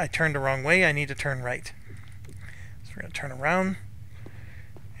I turned the wrong way, I need to turn right. So we're going to turn around.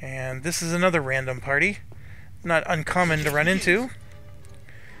 And this is another random party. Not uncommon to run into.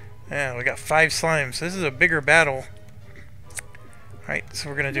 Yeah, we got 5 slimes. This is a bigger battle. Alright, so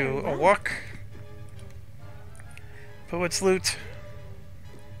we're going to do a walk. Poet's loot.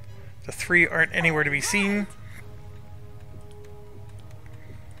 The 3 aren't anywhere to be seen.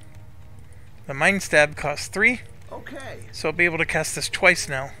 The Mind Stab costs 3. Okay. So I'll be able to cast this twice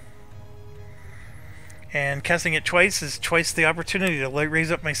now. And casting it twice is twice the opportunity to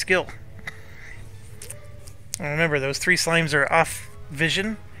raise up my skill. And remember, those 3 slimes are off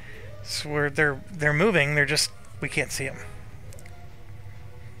vision. So where they're moving, they're just, we can't see them.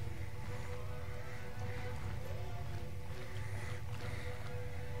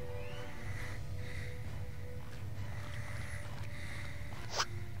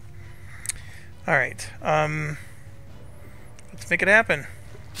 Alright, let's make it happen.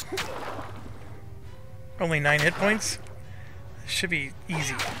 Only 9 hit points? Should be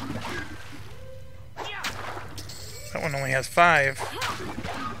easy. That one only has 5.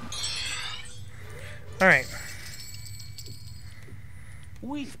 Alright.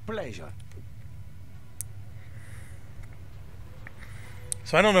 With pleasure.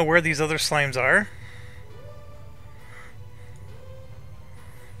 So I don't know where these other slimes are.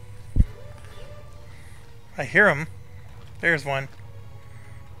 I hear him. There's one.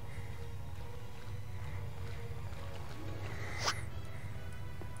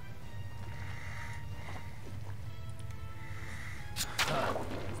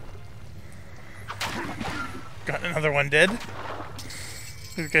 Got another one dead.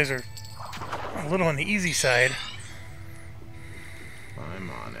 These guys are a little on the easy side. I'm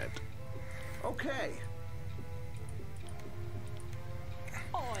on it. Okay.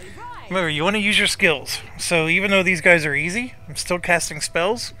 Remember, you want to use your skills. So even though these guys are easy, I'm still casting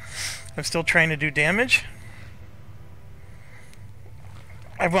spells. I'm still trying to do damage.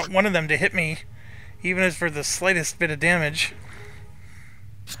 I want one of them to hit me, even if for the slightest bit of damage.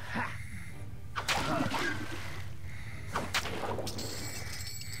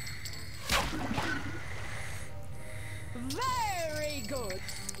 Very good.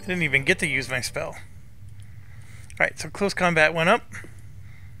 I didn't even get to use my spell. Alright, so close combat went up.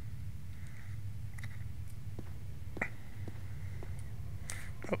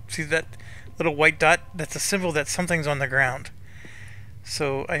 Oh, see that little white dot? That's a symbol that something's on the ground.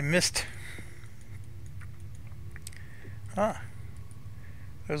 So I missed. Ah.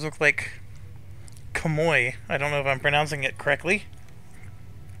 Those look like chamois. I don't know if I'm pronouncing it correctly.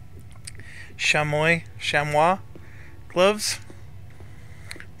 Chamois gloves.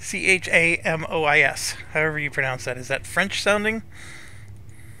 Chamois. However you pronounce that. Is that French sounding?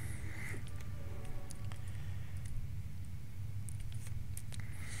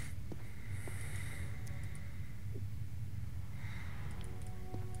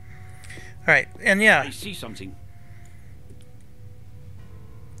 Alright, and yeah. I see something.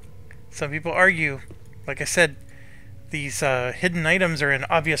 Some people argue, like I said, these hidden items are in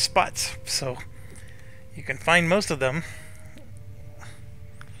obvious spots, so you can find most of them,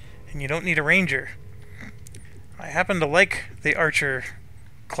 and you don't need a ranger. I happen to like the archer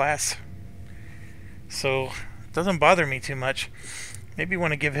class, so it doesn't bother me too much. Maybe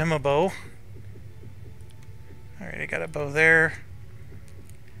want to give him a bow. Alright, I got a bow there.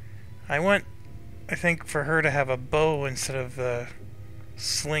 I want, I think, for her to have a bow instead of the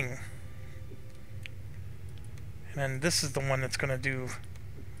sling. And then this is the one that's going to do...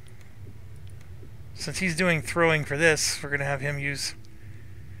 Since he's doing throwing for this, we're going to have him use...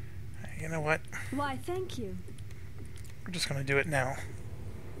 You know what? Why, thank you. We're just going to do it now.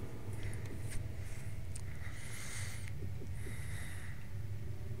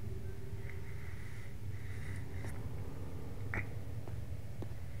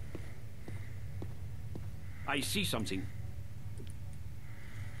 I see something.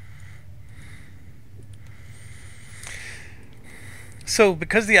 So,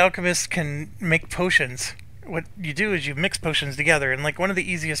 because the alchemist can make potions, what you do is you mix potions together, and like one of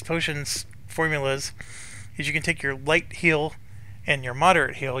the easiest potions formulas is you can take your light heal and your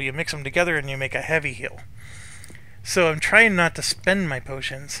moderate heal, you mix them together and you make a heavy heal. So I'm trying not to spend my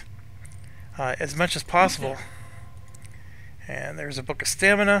potions as much as possible. And there's a book of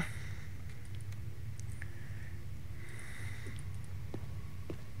stamina.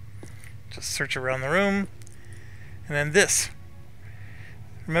 Just search around the room. And then this.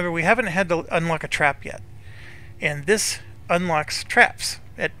 Remember, we haven't had to unlock a trap yet. And this unlocks traps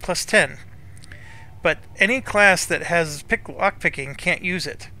at +10. But any class that has lockpicking can't use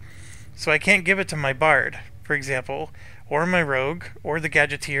it. So I can't give it to my bard, for example, or my rogue, or the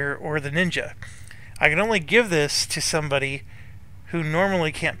gadgeteer, or the ninja. I can only give this to somebody who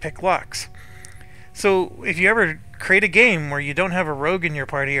normally can't pick locks. So if you ever create a game where you don't have a rogue in your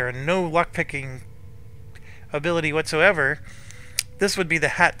party or no lockpicking ability whatsoever, this would be the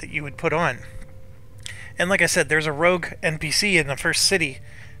hat that you would put on. And like I said, there's a rogue NPC in the first city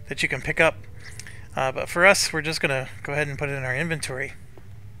that you can pick up. But for us, we're just going to go ahead and put it in our inventory.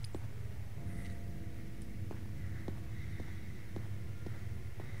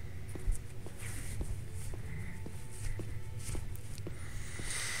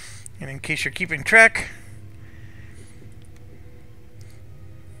 And in case you're keeping track,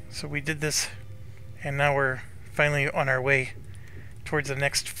 so we did this, and now we're finally on our way towards the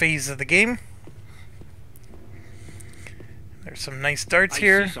next phase of the game. There's some nice darts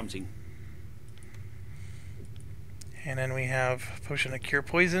here. I see something. And then we have potion of cure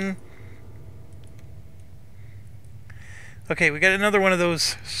poison. Okay, we got another one of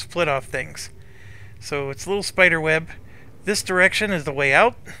those split off things. So it's a little spider web. This direction is the way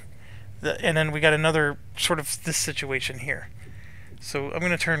out. And then we got another sort of this situation here. So I'm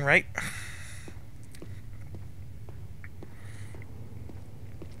going to turn right.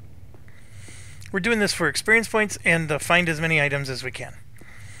 We're doing this for experience points and to find as many items as we can.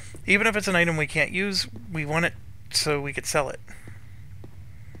 Even if it's an item we can't use, we want it so we could sell it.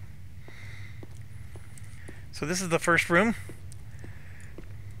 So this is the first room.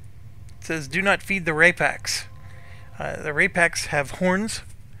 It says, do not feed the Raypaks. The Raypaks have horns.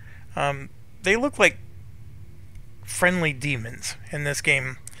 They look like friendly demons in this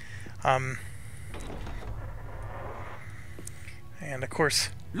game. And And of course,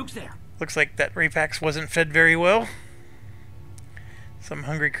 Look there. looks like that Rapax wasn't fed very well. Some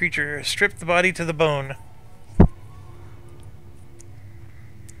hungry creature stripped the body to the bone.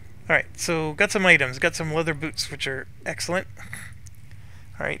 Alright, so got some items. Got some leather boots, which are excellent.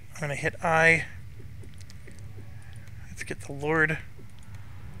 Alright, I'm going to hit I. Let's get the Lord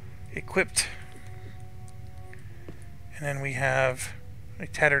equipped. And then we have a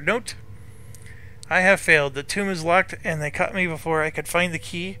tattered note. I have failed. The tomb is locked and they caught me before I could find the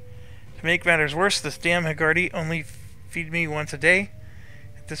key. To make matters worse, this damn Hagardi only feed me once a day.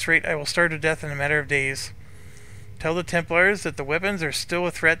 At this rate, I will starve to death in a matter of days. Tell the Templars that the weapons are still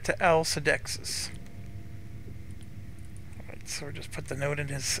a threat to Al Sedexus. Alright, so we'll just put the note in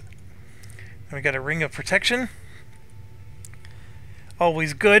his... Then we got a ring of protection.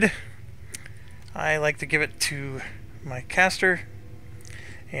 Always good. I like to give it to my caster.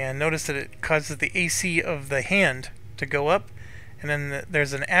 And notice that it causes the AC of the hand to go up. And then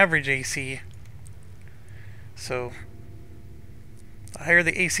there's an average AC. So, the higher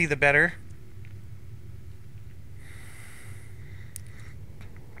the AC, the better.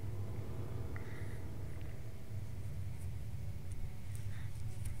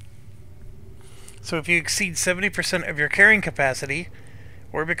 So if you exceed 70% of your carrying capacity,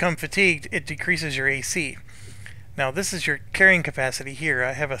 or become fatigued, it decreases your AC. Now this is your carrying capacity here.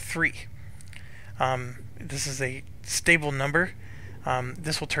 I have a 3. This is a stable number.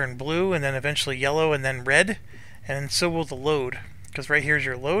 This will turn blue, and then eventually yellow, and then red, and so will the load. Because right here is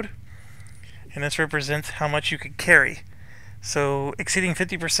your load, and this represents how much you could carry. So exceeding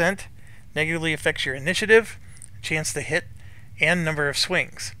 50% negatively affects your initiative, chance to hit, and number of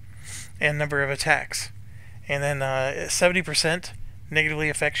swings, and number of attacks. And then 70% negatively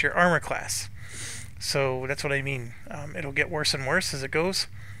affects your armor class. So that's what I mean. It'll get worse and worse as it goes.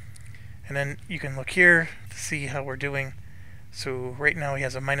 And then you can look here to see how we're doing. So right now he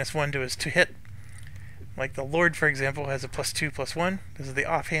has a -1 to his to hit. Like the Lord, for example, has a +2/+1. This is the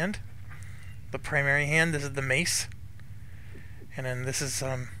offhand. The primary hand, this is the mace. And then this is,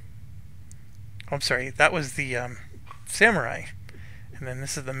 I'm sorry, that was the samurai. And then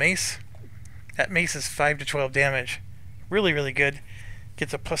this is the mace. That mace is 5 to 12 damage. Really, really good.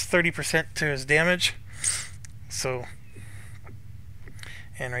 Gets a +30% to his damage. So,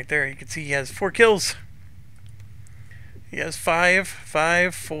 and right there you can see he has 4 kills. He has 5,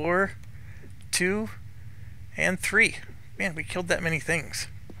 4, 2, and 3. Man, we killed that many things.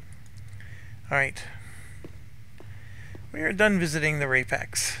 Alright. We are done visiting the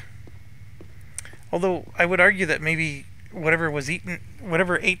Rapax. Although, I would argue that maybe whatever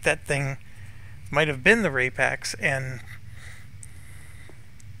ate that thing might have been the Rapax, and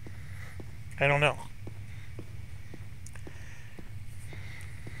I don't know.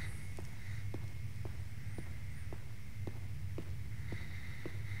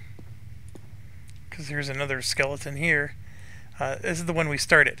 Because here's another skeleton here. This is the one we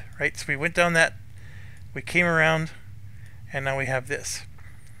started, right? So we went down that, we came around, and now we have this.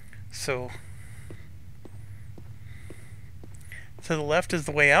 So, to the left is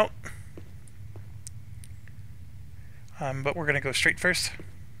the way out. But we're going to go straight first.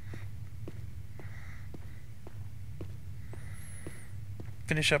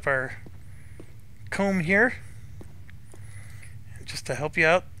 Finish up our comb here. Just to help you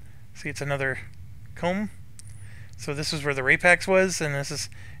out. See, it's another comb. So this is where the Rapax was, and this is,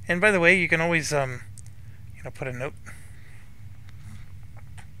 and by the way, you can always put a note.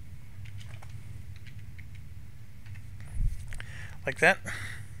 Like that.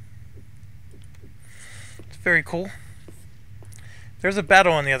 It's very cool. There's a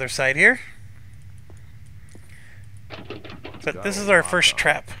battle on the other side here. But this is our first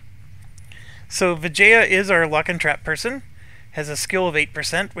trap. So Vijaya is our lock and trap person. Has a skill of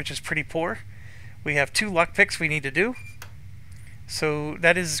 8%, which is pretty poor. We have 2 lockpicks we need to do. So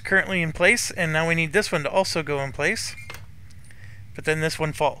that is currently in place, and now we need this one to also go in place. But then this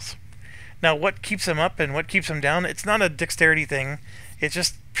one falls. Now what keeps them up and what keeps them down, it's not a dexterity thing. It's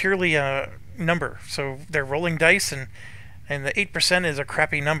just purely a number. So they're rolling dice, and the 8% is a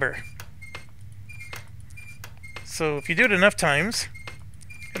crappy number. So if you do it enough times,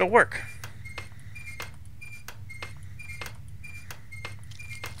 it'll work.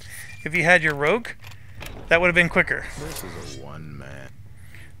 If you had your rogue, that would have been quicker. This is a one-man.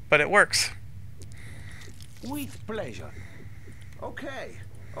 But it works. With pleasure. Okay,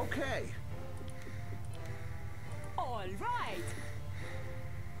 okay. All right.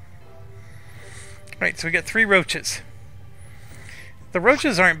 Right, so we got 3 roaches. The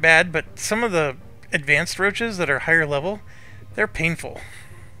roaches aren't bad, but some of the advanced roaches that are higher level, they're painful.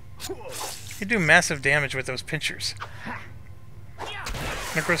 You do massive damage with those pinchers.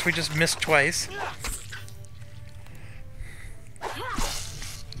 And of course we just missed twice.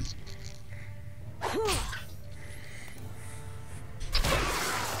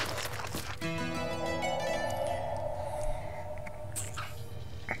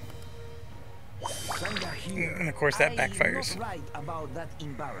 And of course that backfires. I'm not right about that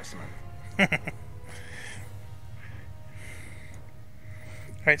embarrassment.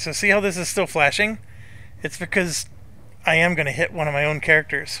 Alright, so see how this is still flashing? It's because I am going to hit one of my own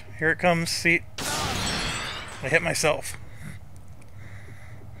characters. Here it comes, see? I hit myself.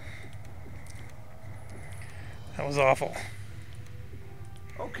 That was awful.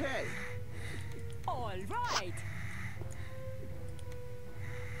 Okay. All right.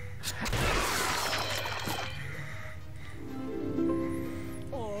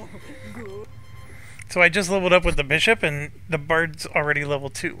 Oh, good. So I just leveled up with the bishop, and the bard's already level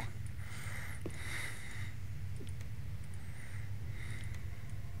 2.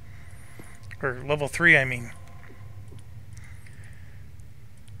 Or level 3, I mean.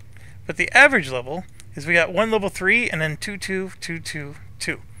 But the average level is we got 1 level 3 and then 2, 2, 2, 2,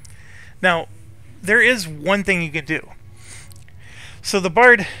 2. Now, there is one thing you can do. So the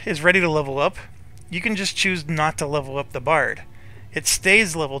bard is ready to level up. You can just choose not to level up the bard. It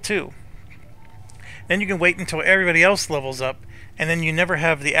stays level 2. Then you can wait until everybody else levels up, and then you never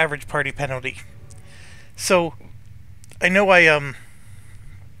have the average party penalty. So, I know I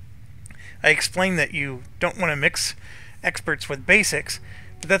explained that you don't want to mix experts with basics,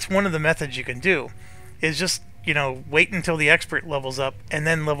 but that's one of the methods you can do, is just, you know, wait until the expert levels up, and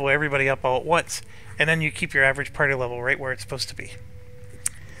then level everybody up all at once, and then you keep your average party level right where it's supposed to be.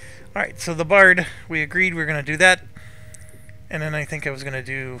 Alright, so the bard, we agreed we were going to do that, and then I think I was going to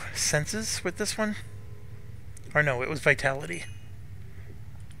do senses with this one. Or no, it was vitality.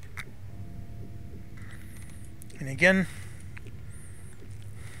 And again,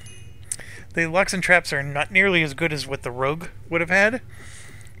 the locks and traps are not nearly as good as what the rogue would have had,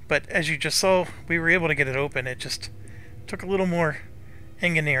 but as you just saw, we were able to get it open. It just took a little more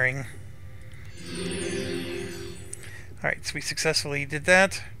engineering. Alright, so we successfully did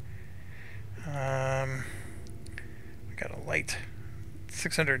that. We got a light.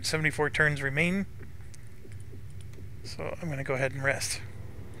 674 turns remain. So I'm going to go ahead and rest.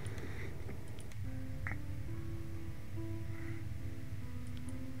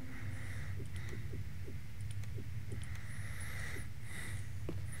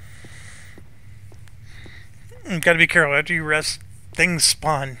 You've got to be careful. After you rest, things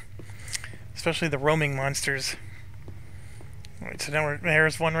spawn. Especially the roaming monsters. Alright, so now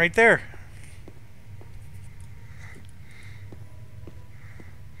there's one right there.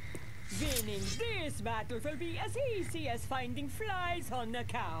 Winning this battle will be as easy as finding flies on a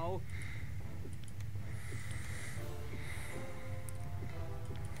cow.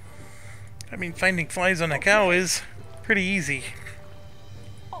 I mean, finding flies on a cow is pretty easy.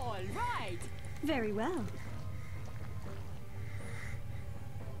 All right. Very well.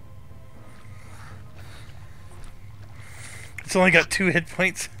 It's only got 2 hit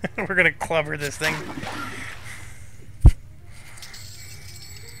points. We're gonna clobber this thing.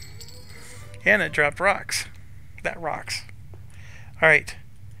 And it dropped rocks. That rocks. Alright.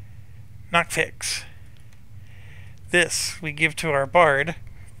 Knockpicks. This we give to our bard.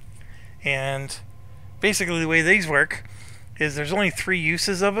 And basically the way these work is there's only 3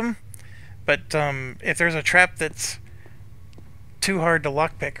 uses of them. But if there's a trap that's too hard to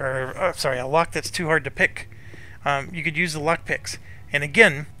lockpick, or sorry, a lock that's too hard to pick, you could use the lockpicks. And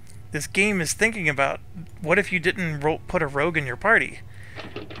again, this game is thinking about, what if you didn't put a rogue in your party?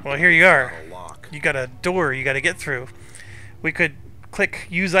 Well, here you are. You got a door you got to get through. We could click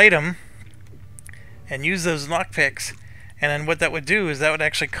use item and use those lockpicks, and then what that would do is that would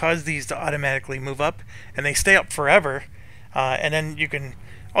actually cause these to automatically move up, and they stay up forever. And then you can,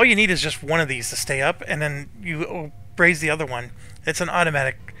 all you need is just one of these to stay up, and then you raise the other one. It's an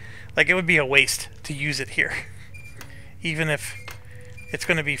automatic, like it would be a waste to use it here. Even if it's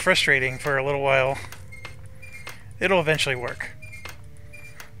going to be frustrating for a little while, it'll eventually work.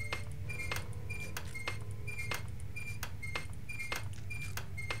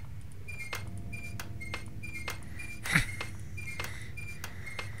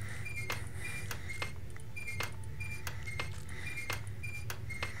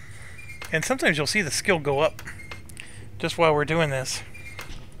 And sometimes you'll see the skill go up just while we're doing this.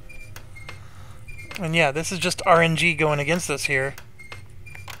 And yeah, this is just RNG going against us here.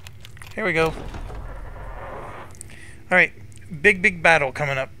 Here we go. Alright, big battle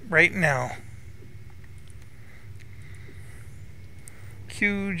coming up right now.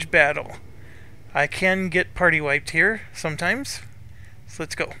 Huge battle. I can get party wiped here sometimes. So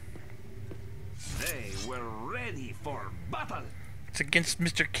let's go. They were ready for battle. It's against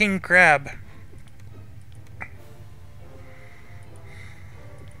Mr. King Crab.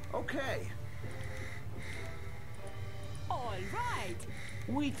 Okay. All right.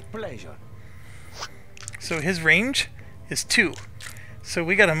 With pleasure. So his range is 2. So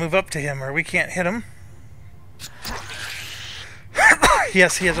we gotta move up to him or we can't hit him.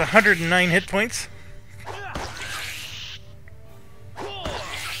 Yes, he has 109 hit points.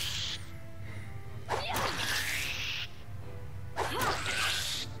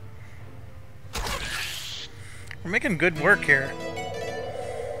 We're making good work here.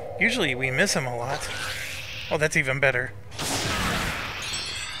 Usually we miss him a lot. Oh, that's even better.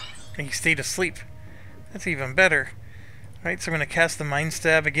 And he stayed asleep. That's even better. Alright, so I'm going to cast the Mind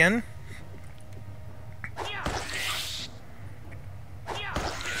Stab again.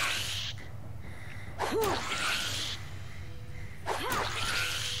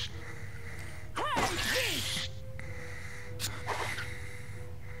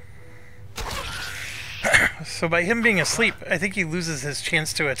 So by him being asleep, I think he loses his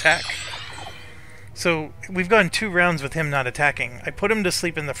chance to attack. So we've gone 2 rounds with him not attacking. I put him to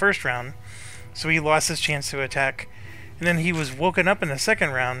sleep in the first round, so he lost his chance to attack. And then he was woken up in the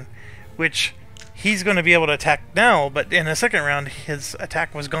second round, which he's going to be able to attack now, but in the second round his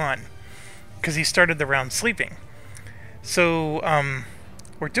attack was gone because he started the round sleeping. So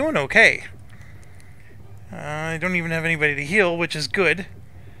we're doing okay. I don't even have anybody to heal, which is good.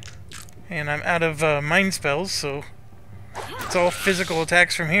 And I'm out of mind spells, so it's all physical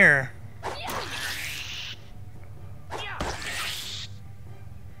attacks from here.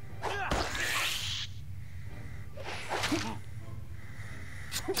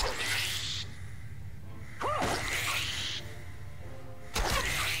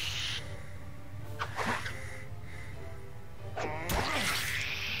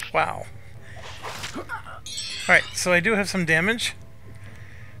 Wow. Alright, so I do have some damage.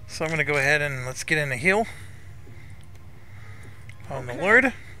 So I'm going to go ahead and let's get in a heal. On the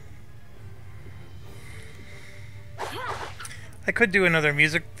Lord. I could do another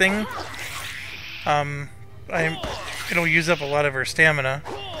music thing. It'll use up a lot of her stamina.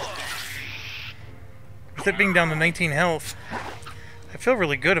 With it being down to 19 health, I feel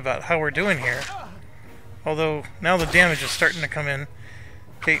really good about how we're doing here. Although, now the damage is starting to come in.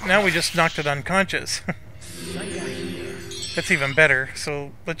 Okay, now we just knocked it unconscious. That's even better,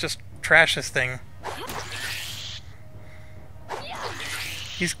 so let's just trash this thing.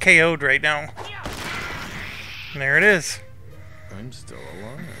 He's KO'd right now. And there it is. I'm still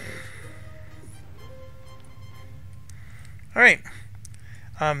alive. Alright.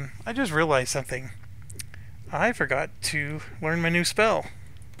 I just realized something. I forgot to learn my new spell.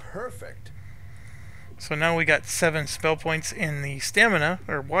 Perfect. So now we got 7 spell points in the stamina,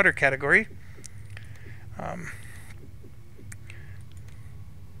 or water category.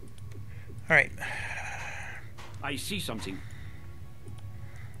 Alright. I see something.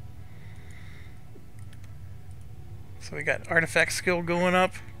 So we got artifact skill going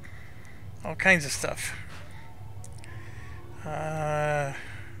up. All kinds of stuff. Let's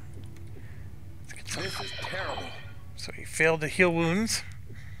get some. This is terrible. So he failed to heal wounds.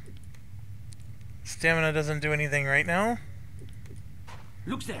 Stamina doesn't do anything right now.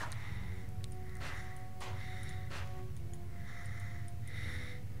 Look there.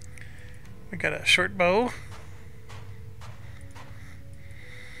 We got a short bow.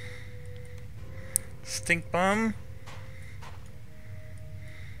 Stink bomb.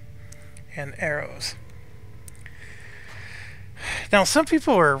 And arrows. Now, some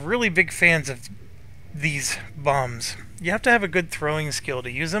people are really big fans of these bombs. You have to have a good throwing skill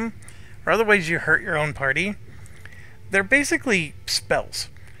to use them, or otherwise you hurt your own party. They're basically spells.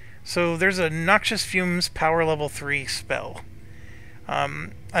 So there's a Noxious Fumes power level 3 spell.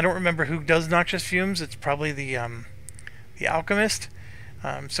 I don't remember who does Noxious Fumes. It's probably the Alchemist.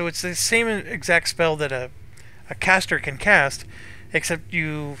 So it's the same exact spell that a caster can cast, except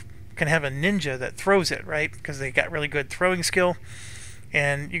you can have a ninja that throws it, right? Because they got really good throwing skill.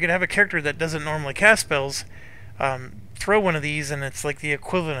 And you can have a character that doesn't normally cast spells throw one of these, and it's like the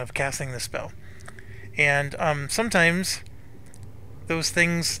equivalent of casting the spell. And sometimes those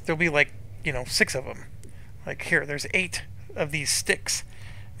things, there'll be like, 6 of them. Like here, there's 8 of these sticks.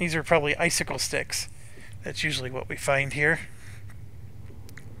 These are probably icicle sticks. That's usually what we find here.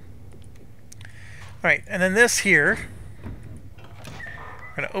 Alright, and then this here,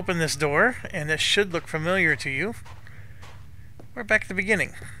 we're going to open this door, and this should look familiar to you. We're back at the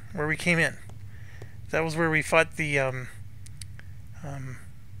beginning, where we came in. That was where we fought the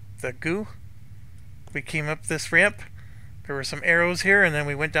goo. We came up this ramp. There were some arrows here, and then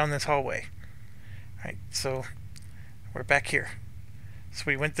we went down this hallway. Alright, so we're back here. So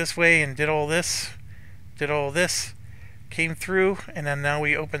we went this way and did all this, came through, and then now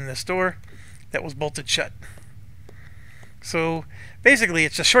we open this door that was bolted shut. So basically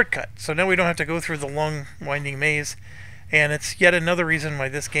it's a shortcut. So now we don't have to go through the long winding maze, and it's yet another reason why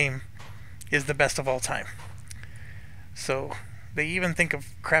this game is the best of all time. So they even think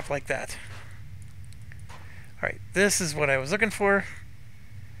of crap like that. Alright, this is what I was looking for.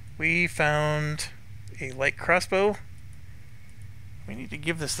 We found a light crossbow. We need to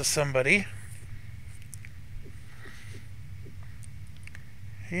give this to somebody.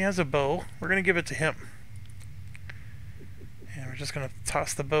 He has a bow. We're going to give it to him. And we're just going to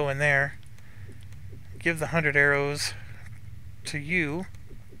toss the bow in there. Give the 100 arrows to you.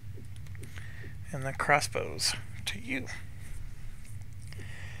 And the crossbows to you.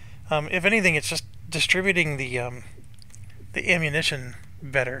 If anything, it's just distributing the ammunition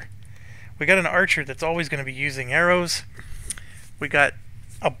better. We got an archer that's always going to be using arrows. We got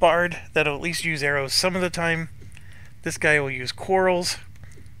a bard that'll at least use arrows some of the time. This guy will use quarrels.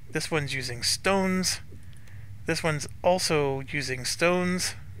 This one's using stones. This one's also using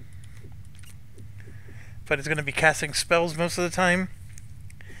stones. But it's going to be casting spells most of the time.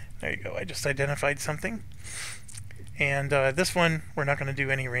 There you go, I just identified something. And this one, we're not going to do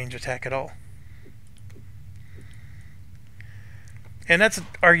any range attack at all. And that's an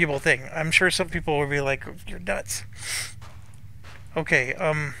arguable thing. I'm sure some people will be like, you're nuts. Okay,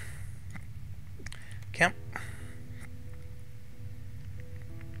 camp.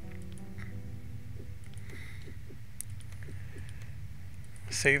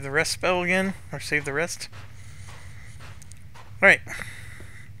 Save the rest spell again, or save the rest. Alright.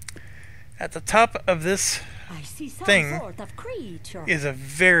 At the top of this thing is a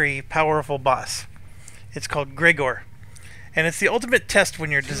very powerful boss. It's called Gregor. And it's the ultimate test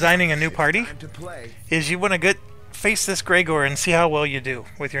when you're designing a new party, is you want to face this Gregor and see how well you do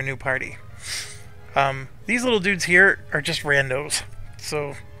with your new party. These little dudes here are just randos.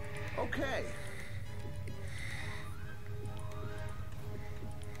 So... Okay.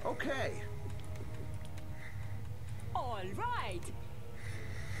 Okay. All right.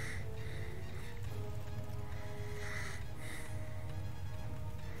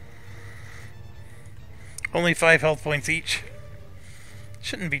 Only 5 health points each.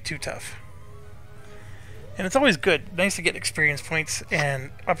 Shouldn't be too tough. And it's always good. Nice to get experience points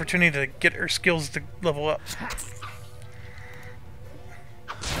and opportunity to get our skills to level up.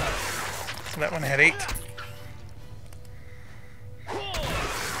 So that one had 8.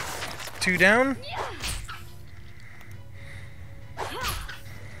 2 down.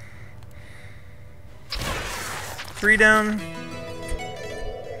 3 down.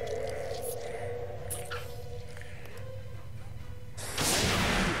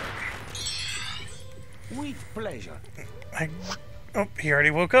 With pleasure. Oh, he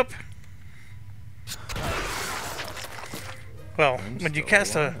already woke up. Well, when you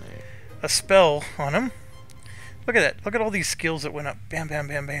cast a spell on him, look at that. Look at all these skills that went up. Bam, bam,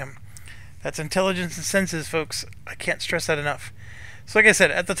 bam, bam. That's intelligence and senses, folks. I can't stress that enough. So like I said,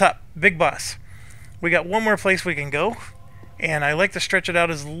 at the top, big boss. We got one more place we can go, and I like to stretch it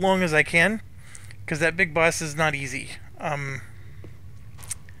out as long as I can, because that big boss is not easy.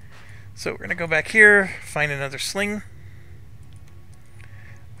 So we're going to go back here, find another sling,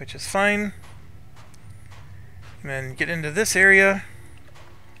 which is fine. And then get into this area,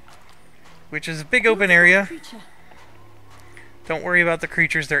 which is a big open area. Don't worry about the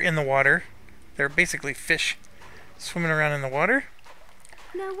creatures, they're in the water. They're basically fish swimming around in the water.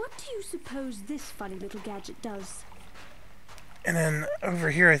 Now what do you suppose this funny little gadget does? And then over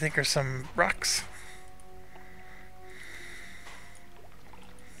here I think are some rocks.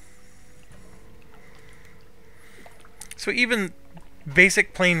 So even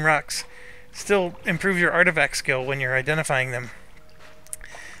basic plain rocks still improve your artifact skill when you're identifying them.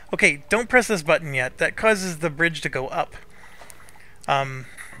 Okay, don't press this button yet. That causes the bridge to go up.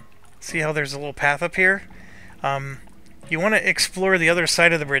 See how there's a little path up here? You want to explore the other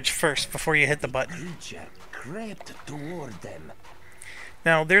side of the bridge first before you hit the button.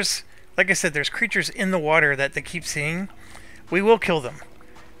 Now there's, like I said, there's creatures in the water that they keep seeing. We will kill them.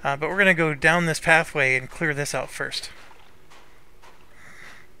 But we're going to go down this pathway and clear this out first.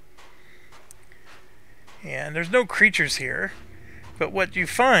 And there's no creatures here, but what you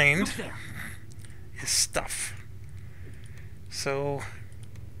find is stuff. So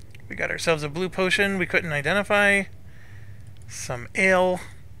we got ourselves a blue potion we couldn't identify, some ale,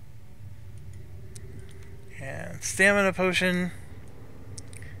 and stamina potion,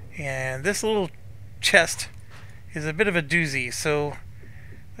 and this little chest is a bit of a doozy, so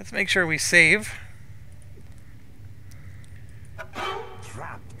let's make sure we save.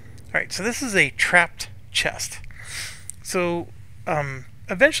 Alright, so this is a trapped chest. So,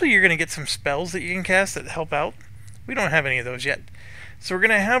 eventually you're going to get some spells that you can cast that help out. We don't have any of those yet. So we're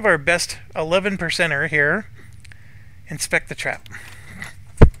going to have our best 11%er here inspect the trap.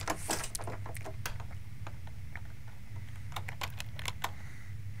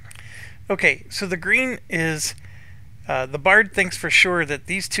 Okay, so the green is, the bard thinks for sure that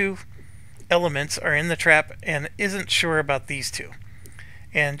these two elements are in the trap and isn't sure about these two.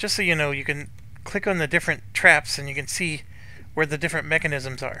 And just so you know, you can click on the different traps and you can see where the different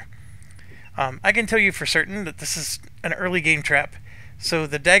mechanisms are. I can tell you for certain that this is an early game trap, so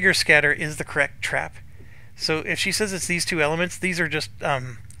the dagger scatter is the correct trap. So if she says it's these two elements, these are just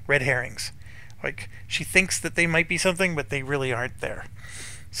red herrings. Like, she thinks that they might be something, but they really aren't there.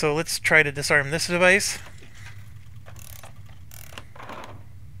 So let's try to disarm this device.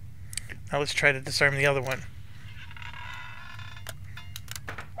 Now let's try to disarm the other one.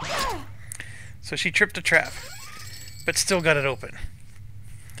 So she tripped a trap, but still got it open.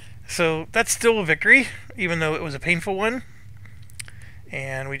 So that's still a victory, even though it was a painful one.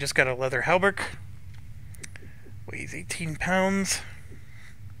 And we just got a leather halberd. Weighs 18 pounds.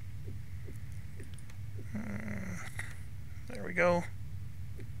 There we go.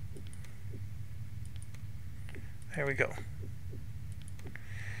 There we go.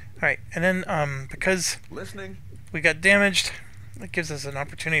 Alright, and then because we got damaged, that gives us an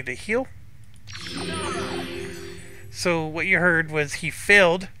opportunity to heal. So what you heard was he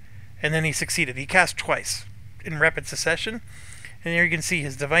failed, and then he succeeded. He cast twice in rapid succession, and here you can see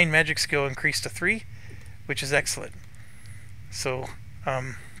his divine magic skill increased to 3, which is excellent. So,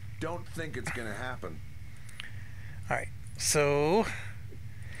 don't think it's gonna happen. Alright, so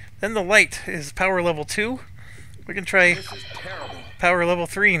then the light is power level 2. We can try power level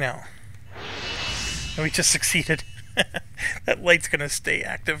 3 now. And we just succeeded. That light's gonna stay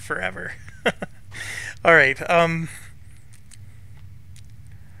active forever. Alright,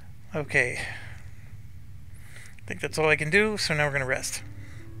 okay. I think that's all I can do, so now we're gonna rest.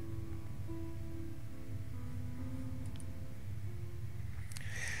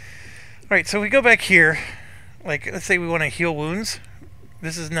 Alright, so we go back here. Like, let's say we want to heal wounds.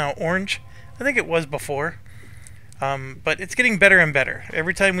 This is now orange. I think it was before. But it's getting better and better.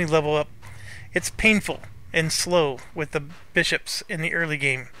 Every time we level up, it's painful and slow with the bishops in the early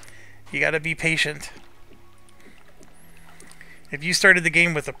game. You gotta be patient. If you started the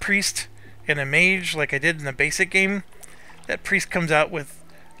game with a priest and a mage like I did in the basic game, that priest comes out with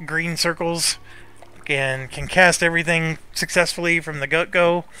green circles and can cast everything successfully from the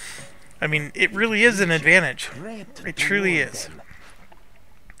get-go. I mean, it really is an advantage. It truly is.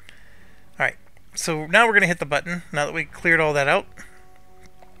 Alright, so now we're going to hit the button, now that we cleared all that out.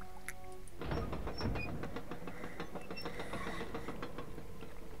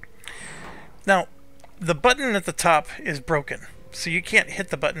 Now, the button at the top is broken, so you can't hit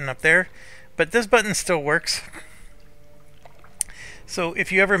the button up there, but this button still works. So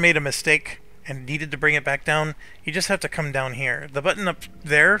if you ever made a mistake and needed to bring it back down, you just have to come down here. The button up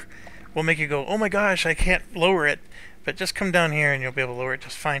there will make you go, oh my gosh, I can't lower it, but just come down here and you'll be able to lower it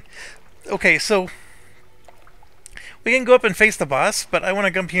just fine. Okay, so we can go up and face the boss, but I want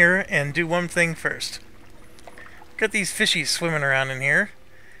to come here and do one thing first. Got these fishies swimming around in here.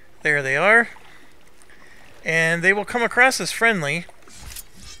 There they are. And they will come across as friendly.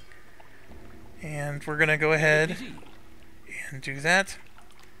 And we're going to go ahead and do that.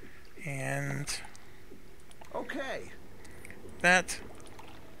 And okay. That.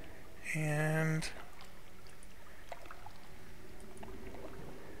 And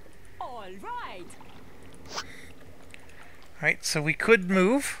all right. Alright, so we could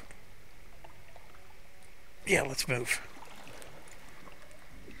move. Yeah, let's move.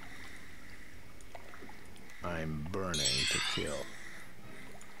 I'm burning to kill.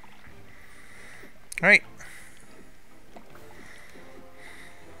 Alright.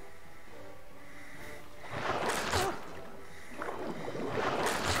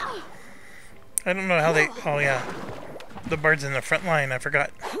 I don't know how they... Oh, yeah. The bard's in the front line. I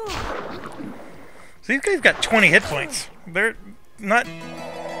forgot. So these guys got 20 hit points. They're not...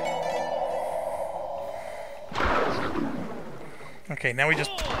 Okay, now we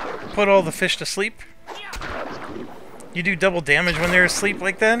just put all the fish to sleep. You do double damage when they're asleep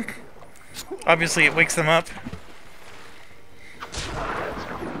like that. Obviously, it wakes them up.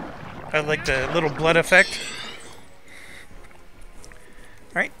 I like the little blood effect.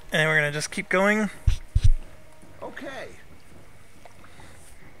 Alright, and we're gonna just keep going. Okay.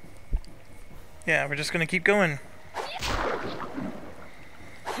 Yeah, we're just gonna keep going.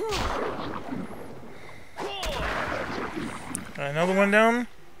 Another one down.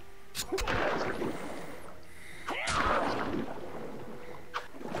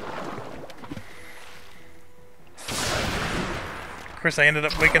 Of course, I ended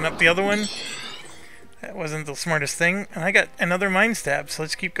up waking up the other one. That wasn't the smartest thing. And I got another mind stab, so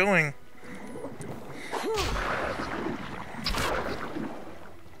let's keep going.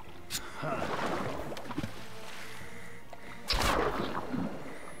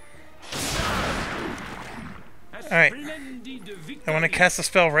 Alright. I want to cast a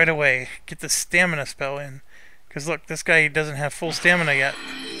spell right away. Get the stamina spell in. Because look, this guy doesn't have full stamina yet.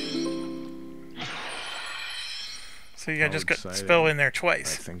 So you just got the spell in there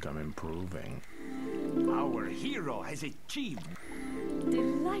twice. I think I'm improving. Our hero has achieved.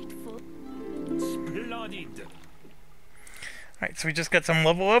 Delightful. Splendid. Alright, so we just got some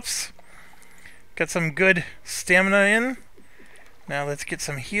level ups. Got some good stamina in. Now let's get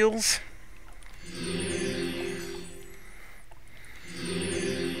some heals.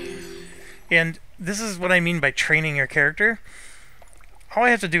 And this is what I mean by training your character. All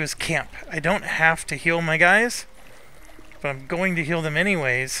I have to do is camp. I don't have to heal my guys, but I'm going to heal them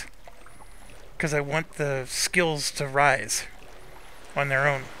anyways because I want the skills to rise on their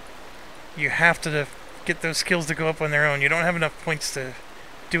own. You have to get those skills to go up on their own. You don't have enough points to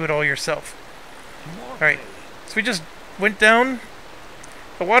do it all yourself. Alright, so we just went down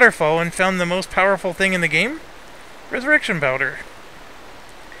a waterfall and found the most powerful thing in the game. Resurrection powder.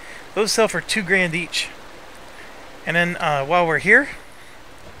 Those sell for $2 grand each. And then while we're here,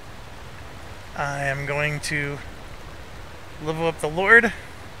 I am going to level up the Lord.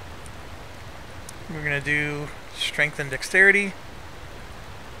 We're going to do strength and dexterity.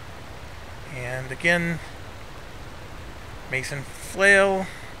 And again, Mason Flail.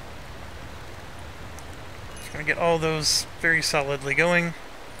 Just going to get all those very solidly going.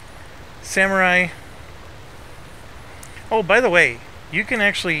 Samurai. Oh, by the way, you can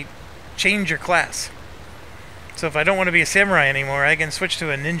actually change your class. So if I don't want to be a samurai anymore, I can switch to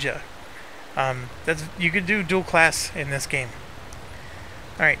a ninja. You could do dual class in this game.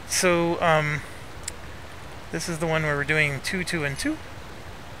 Alright, so this is the one where we're doing 2, 2, and 2.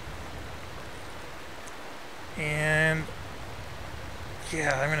 And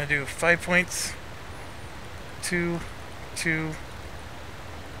yeah, I'm going to do 5 points. 2, 2,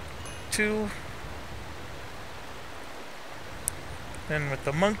 2. Then with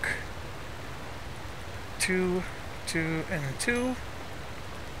the monk, 2, 2, and 2.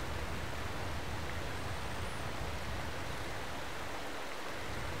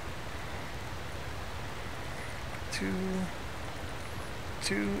 Two,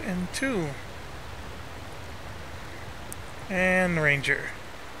 2, and 2. And ranger.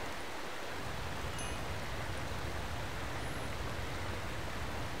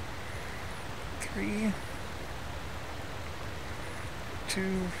 3,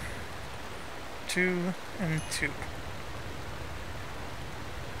 2, 2, and 2.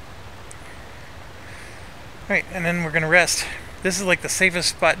 Alright, and then we're gonna rest. This is like the safest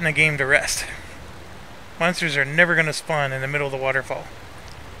spot in the game to rest. Monsters are never gonna spawn in the middle of the waterfall.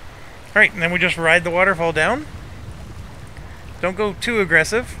 Alright, and then we just ride the waterfall down. Don't go too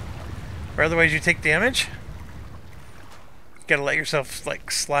aggressive, or otherwise you take damage. You gotta let yourself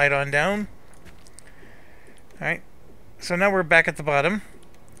like slide on down. Alright. So now we're back at the bottom,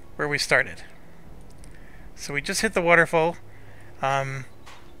 where we started. So we just hit the waterfall.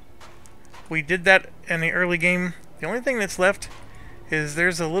 We did that in the early game. The only thing that's left is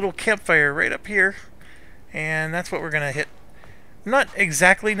there's a little campfire right up here, and that's what we're going to hit. Not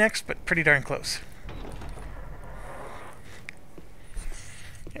exactly next, but pretty darn close.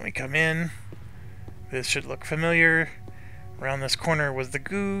 And we come in. This should look familiar. Around this corner was the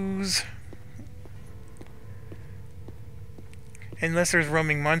goose. Unless there's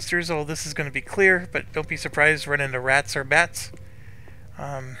roaming monsters, all this is going to be clear, but don't be surprised run into rats or bats.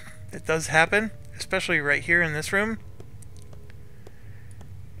 It does happen, especially right here in this room.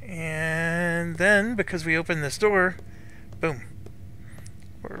 And then, because we opened this door, boom.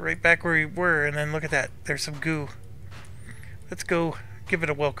 We're right back where we were, and then look at that. There's some goo. Let's go give it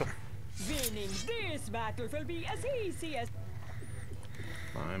a welcome. Winning this battle will be as easy as...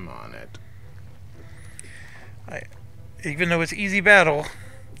 I'm on it. Even though it's easy battle,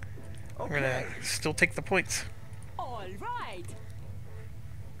 I'm gonna still take the points. All right.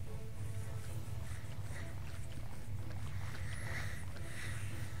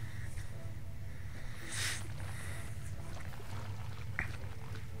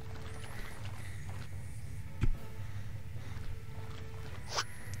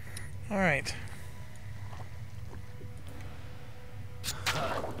 All right.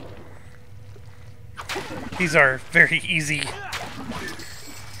 These are very easy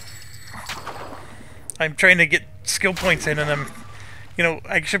I'm trying to get skill points in, and you know,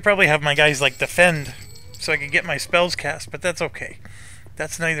 I should probably have my guys like defend so I can get my spells cast, but that's okay.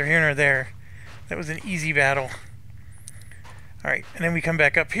 That's neither here nor there. That was an easy battle. Alright, and then we come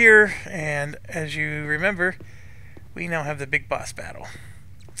back up here, and as you remember, we now have the big boss battle.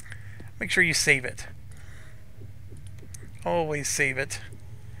 Make sure you save it. Always save it.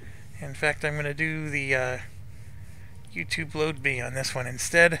 In fact, I'm going to do the YouTube load me on this one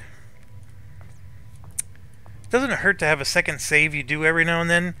instead. It doesn't hurt to have a second save you do every now and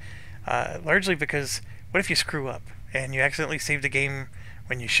then, largely because what if you screw up and you accidentally saved a game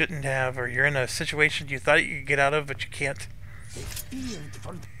when you shouldn't have, or you're in a situation you thought you could get out of but you can't.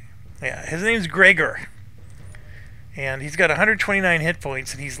 Yeah, his name's Gregor, and he's got 129 hit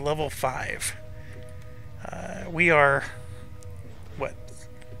points, and he's level 5. We are, what,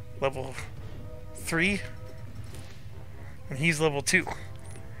 level 3? And he's level 2.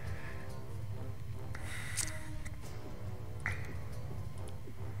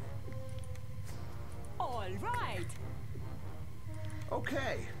 All right.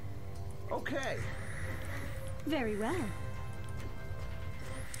 Okay. Okay. Very well.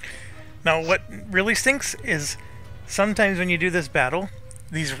 Now, what really stinks is sometimes when you do this battle,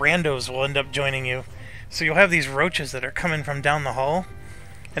 these randos will end up joining you. So you'll have these roaches that are coming from down the hall,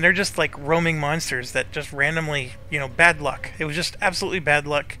 and they're just like roaming monsters that just randomly, you know, bad luck. It was just absolutely bad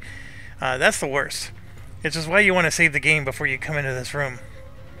luck. That's the worst. It's just why you want to save the game before you come into this room.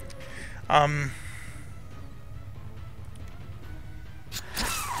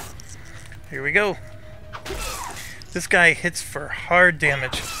 Here we go. This guy hits for hard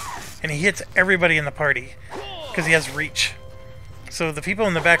damage, and he hits everybody in the party because he has reach. So the people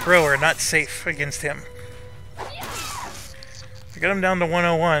in the back row are not safe against him. I got him down to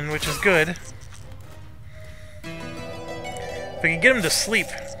 101, which is good. If I can get him to sleep.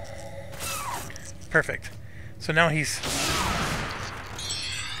 Perfect. So now he's...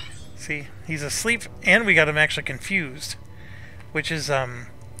 See, he's asleep, and we got him actually confused. Which is,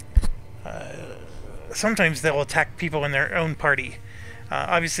 sometimes they'll attack people in their own party.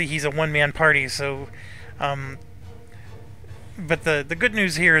 Obviously, he's a one-man party, so... but the good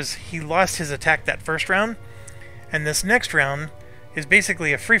news here is he lost his attack that first round, and this next round is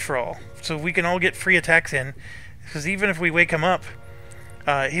basically a free-for-all. So we can all get free attacks in, because even if we wake him up,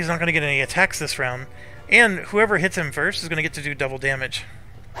 he's not going to get any attacks this round, and whoever hits him first is going to get to do double damage.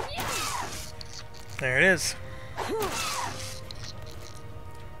 There it is.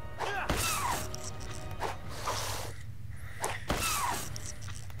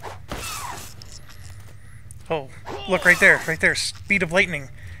 Oh, look right there, speed of lightning.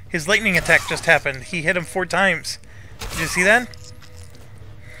 His lightning attack just happened. He hit him 4 times. Did you see that?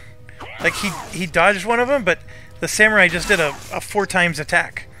 Like, he dodged one of them, but the samurai just did a 4 times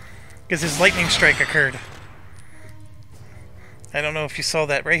attack because his lightning strike occurred. I don't know if you saw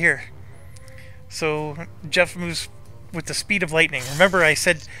that right here. So Jeff moves with the speed of lightning. Remember, I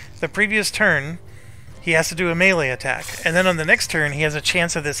said the previous turn he has to do a melee attack, and then on the next turn he has a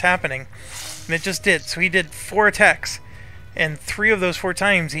chance of this happening, and it just did. So he did 4 attacks, and 3 of those 4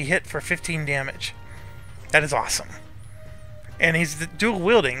 times he hit for 15 damage. That is awesome. And he's dual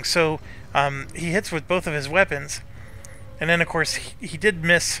wielding, so he hits with both of his weapons. And then, of course, he did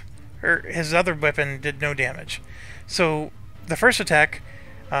miss, or his other weapon did no damage. So the first attack,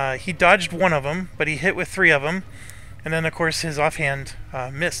 he dodged 1 of them, but he hit with 3 of them. And then, of course, his offhand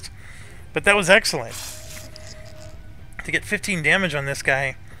missed. But that was excellent. To get 15 damage on this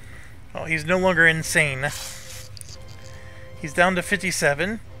guy, well, he's no longer insane. He's down to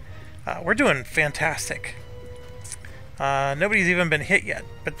 57. We're doing fantastic. Nobody's even been hit yet,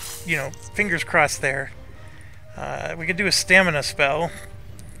 but, you know, fingers crossed there. We could do a stamina spell.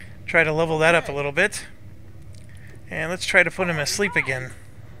 Try to level that up a little bit. And let's try to put him asleep again.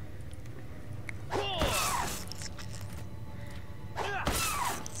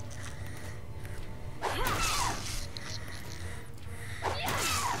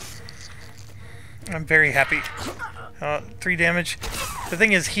 I'm very happy. 3 damage. The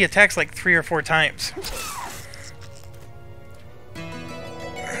thing is, he attacks like 3 or 4 times.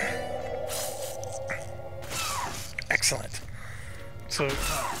 Excellent. So,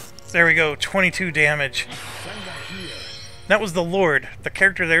 there we go. 22 damage. That was the Lord, the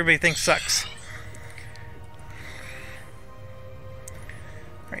character that everybody thinks sucks.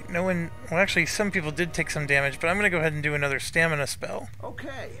 Right, no one... Well, actually, some people did take some damage, but I'm going to go ahead and do another stamina spell.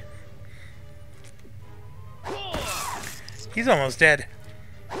 Okay. He's almost dead.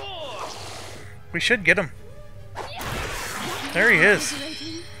 We should get him. There he is.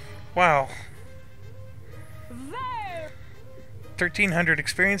 Wow. 1,300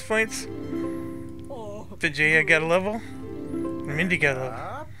 experience points. Vijaya got a level. Mindy got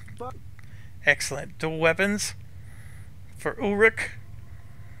a level. Excellent. Dual weapons for Ulrich.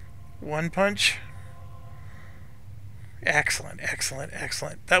 One punch. Excellent, excellent,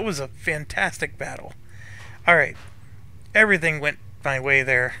 excellent. That was a fantastic battle. Alright. Everything went my way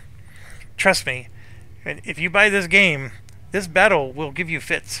there. Trust me. If you buy this game, this battle will give you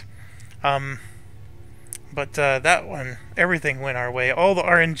fits. But that one, everything went our way. All the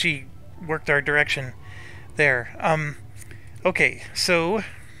RNG worked our direction there. Okay, so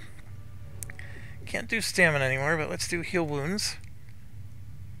can't do stamina anymore, but let's do heal wounds.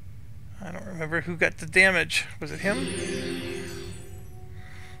 I don't remember who got the damage. Was it him?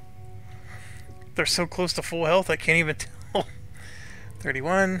 They're so close to full health, I can't even tell.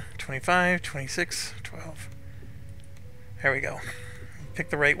 31, 25, 26, 12. There we go. Pick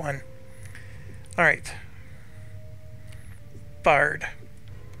the right one. Alright. Bard.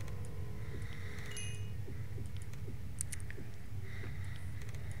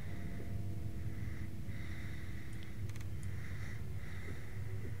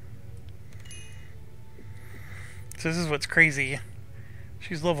 So this is what's crazy.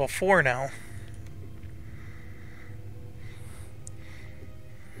 She's level 4 now.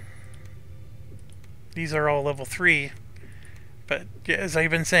 These are all level 3. But yeah, as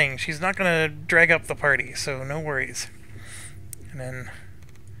I've been saying, she's not going to drag up the party, so no worries. And then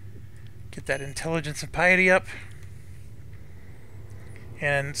get that intelligence and piety up.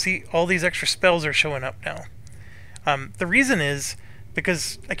 And see, all these extra spells are showing up now. The reason is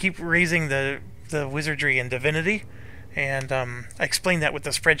because I keep raising the wizardry and divinity, and I explained that with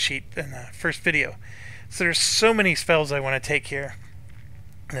the spreadsheet in the first video. So there's so many spells I want to take here.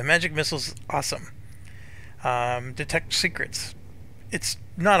 The magic missile's awesome. Detect secrets. It's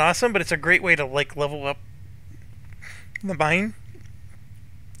not awesome, but it's a great way to like level up the mind.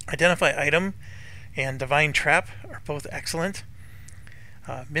 Identify item and divine trap are both excellent.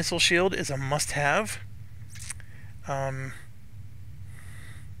 Missile shield is a must-have.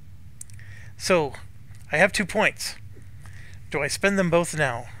 So I have 2 points. Do I spend them both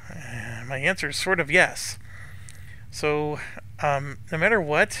now? My answer is sort of yes. So no matter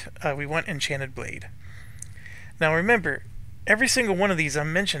what, we want Enchanted Blade. Now remember, every single one of these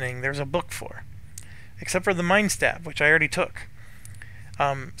I'm mentioning there's a book for, except for the Mind Stab, which I already took.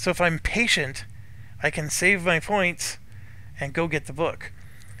 So if I'm patient, I can save my points and go get the book.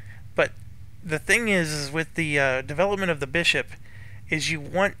 But the thing is with the development of the bishop, is you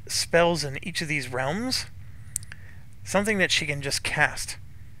want spells in each of these realms, something that she can just cast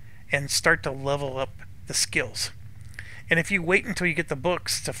and start to level up the skills. And if you wait until you get the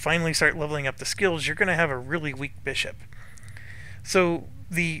books to finally start leveling up the skills, you're going to have a really weak bishop. So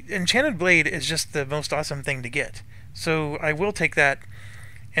the Enchanted Blade is just the most awesome thing to get. So I will take that,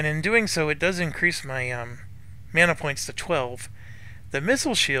 and in doing so it does increase my mana points to 12. The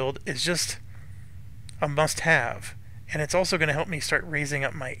Missile Shield is just a must-have, and it's also going to help me start raising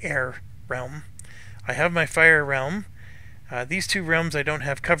up my air realm. I have my fire realm. These 2 realms I don't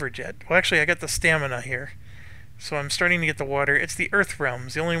have coverage yet. Well, actually I got the stamina here. So I'm starting to get the water. It's the earth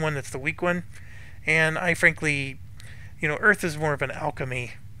realms, the only one that's the weak one. And I frankly, you know, earth is more of an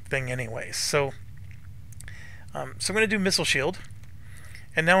alchemy thing anyways. So, so I'm going to do Missile Shield.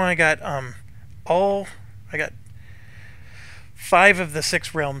 And now I got I got 5 of the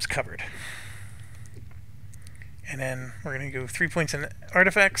 6 realms covered. And then we're going to go 3 points in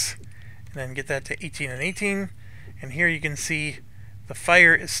artifacts, and then get that to 18 and 18. And here you can see the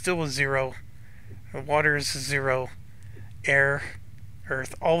fire is still a 0, the water is 0, air,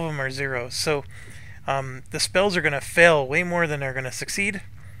 earth, all of them are 0. So the spells are going to fail way more than they're going to succeed.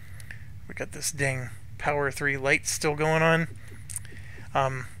 We got this dang power 3 light still going on.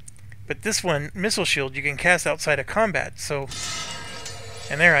 But this one, Missile Shield, you can cast outside of combat. So,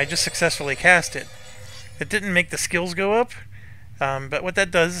 and there, I just successfully cast it. It didn't make the skills go up, but what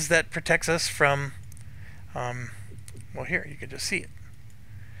that does is that protects us from, well here, you can just see it.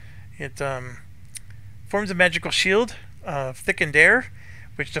 It forms a magical shield of thickened air,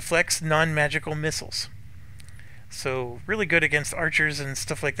 which deflects non-magical missiles. So really good against archers and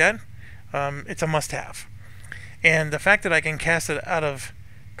stuff like that. It's a must-have. And the fact that I can cast it out of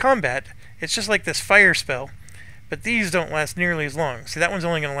combat, it's just like this fire spell, but these don't last nearly as long. See, that one's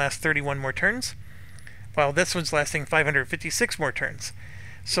only going to last 31 more turns, while this one's lasting 556 more turns.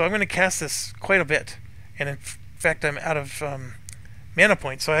 So I'm going to cast this quite a bit. And in fact, I'm out of mana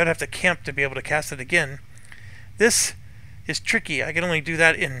points, so I'd have to camp to be able to cast it again. This is tricky. I can only do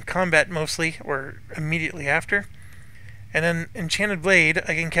that in combat mostly, or immediately after. And then Enchanted Blade,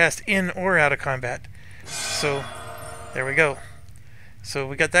 I can cast in or out of combat. So, there we go. So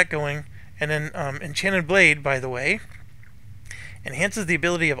we got that going. And then Enchanted Blade, by the way, enhances the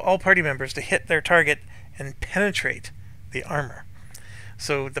ability of all party members to hit their target and penetrate the armor.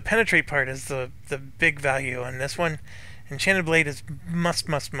 So the penetrate part is the big value on this one. Enchanted Blade is must.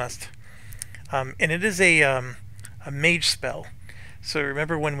 And it is a mage spell. So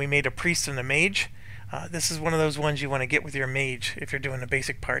remember when we made a priest and a mage? This is one of those ones you want to get with your mage if you're doing a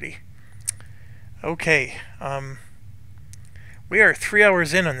basic party. Okay, we are 3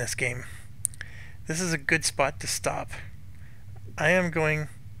 hours in on this game. This is a good spot to stop. I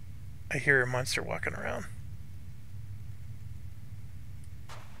hear a monster walking around.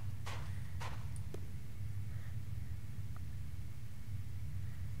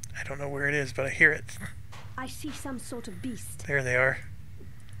 I don't know where it is, but I hear it. I see some sort of beast. There they are.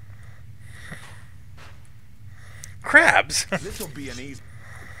 Crabs! This'll be an easy.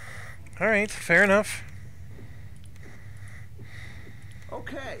 Alright, fair enough.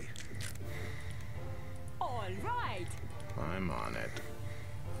 Okay. All right. I'm on it.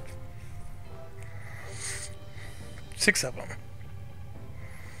 6 of them.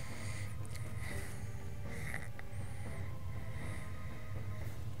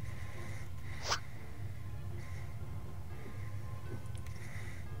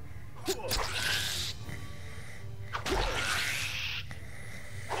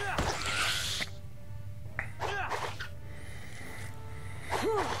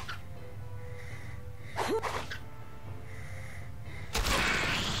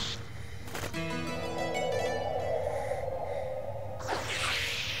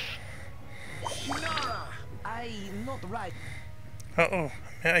 I'm not right. Uh-oh.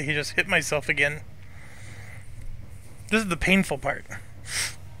 Yeah, he just hit myself again. This is the painful part.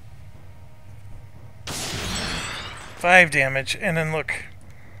 5 damage, and then look.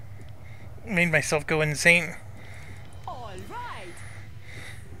 Made myself go insane. All right.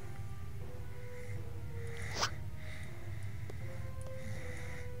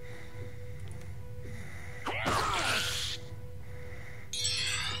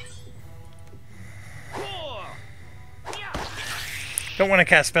 Don't want to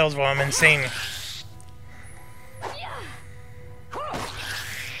cast spells while I'm insane.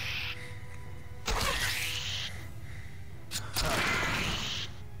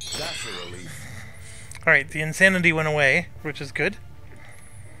 That's a relief. Alright, the insanity went away, which is good.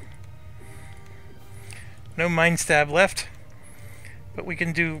 No mind stab left, but we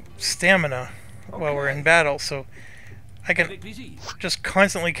can do stamina while we're in battle, so I can just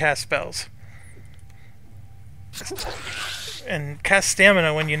constantly cast spells. And cast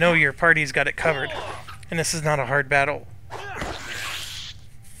stamina when you know your party's got it covered. And this is not a hard battle.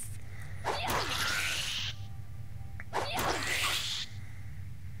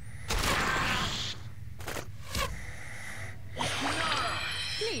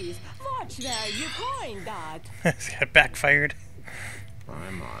 Please, watch where you point at. It backfired.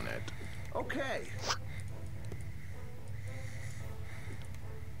 I'm on it. Okay.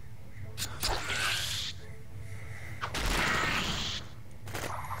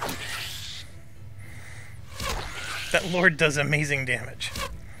 That lord does amazing damage.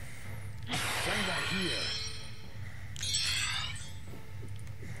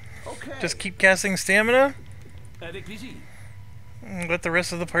 Okay. Just keep casting stamina. Avec plaisir. And let the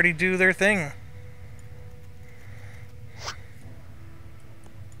rest of the party do their thing.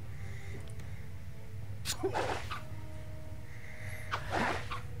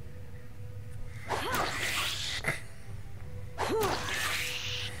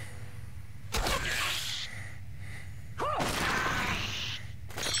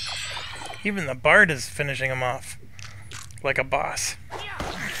 Even the bard is finishing him off like a boss.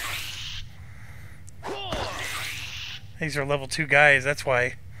 These are level 2 guys, that's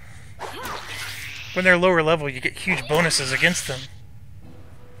why. When they're lower level, you get huge bonuses against them.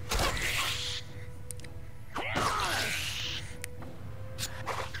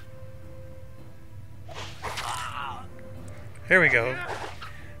 There we go.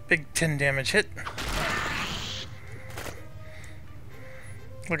 Big 10 damage hit.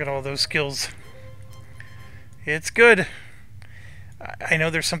 Look at all those skills. It's good. I know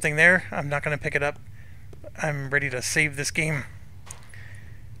there's something there. I'm not going to pick it up. I'm ready to save this game.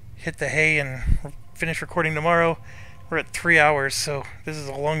 Hit the hay and finish recording tomorrow. We're at 3 hours, so this is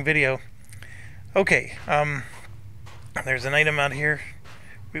a long video. Okay, there's an item out here.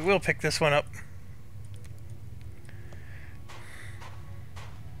 We will pick this one up.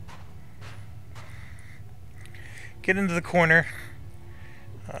 Get into the corner.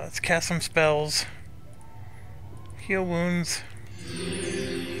 Let's cast some spells. Heal wounds.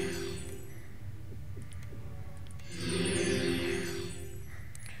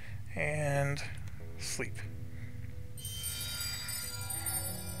 And sleep.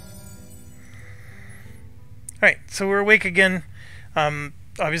 Alright, so we're awake again.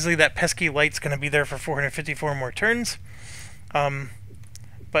 Obviously that pesky light's going to be there for 454 more turns.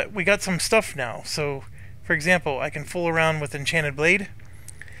 But we got some stuff now. So, for example, I can fool around with Enchanted Blade.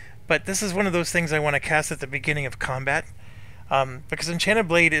 But this is one of those things I want to cast at the beginning of combat. Because Enchanted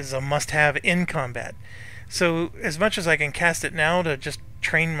Blade is a must-have in combat. So, as much as I can cast it now to just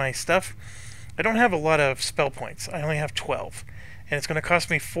train my stuff, I don't have a lot of spell points. I only have 12. And it's going to cost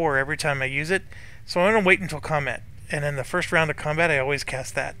me 4 every time I use it. So I'm going to wait until combat. And in the first round of combat, I always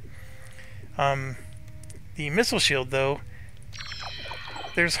cast that. The missile shield, though,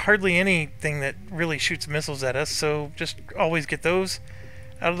 there's hardly anything that really shoots missiles at us. So just always get those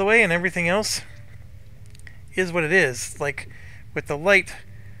out of the way, and everything else is what it is. Like with the light,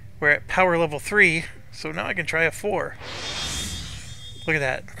 we're at power level 3. So now I can try a 4. Look at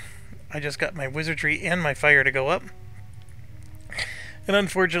that. I just got my wizardry and my fire to go up. And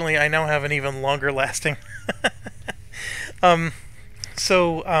unfortunately, I now have an even longer lasting. Now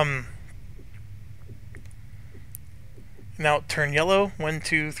turn yellow. 1,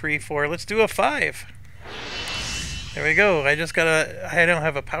 2, 3, 4. Let's do a 5. There we go. I don't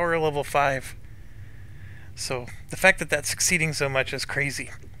have a power level 5. So the fact that that's succeeding so much is crazy.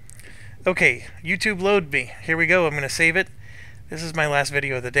 Okay, YouTube load me. Here we go. I'm going to save it. This is my last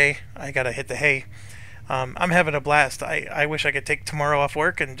video of the day. I gotta hit the hay. I'm having a blast. I wish I could take tomorrow off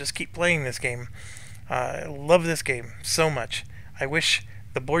work and just keep playing this game. I love this game so much. I wish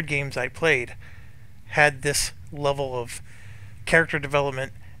the board games I played had this level of character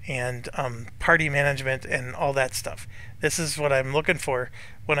development and party management and all that stuff. This is what I'm looking for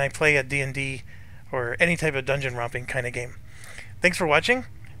when I play a D&D or any type of dungeon romping kind of game. Thanks for watching.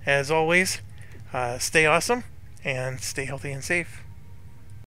 As always, stay awesome and stay healthy and safe.